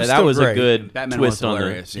that was Which was that still was a great. good Batman twist was on the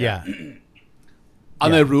hilarious. Yeah.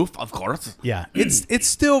 On the roof, of course. Yeah. It's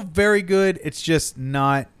still very good. It's just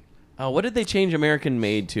not. what did they change American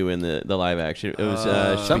Made to in the live action? It was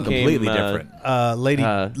she Something became, completely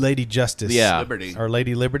different. Lady Justice. yeah. Liberty. Or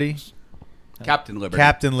Lady Liberty. Captain Liberty.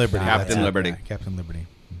 Captain Liberty. Captain That's it. Liberty. Yeah, Captain Liberty.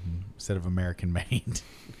 Instead of American Made.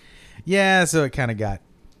 Yeah, so it kind of got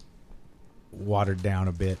watered down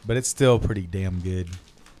a bit, but it's still pretty damn good.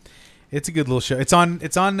 It's a good little show. It's on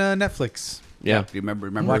Netflix. Yeah. Do you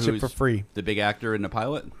remember Watch it who's for free. the big actor in the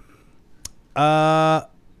pilot?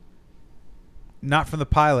 Not from the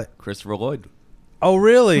pilot. Christopher Lloyd. Oh,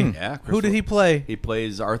 really? Yeah. Who did he play? He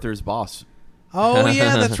plays Arthur's boss. Oh,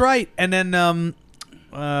 yeah, that's right. And then,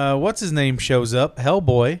 what's his name shows up?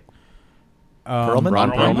 Hellboy. Perlman?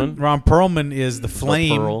 Ron Perlman. Ron Perlman is the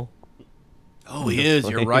Flame, Pearl. Oh, he is.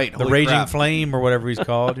 You're right. the Holy Raging crap. Flame, or whatever he's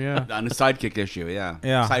called. Yeah. On the sidekick issue, yeah.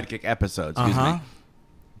 Yeah. Sidekick episode, excuse Uh-huh.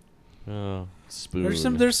 me. Oh,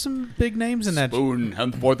 Spoon. There's some big names in that. Boon,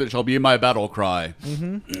 henceforth it shall be my battle cry.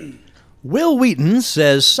 Will Wheaton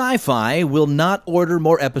says Sci-Fi will not order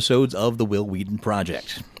more episodes of the Will Wheaton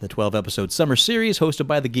Project, the 12-episode summer series hosted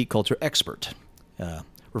by the geek culture expert.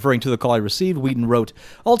 Referring to the call I received, Wheaton wrote,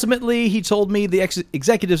 "Ultimately, he told me the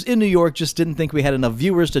executives in New York just didn't think we had enough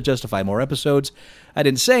viewers to justify more episodes. I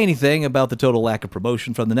didn't say anything about the total lack of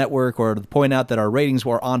promotion from the network or to point out that our ratings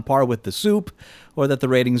were on par with The Soup or that the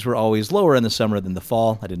ratings were always lower in the summer than the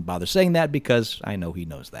fall. I didn't bother saying that because I know he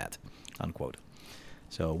knows that." Unquote.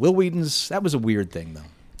 So Will Wheaton's, that was a weird thing, though.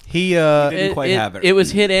 He didn't quite have it. It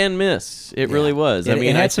was hit and miss. It really was. It, I mean,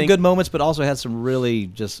 it had I some think, good moments, but also had some really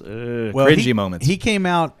just cringy moments. He came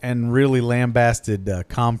out and really lambasted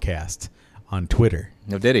Comcast on Twitter.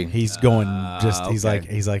 No, did he? He's going he's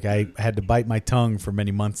okay. like I had to bite my tongue for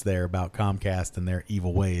many months there about Comcast and their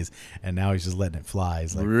evil ways, and now he's just letting it fly.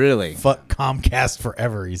 He's like, Really? fuck Comcast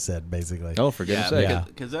forever. He said basically. Oh, for goodness sake. yeah.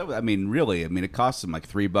 Because really, it costs them like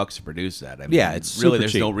 $3 to produce that. I mean, Yeah, it's really super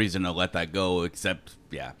there's cheap. no reason to let that go except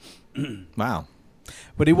Wow.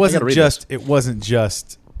 But it gotta wasn't read just. It wasn't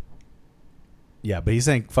just. Yeah, but he's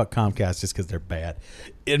saying fuck Comcast just because they're bad,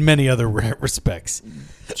 in many other respects.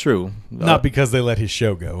 True. Not because they let his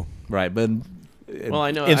show go. Right, but Well, I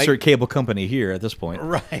know. insert cable company here at this point.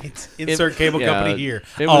 Right. Insert cable yeah, company here.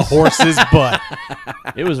 it A was- horse's butt.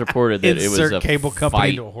 It was reported that it was Insert a cable company fight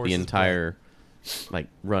into a horse's the entire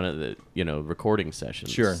run of the recording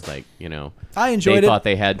sessions. Sure. Like I they enjoyed it. thought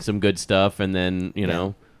they had some good stuff, and then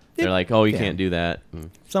they're like, oh, you yeah. can't do that.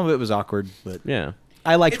 Some of it was awkward, but Yeah.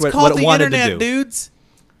 I liked It's what called it the wanted internet, to do. dudes.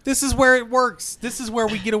 This is where it works. This is where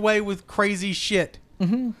we get away with crazy shit.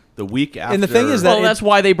 the week after. And the thing is that Well, that's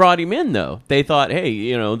why they brought him in, though. They thought,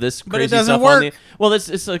 hey, this But it crazy doesn't stuff work. on the. Well,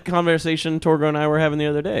 it's a conversation Torgo and I were having the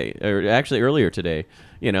other day, or actually earlier today.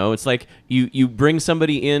 It's like you bring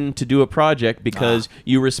somebody in to do a project because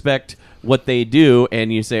you respect what they do,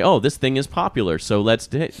 and you say, oh, this thing is popular, so let's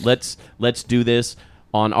do this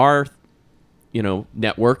on our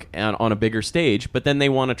network and on a bigger stage. But then they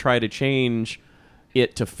want to try to change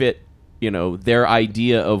it to fit their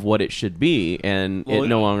idea of what it should be, and Well, it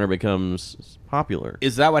no longer becomes popular.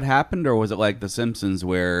 Is that what happened, or was it like The Simpsons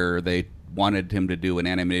where they wanted him to do an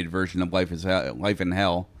animated version of Life in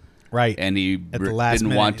Hell, Right. and he At the last didn't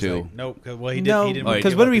minute, want he's to? like, nope. Well, he No, didn't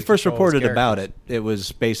because give when up we his first control of his reported about characters. it, it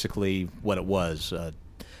was basically what it was,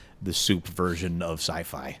 the Soup version of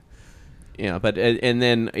Sci-Fi. Yeah, but and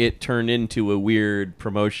then it turned into a weird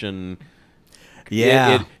promotion.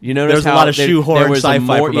 Yeah. You notice There's a how lot of there shoehorned was a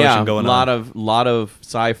sci-fi promotion yeah, going lot on. lot of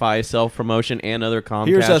sci-fi self promotion and other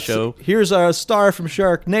Comcast show. Here's our star from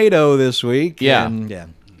Sharknado this week. Yeah. And, yeah.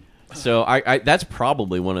 So I that's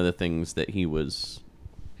probably one of the things that he was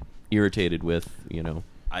irritated with.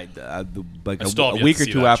 I I still have a yet week to or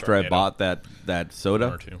see two that after I Sharknado. bought that One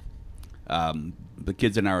soda, or two. the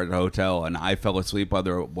kids and I were at the hotel, and I fell asleep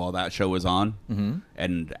while that show was on. Mm-hmm.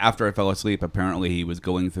 And after I fell asleep, apparently he was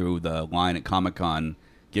going through the line at Comic-Con,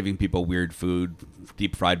 giving people weird food,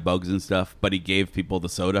 deep fried bugs and stuff. But he gave people the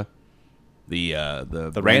soda, the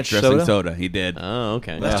ranch dressing soda. He did. Oh,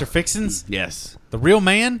 okay. Lester Fixins, Yes. the real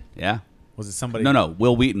man. Yeah. Was it somebody? No.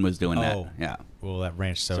 Will Wheaton was doing Oh. that. Yeah. Well, that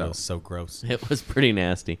ranch soda So- was so gross. It was pretty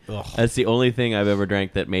nasty. Ugh. That's the only thing I've ever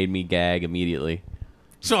drank that made me gag immediately.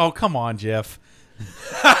 So, come on, Jeff.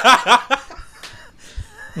 I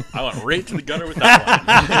went right to the gutter with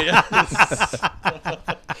that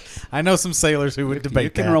one. I know some sailors who would debate You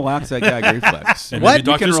can that. relax that gag reflex. And What?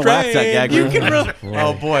 maybe You can Dr. relax that Strange. gag You reflex. can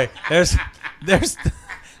oh boy, there's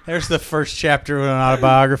the first chapter of an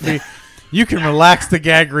autobiography. You can relax the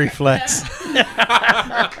gag reflex.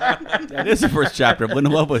 That is the first chapter of Linda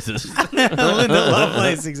Lovelace's. Linda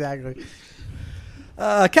Lovelace, exactly.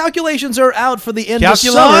 Calculations are out for the end Calculon?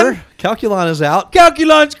 of summer. Calculon is out.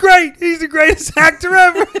 Calculon's great. He's the greatest actor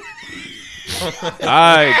ever.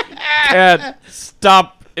 I can't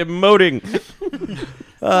stop emoting.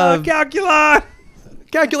 Calculon.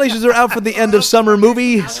 Calculations are out for the end of summer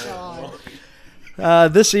movies.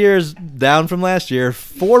 This year's down from last year.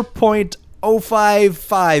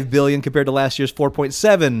 $4.055 billion compared to last year's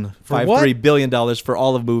 $4.753 billion for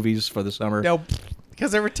all of movies for the summer. No,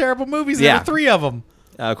 because there were terrible movies. Yeah. There were 3 of them.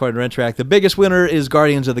 According to Rent-Track, the biggest winner is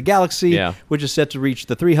Guardians of the Galaxy, Yeah. which is set to reach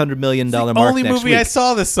the $300 million It's the mark only next movie week. I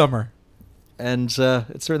saw this summer. And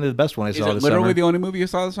it's certainly the best one I Is saw it this literally summer. the only movie you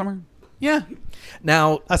saw this summer? Yeah.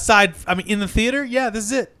 Now, In the theater, yeah, this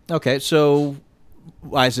is it. okay, so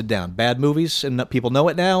why is it down? Bad movies and people know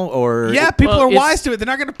it now, or Yeah, people Well, are it's- wise to it. They're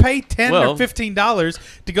not going to pay $10 Well- or $15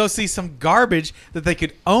 to go see some garbage that they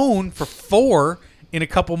could own for $4 in a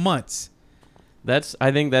couple months.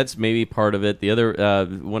 I think that's maybe part of it. The other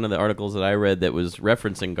one of the articles that I read that was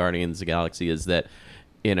referencing Guardians of the Galaxy is that,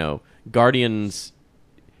 Guardians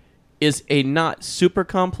is a not super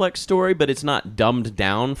complex story, but it's not dumbed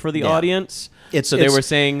down for the Yeah. audience. It's- so they it's- were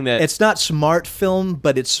saying that it's not smart film,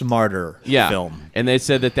 but it's smarter film. And they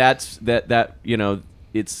said it's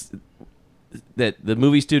that the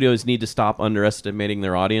movie studios need to stop underestimating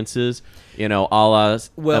their audiences. A la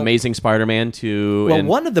Amazing Spider-Man 2. Well, and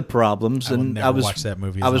one of the problems, I will and never I was watch that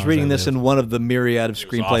movie as I was long as reading I this live. in one of the myriad of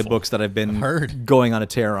screenplay awful. books that I've been heard. going on a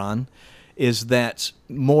tear on, is that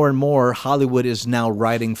more and more Hollywood is now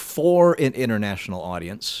writing for an international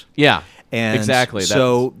audience. yeah, And exactly.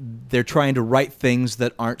 so they're trying to write things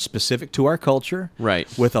that aren't specific to our culture. Right.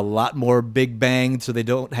 With a lot more big bang so they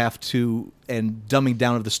don't have to, and dumbing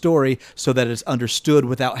down of the story so that it's understood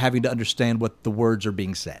without having to understand what the words are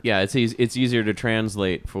being said. yeah, it's easier to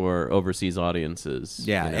translate for overseas audiences.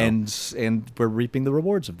 Yeah, and we're reaping the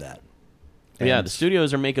rewards of that. Yeah, And- the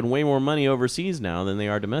studios are making way more money overseas now than they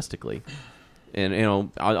are domestically. And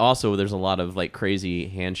also there's a lot of like crazy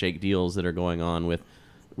handshake deals that are going on with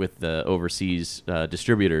the overseas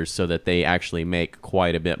distributors, so that they actually make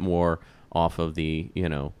quite a bit more off of the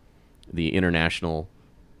the international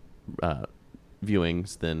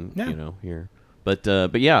viewings than here.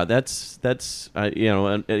 But yeah, that's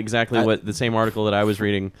exactly what the same article that I was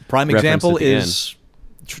reading. Prime referenced example at the end. is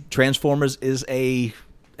Transformers is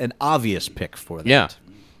an obvious pick for that. Yeah.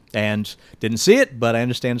 And didn't see it, but I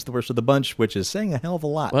understand it's the worst of the bunch, which is saying a hell of a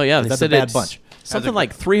lot. Well, yeah, they that's said a bad it's bunch. something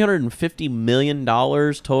like $350 million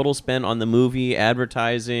total spent on the movie,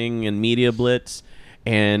 advertising, and media blitz,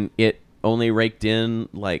 and it only raked in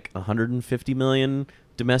like $150 million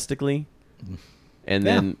domestically. And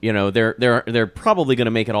then they're probably going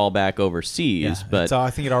to make it all back overseas, Yeah, but it's all- I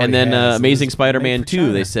think it already and then has. It Amazing was Spider-Man made for 2,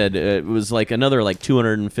 China. they said it was like another like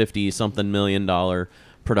 $250 million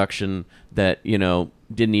production that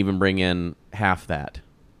didn't even bring in half that.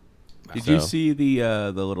 Did you So- see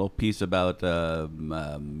the little piece about?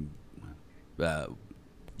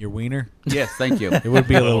 Your wiener? Yes, thank you. It would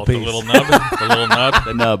be a little The piece. little nub. The little nub.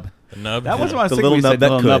 The nub. The nub. That wasn't what I was The thinking. little We nub said that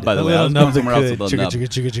little could. nub, by the The way. I little was nub going that somewhere else could. with the nub. Chugga,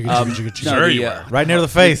 chugga, chugga, chugga, chugga, chugga, Sure chugga. you were. Right near the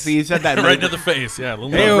face. He said that Right to the face. Yeah. Little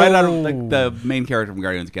Hey-o. nub. right out of like the main character from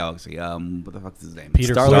Guardians of the Galaxy. What the fuck's his name?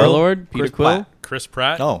 Peter Star-Lord? Star-Lord, Peter Chris Quill. Pratt. Chris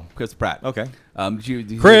Pratt. Oh, Chris Pratt. okay. Did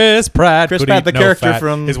you- Chris Pratt Chris could Pratt, eat the no character fat.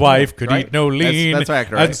 from- His wife could Right? eat no lean. That's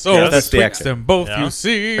accurate, right? And so Yes, that's the betwixt actor. them both Yeah. you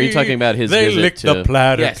see. Are you talking about his They visit lick to- the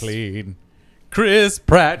platter Yes. clean. Chris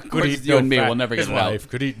Pratt could course, eat you no and me fat. will never His get it out. wife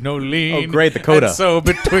could eat no lean. Oh, great, the coda. And so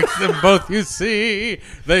betwixt them both you see,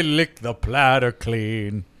 they lick the platter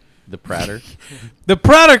clean. The Pratter. The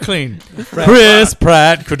Pratter clean. Chris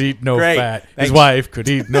Pratt could eat no Great. fat. His Thanks. wife could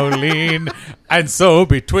eat no lean. And so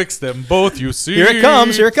betwixt them both you see. Here it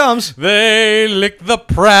comes. Here it comes. They lick the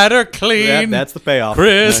Pratter clean. Yeah, that's the payoff.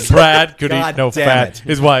 Chris Pratt could God eat no damn fat. it.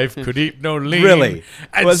 His wife could eat no lean. Really?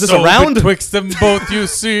 And Was this so a round? betwixt them both you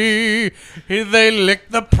see, they lick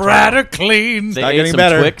the Pratter clean. They not ate getting some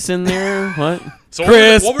better. Twix in there. What? So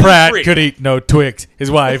Chris what were the Pratt three? could eat no Twix.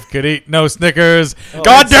 His wife could eat no Snickers.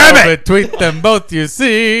 God damn So it! between them both you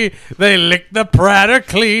see, they lick the Pratter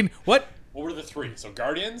clean. What? What were the three? So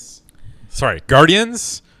Guardians. Sorry,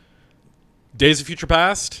 Guardians. Days of Future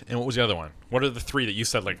Past, and what was the other one? What are the three that you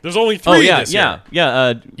said? Like, there's only three. Oh yeah, this yeah, year.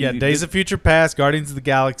 yeah. Yeah, Days of Future Past, Guardians of the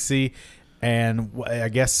Galaxy, and I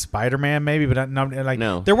guess Spider-Man maybe, but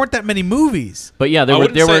No. there weren't that many movies. But yeah, I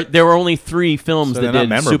wouldn't say- there were only 3 films So that they're not did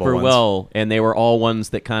memorable super ones. well, and they were all ones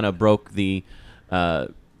that kind of broke the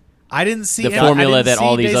I didn't see the I formula didn't that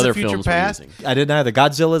all see these Days of other Future films Past. were using. I didn't either.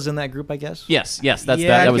 Godzilla's in that group, I guess. Yes, that's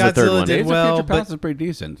Yeah, that was the third Godzilla one. did Days well, of Future but- Past is pretty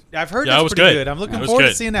decent. I've heard Yeah, it that's was pretty good. good. I'm looking It was forward to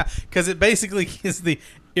good. seeing that because it basically is the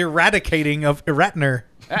eradicating of Ratner.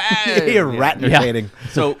 You're rat-nertating.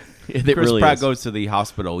 So It Chris really Pratt is. goes to the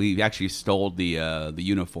hospital. He actually stole the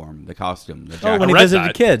uniform, the costume, the Oh, jacket. when he read visited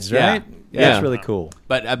that. kids, Yeah. right? Yeah. That's really cool.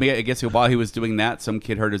 But I mean, I guess while he was doing that, some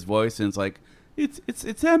kid heard his voice and it's like,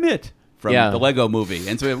 it's Emmett from Yeah. the Lego Movie,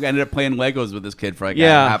 and so we ended up playing Legos with this kid for like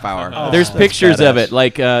Yeah. a half hour. There's pictures of badass. it.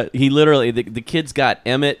 Like he literally, the kid's got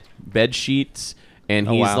Emmett bed sheets, and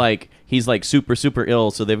he's wow. he's super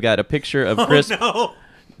ill. So they've got a picture of Chris. No,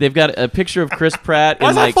 They've got a picture of Chris Pratt why in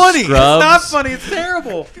is that like funny? scrubs. It's not funny. It's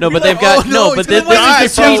terrible. No, but they've got no. But this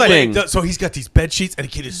is the funny thing. So he's got these bed sheets, and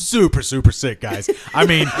the kid is super sick, guys. I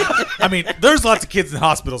mean, there's lots of kids in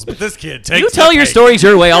hospitals, but this kid takes. You tell your stories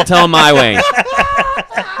your way. I'll tell them my way.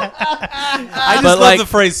 I just but love like- the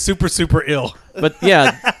phrase "super ill." But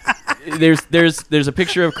yeah, there's a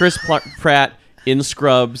picture of Chris Pratt in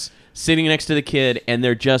scrubs sitting next to the kid, and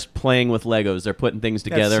they're just playing with Legos. They're putting things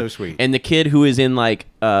together. so sweet. And the kid who is in like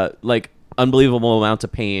unbelievable amounts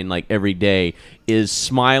of pain like every day is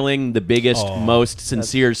smiling the biggest, most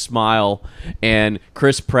sincere smile, and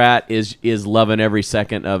Chris Pratt is loving every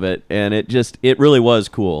second of it, and it really was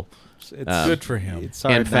cool. It's Good for him. It's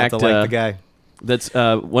hard in not fact, to like the guy. That's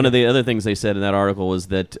one of the other things they said in that article was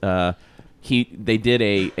that they did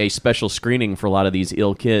a special screening for a lot of these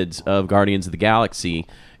ill kids of Guardians of the Galaxy,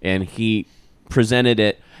 and he presented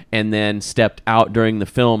it and then stepped out during the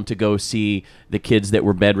film to go see the kids that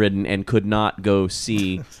were bedridden and could not go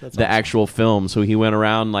see the actual film. So he went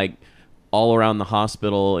around like all around the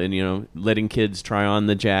hospital and letting kids try on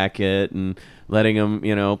the jacket and letting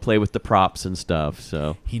them play with the props and stuff.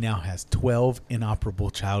 So He now has 12 inoperable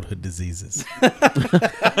childhood diseases.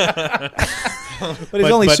 But he's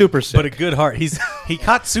only super sick. But a good heart. He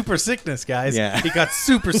caught super sickness, guys. Yeah. He got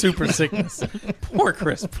super sickness. Poor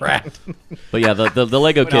Chris Pratt. But yeah, the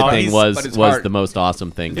Lego kid no, thing he's- was but his was heart- the most awesome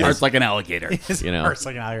thing. Heart's like an alligator. His You know, heart's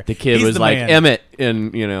like an alligator. The kid He's was the like man. Emmett,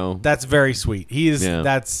 and That's very sweet. He is. Yeah.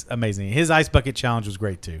 That's amazing. His ice bucket challenge was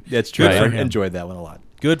great too. That's true. Good I for him. enjoyed that one a lot.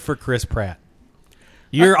 Good for Chris Pratt.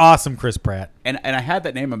 You're awesome, Chris Pratt. And I had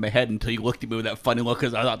that name in my head until you looked at me with that funny look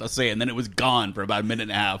because I thought to say it, and then it was gone for about a minute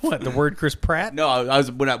and a half. What, the word Chris Pratt? No, I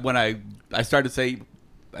was when I started to say,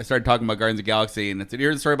 I started talking about Guardians of the Galaxy, and I said,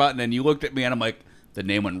 "Here's the story about," it, and then you looked at me, and I'm like, the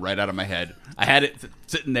name went right out of my head. I had it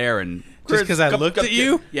sitting there, and Just because I Come- looked come- at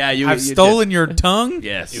you? Yeah, you. I've you stolen did. your tongue?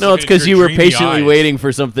 Yes. no, it's because you were patiently waiting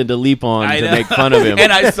for something to leap on I to know. make fun of him,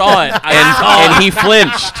 and I saw it. I saw it. and he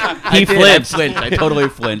flinched. He I flinched. flinched. I totally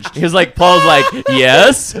flinched. He was like, Paul's like,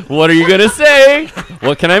 yes. What are you gonna say?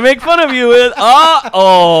 What can I make fun of you with? I'm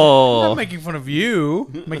Oh, not making fun of you.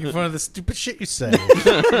 I'm making fun of the stupid shit you say.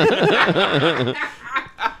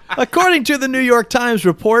 According to the New York Times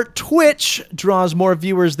report, Twitch draws more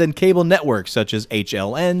viewers than cable networks such as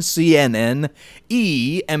HLN, CNN,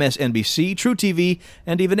 E, MSNBC, TrueTV,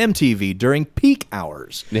 and even MTV during peak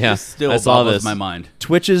hours. yeah. Still I saw boggles this. my mind.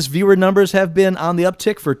 Twitch's viewer numbers have been on the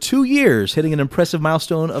uptick for 2 years, hitting an impressive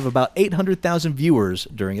milestone of about 800,000 viewers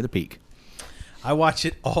during the peak. I watch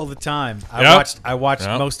it all the time. Yep. I watched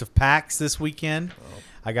Yep. most of PAX this weekend.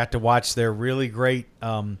 I got to watch their really great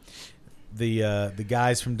the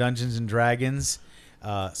guys from Dungeons and Dragons.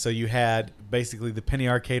 So you had basically the Penny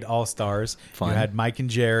Arcade All Stars. Fun. You had Mike and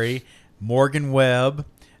Jerry, Morgan Webb.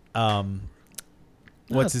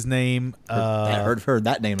 What's his name? I heard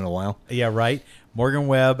that name in a while. Yeah, right. Morgan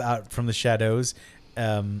Webb out from the Shadows,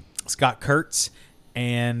 Scott Kurtz,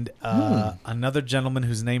 and another gentleman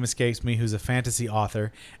whose name escapes me, who's a fantasy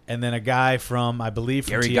author, and then a guy from, I believe,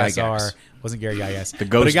 from Gary TSR. Gygax. Wasn't Gary Gygax, The but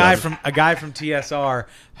ghost a guy of. from TSR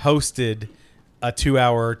hosted a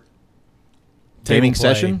 2-hour Gaming table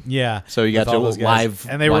play. session? Yeah, So you got with all to those guys. live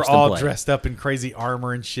and they watch were them all play. dressed up in crazy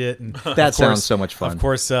armor and shit. And That sounds so much fun. Of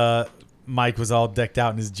course, Mike was all decked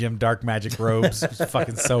out in his Jim Dark Magic robes. It was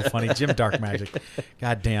fucking so funny. Jim Dark Magic.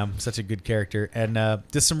 God damn, such a good character. And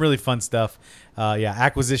just some really fun stuff. Yeah,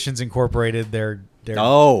 Acquisitions Incorporated, their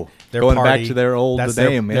Oh, their going party. back to their old That's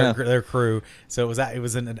name, yeah. their crew. So it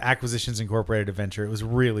was an Acquisitions Incorporated adventure. It was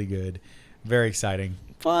really good. Very exciting.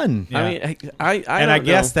 Fun. Yeah. I mean, I I don't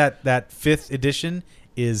guess know. that 5th edition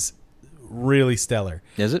is really stellar.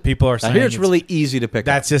 Is it? People are I saying hear it's really easy to pick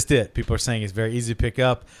That's up. just it. People are saying it's very easy to pick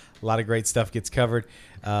up. A lot of great stuff gets covered.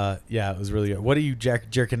 Yeah, it was really good. What are you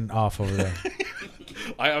jerking off over there?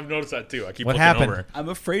 I've noticed that too. I keep What looking happened? over. I'm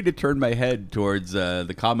afraid to turn my head towards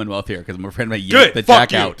the Commonwealth here because I'm afraid I might yank Good. the Fuck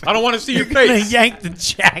jack you. out. I don't want to see your You're gonna face. yank the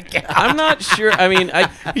jack out. I'm not sure. I mean, Are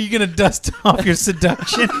you gonna dust off your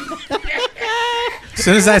seduction? As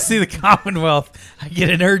soon as I see the Commonwealth, I get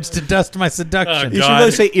an urge to dust my seduction. You should God.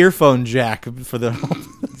 really say earphone jack for the.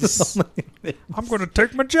 I'm going to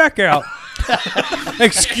take my jack out.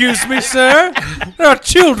 Excuse me, sir. There are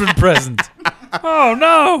children present. Oh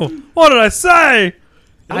no! What did I say?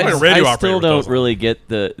 Like a radio I operator still with don't those on. really get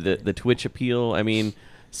the Twitch appeal. I mean,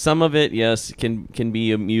 some of it, yes, can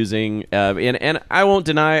be amusing, and I won't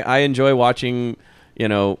deny I enjoy watching. You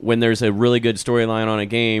know, when there's a really good storyline on a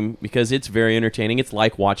game because it's very entertaining. It's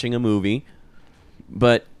like watching a movie,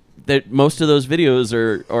 but that most of those videos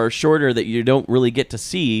are shorter that you don't really get to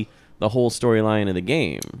see the whole storyline of the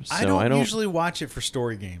game. So I don't usually watch it for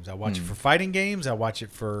story games. I watch it for fighting games. I watch it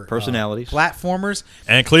for Personalities. platformers.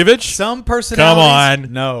 And cleavage? Some personalities. Come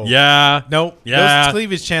on. No. Yeah. Nope. Yeah. Those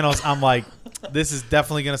cleavage channels, I'm like, this is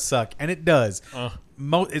definitely going to suck. And it does.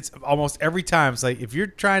 It's almost every time. It's like, if you're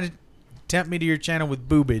trying to tempt me to your channel with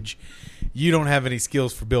boobage, you don't have any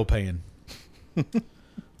skills for bill paying.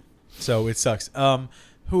 So it sucks.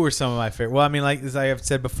 Who are some of my favorite? Well, I mean, like as I have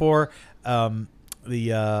said before,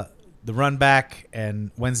 the Run Back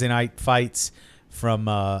and Wednesday Night Fights from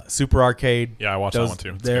Super Arcade. Yeah, I watched that one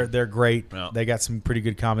too. It's They're good. they're great. Yeah. They got some pretty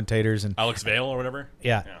good commentators and Alex Vale or whatever?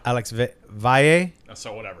 yeah. Alex Valle.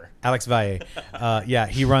 So whatever. Alex Valle. Yeah,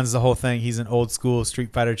 he runs the whole thing. He's an old school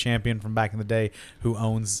Street Fighter champion from back in the day who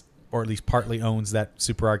owns, or at least partly owns, that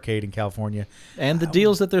Super Arcade in California. And the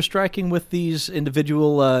deals that they're striking with these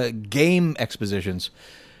individual game expositions.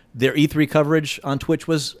 Their E3 coverage on Twitch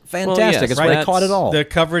was fantastic. yes, It's where they right. caught it all. The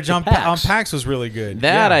coverage on PAX. PAX was really good.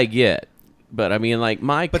 That Yeah. I get, but I mean, like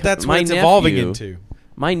But that's my what it's nephew, evolving into.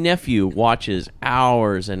 My nephew watches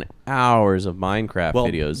hours and hours of Minecraft Well,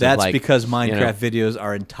 videos. that's like, because you Minecraft know, videos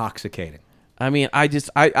are intoxicating. I mean,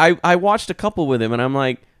 I watched a couple with him, and I'm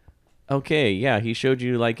like, okay, yeah, he showed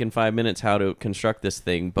you like in 5 minutes how to construct this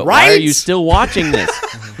thing, but why are Right? you still watching this?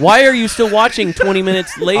 Why are you still watching 20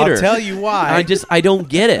 minutes later? I'll tell you why. I don't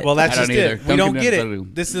get it. Well, that's I don't just either. it. We don't get Duncan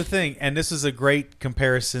it. This is the thing, and this is a great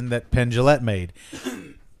comparison that Penn Jillette made.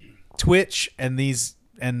 Twitch and these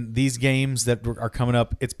games that are coming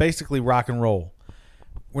up, it's basically rock and roll.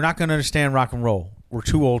 We're not going to understand rock and roll. We're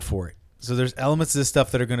too old for it. So there's elements of this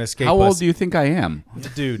stuff that are going to escape us. How old do you think I am?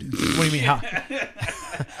 Dude, what do you mean? How?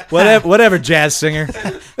 Whatever, jazz singer.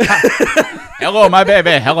 Hello, my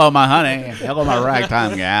baby. Hello, my honey. Hello, my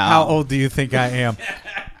ragtime gal. How old do you think I am?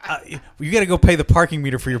 You got to go pay the parking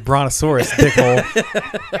meter for your brontosaurus,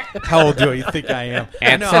 dickhole. How old do you think I am?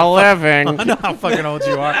 it's a living. I know how fucking old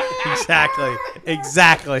you are.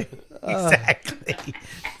 Exactly.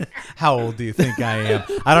 How old do you think I am?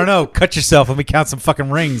 I don't know. Cut yourself. Let me count some fucking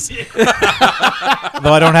rings. Though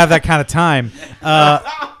I don't have that kind of time.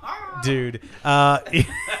 Dude. But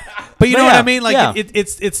you know what I mean? Like yeah.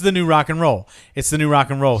 it's the new rock and roll. It's the new rock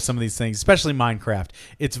and roll, some of these things, especially Minecraft.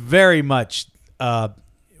 It's very much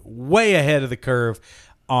way ahead of the curve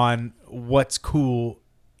on what's cool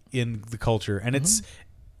in the culture. And it's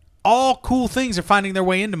all cool things are finding their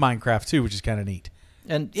way into Minecraft too, which is kind of neat.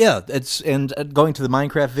 And yeah, going to the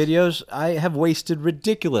Minecraft videos, I have wasted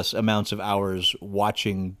ridiculous amounts of hours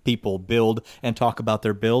watching people build and talk about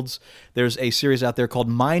their builds. There's a series out there called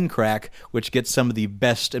Minecraft, which gets some of the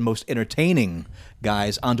best and most entertaining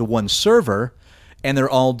guys onto one server, and they're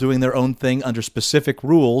all doing their own thing under specific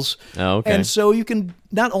rules. Oh, okay. And so you can,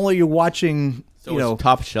 not only are you watching, So it's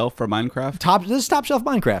top shelf for Minecraft? this is top shelf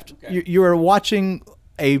Minecraft. You are watching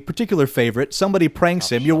a particular favorite. Somebody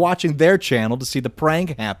pranks him. You're watching their channel to see the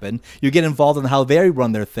prank happen. You get involved in how they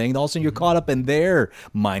run their thing. All of a sudden, you're caught up in their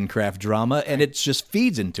Minecraft drama, and it just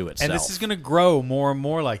feeds into itself. And this is going to grow more and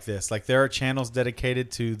more like this. Like there are channels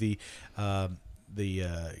dedicated to the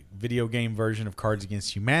video game version of Cards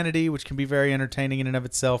Against Humanity, which can be very entertaining in and of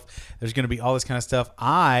itself. There's going to be all this kind of stuff.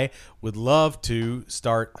 I would love to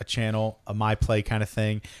start a channel, a My Play kind of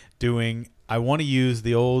thing, I want to use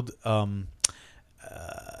the old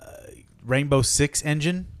Rainbow Six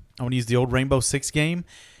engine. I want to use the old Rainbow Six game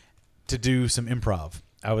to do some improv.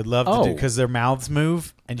 I would love to do, because their mouths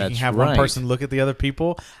move and you can That's have one right. person look at the other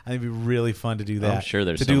people. I think it'd be really fun to do that. I'm sure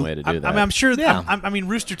there's some way to do that. I mean, I'm sure. Yeah. I mean,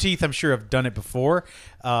 Rooster Teeth, I'm sure have done it before,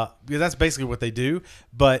 because that's basically what they do.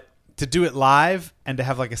 But to do it live and to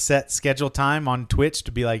have like a set schedule time on Twitch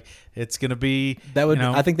to be like, it's gonna be that would. you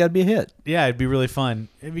know, I think that'd be a hit. yeah, it'd be really fun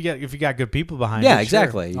if you got good people behind it. Yeah, sure,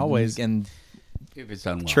 exactly. always. And If it's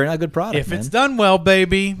done well. churn out a good product. If man. it's done well,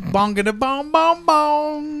 baby, bong da bong bong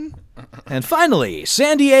bong. And finally,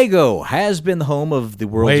 San Diego has been the home of the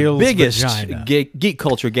world's Whale's biggest vagina. geek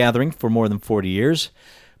culture gathering for more than 40 years.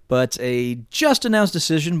 But a just-announced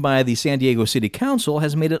decision by the San Diego City Council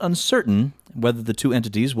has made it uncertain whether the two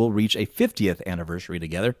entities will reach a 50th anniversary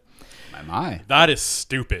together. My. That is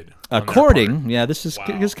stupid. on their According, part. yeah, this is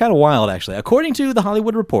kind of wild, actually. According to The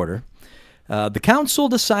Hollywood Reporter, the council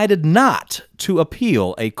decided not to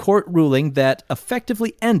appeal a court ruling that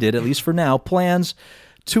effectively ended, at least for now, plans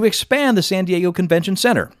to expand the San Diego Convention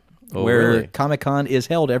Center, where really? Comic-Con is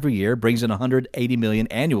held every year, brings in $180 million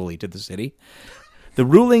annually to the city. The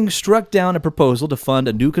ruling struck down a proposal to fund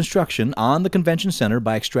a new construction on the convention center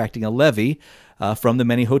by extracting a levy from the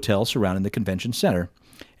many hotels surrounding the convention center.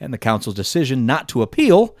 And the council's decision not to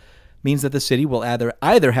appeal means that the city will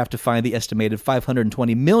either have to find the estimated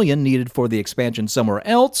 $520 million needed for the expansion somewhere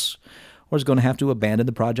else, or is going to have to abandon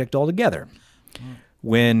the project altogether.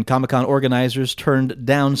 When Comic-Con organizers turned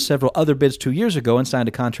down several other bids 2 years ago and signed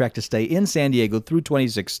a contract to stay in San Diego through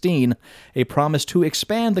 2016, a promise to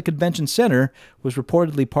expand the convention center was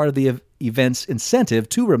reportedly part of the event's incentive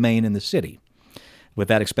to remain in the city. With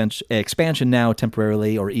that expansion now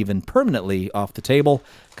temporarily or even permanently off the table,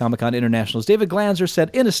 Comic-Con International's David Glanzer said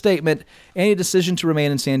in a statement, any decision to remain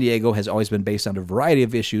in San Diego has always been based on a variety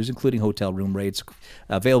of issues, including hotel room rates,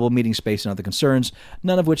 available meeting space, and other concerns,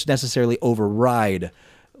 none of which necessarily override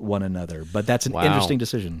one another. But that's an interesting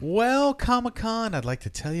decision. Well, Comic-Con, I'd like to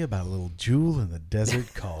tell you about a little jewel in the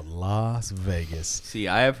desert called Las Vegas. See,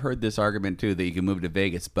 I have heard this argument too that you can move to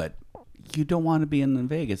Vegas, but you don't want to be in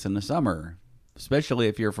Vegas in the summer, especially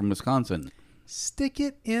if you're from Wisconsin. Stick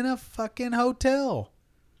it in a fucking hotel.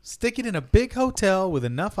 Stick it in a big hotel with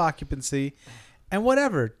enough occupancy and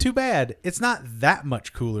whatever. Too bad. It's not that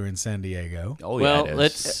much cooler in San Diego. Oh, Well, yeah, it is.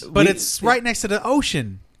 let's. But it's right next to the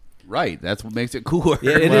ocean. Right. That's what makes it cooler.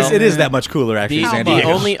 Yeah, it is that much cooler, actually, The, San the Diego.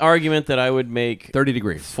 only argument that I would make 30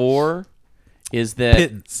 degrees. for is that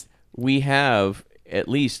Pittance. we have at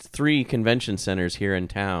least 3 convention centers here in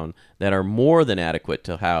town that are more than adequate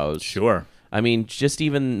to house. Sure. I mean, just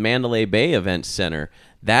even Mandalay Bay Event Center,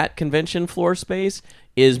 that convention floor space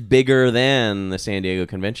is bigger than the San Diego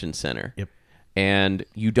Convention Center. Yep. And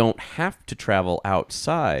you don't have to travel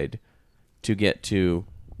outside to get to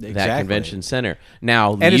that Exactly. convention center.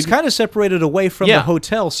 Now, And it's kind of separated away from Yeah. the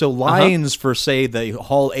hotel, so lines for, say, the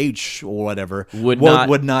Hall H or whatever Would would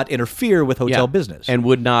not- not interfere with hotel business. and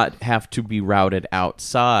would not have to be routed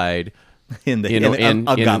outside in the you know, in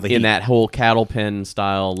in that whole cattle pen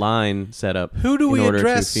style line setup. Who do in we order to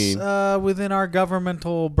address feed- within our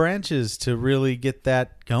governmental branches to really get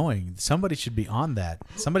that going? Somebody should be on that.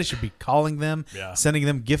 Somebody should be calling them, sending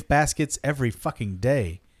them gift baskets every fucking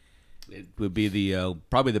day. It would be the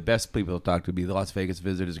probably the best people to talk to would be the Las Vegas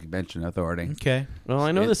Visitors Convention Authority. Okay. Well,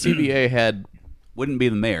 I know the CBA had Wouldn't be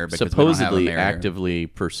the mayor because supposedly we don't have a mayor here. actively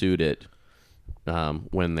pursued it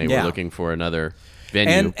when they Yeah. were looking for another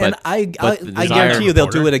venue. and but I the I desire- guarantee you they'll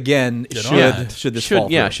do it again should this fall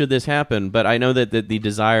through. should this happen. But I know that the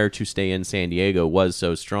desire to stay in San Diego was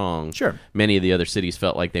so strong. Sure. Many of the other cities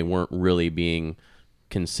felt like they weren't really being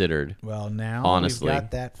considered. Well, now Honestly. we've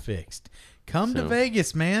got that fixed. Come to So-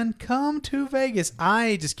 Vegas, man. Come to Vegas.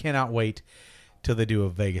 I just cannot wait till they do a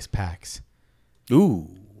Vegas PAX. Ooh.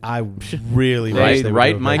 I really wish they would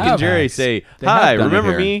do a Mike Vegas and Jerry PAX. say, They have "Hi, done it remember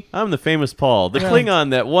here." me? I'm the famous Paul, the Klingon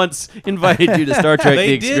that once invited you to Star Trek: They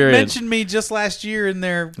The did Experience." mention me just last year in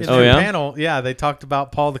their Oh, yeah? panel. Yeah, they talked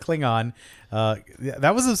about Paul the Klingon.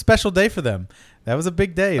 That was a special day for them. That was a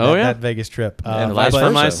big day. Oh, yeah? That Vegas trip. And The last Vice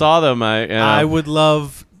time I versa. saw them, I would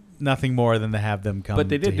love nothing more than to have them come. But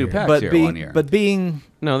they did to do here. PAX But here being one year. being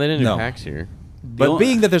no, they didn't No. do PAX here. but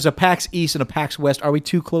being that there's a PAX East and a PAX West, are we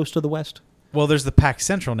too close to the West? Well, there's the PAX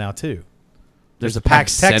Central now too. There's a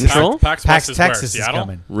PAX PAX Texas. Central. PAX PAX West is where? Texas is Seattle?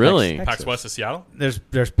 coming. Really? PAX West is Seattle? There's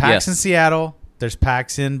PAX Yes. in Seattle. There's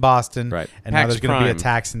PAX in Boston. Right. And PAX now there's going to be a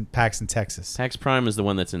Prime. PAX in Texas. PAX Prime is the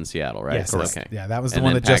one that's in Seattle, right? Yes, Okay. yeah, that was the And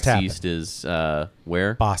one then that just PAX happened. East is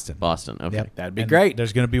where? Boston. Boston. Okay. Yep. That'd be And great.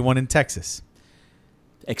 There's going to be one in Texas.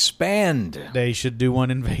 Expand. They should do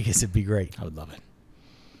one in Vegas. It'd be great. I would love it.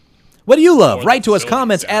 What do you love? Oh, Write to us, facilities,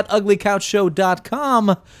 comments yeah. at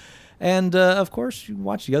uglycouchshow.com. And, of course, you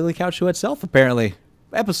watch the Ugly Couch Show itself, apparently.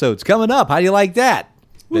 Episodes coming up. How do you like that?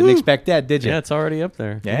 Didn't expect that, did you? Yeah, it's already up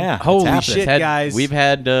there. Yeah. it's Holy happening. shit. It's had- guys. We've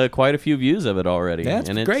had quite a few views of it already. Yeah, it's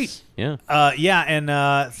and great. Yeah. Yeah,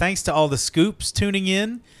 and thanks to all the scoops tuning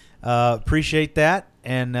in. Appreciate that.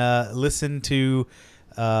 And listen to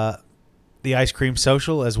the Ice Cream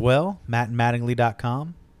Social as well,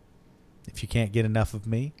 mattandmattingly.com. If you can't get enough of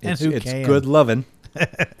me. And It's, who it's can? good loving.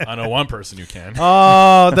 I know one person who can.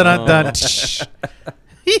 Oh, dun dun dun.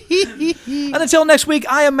 And until next week,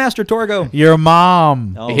 I am Master Torgo. Your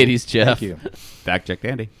mom. Oh, 80s Jeff. Thank you. Fact check,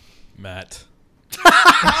 Andy. Matt.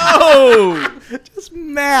 Just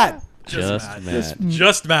Matt. Just Matt.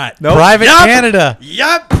 Just Matt. Nope. Private Yep. Canada.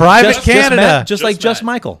 Yep. Private Just Canada. Matt, just like Just Just Matt.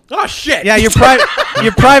 Michael. Oh shit. Yeah, you're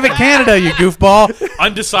Private Canada, you goofball.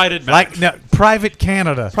 Undecided Matt. Like no, Private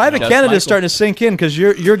Canada. Private Just Canada Michael. is starting to sink in because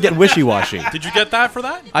you're getting wishy-washy. Did you get that for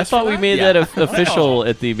that? I thought we made Yeah. that official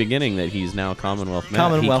at the beginning that he's now Commonwealth Matt.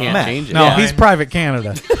 Commonwealth he can't Matt. change it. No, Yeah. he's Private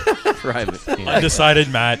Canada. Private. Yeah. Undecided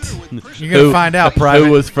Matt. You're gonna find out, Private.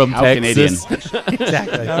 Who was from How Texas?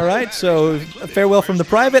 exactly. All right, so farewell from the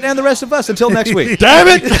Private and the rest of us until next week. Damn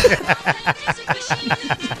it!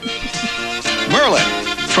 Merlin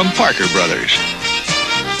from Parker Brothers.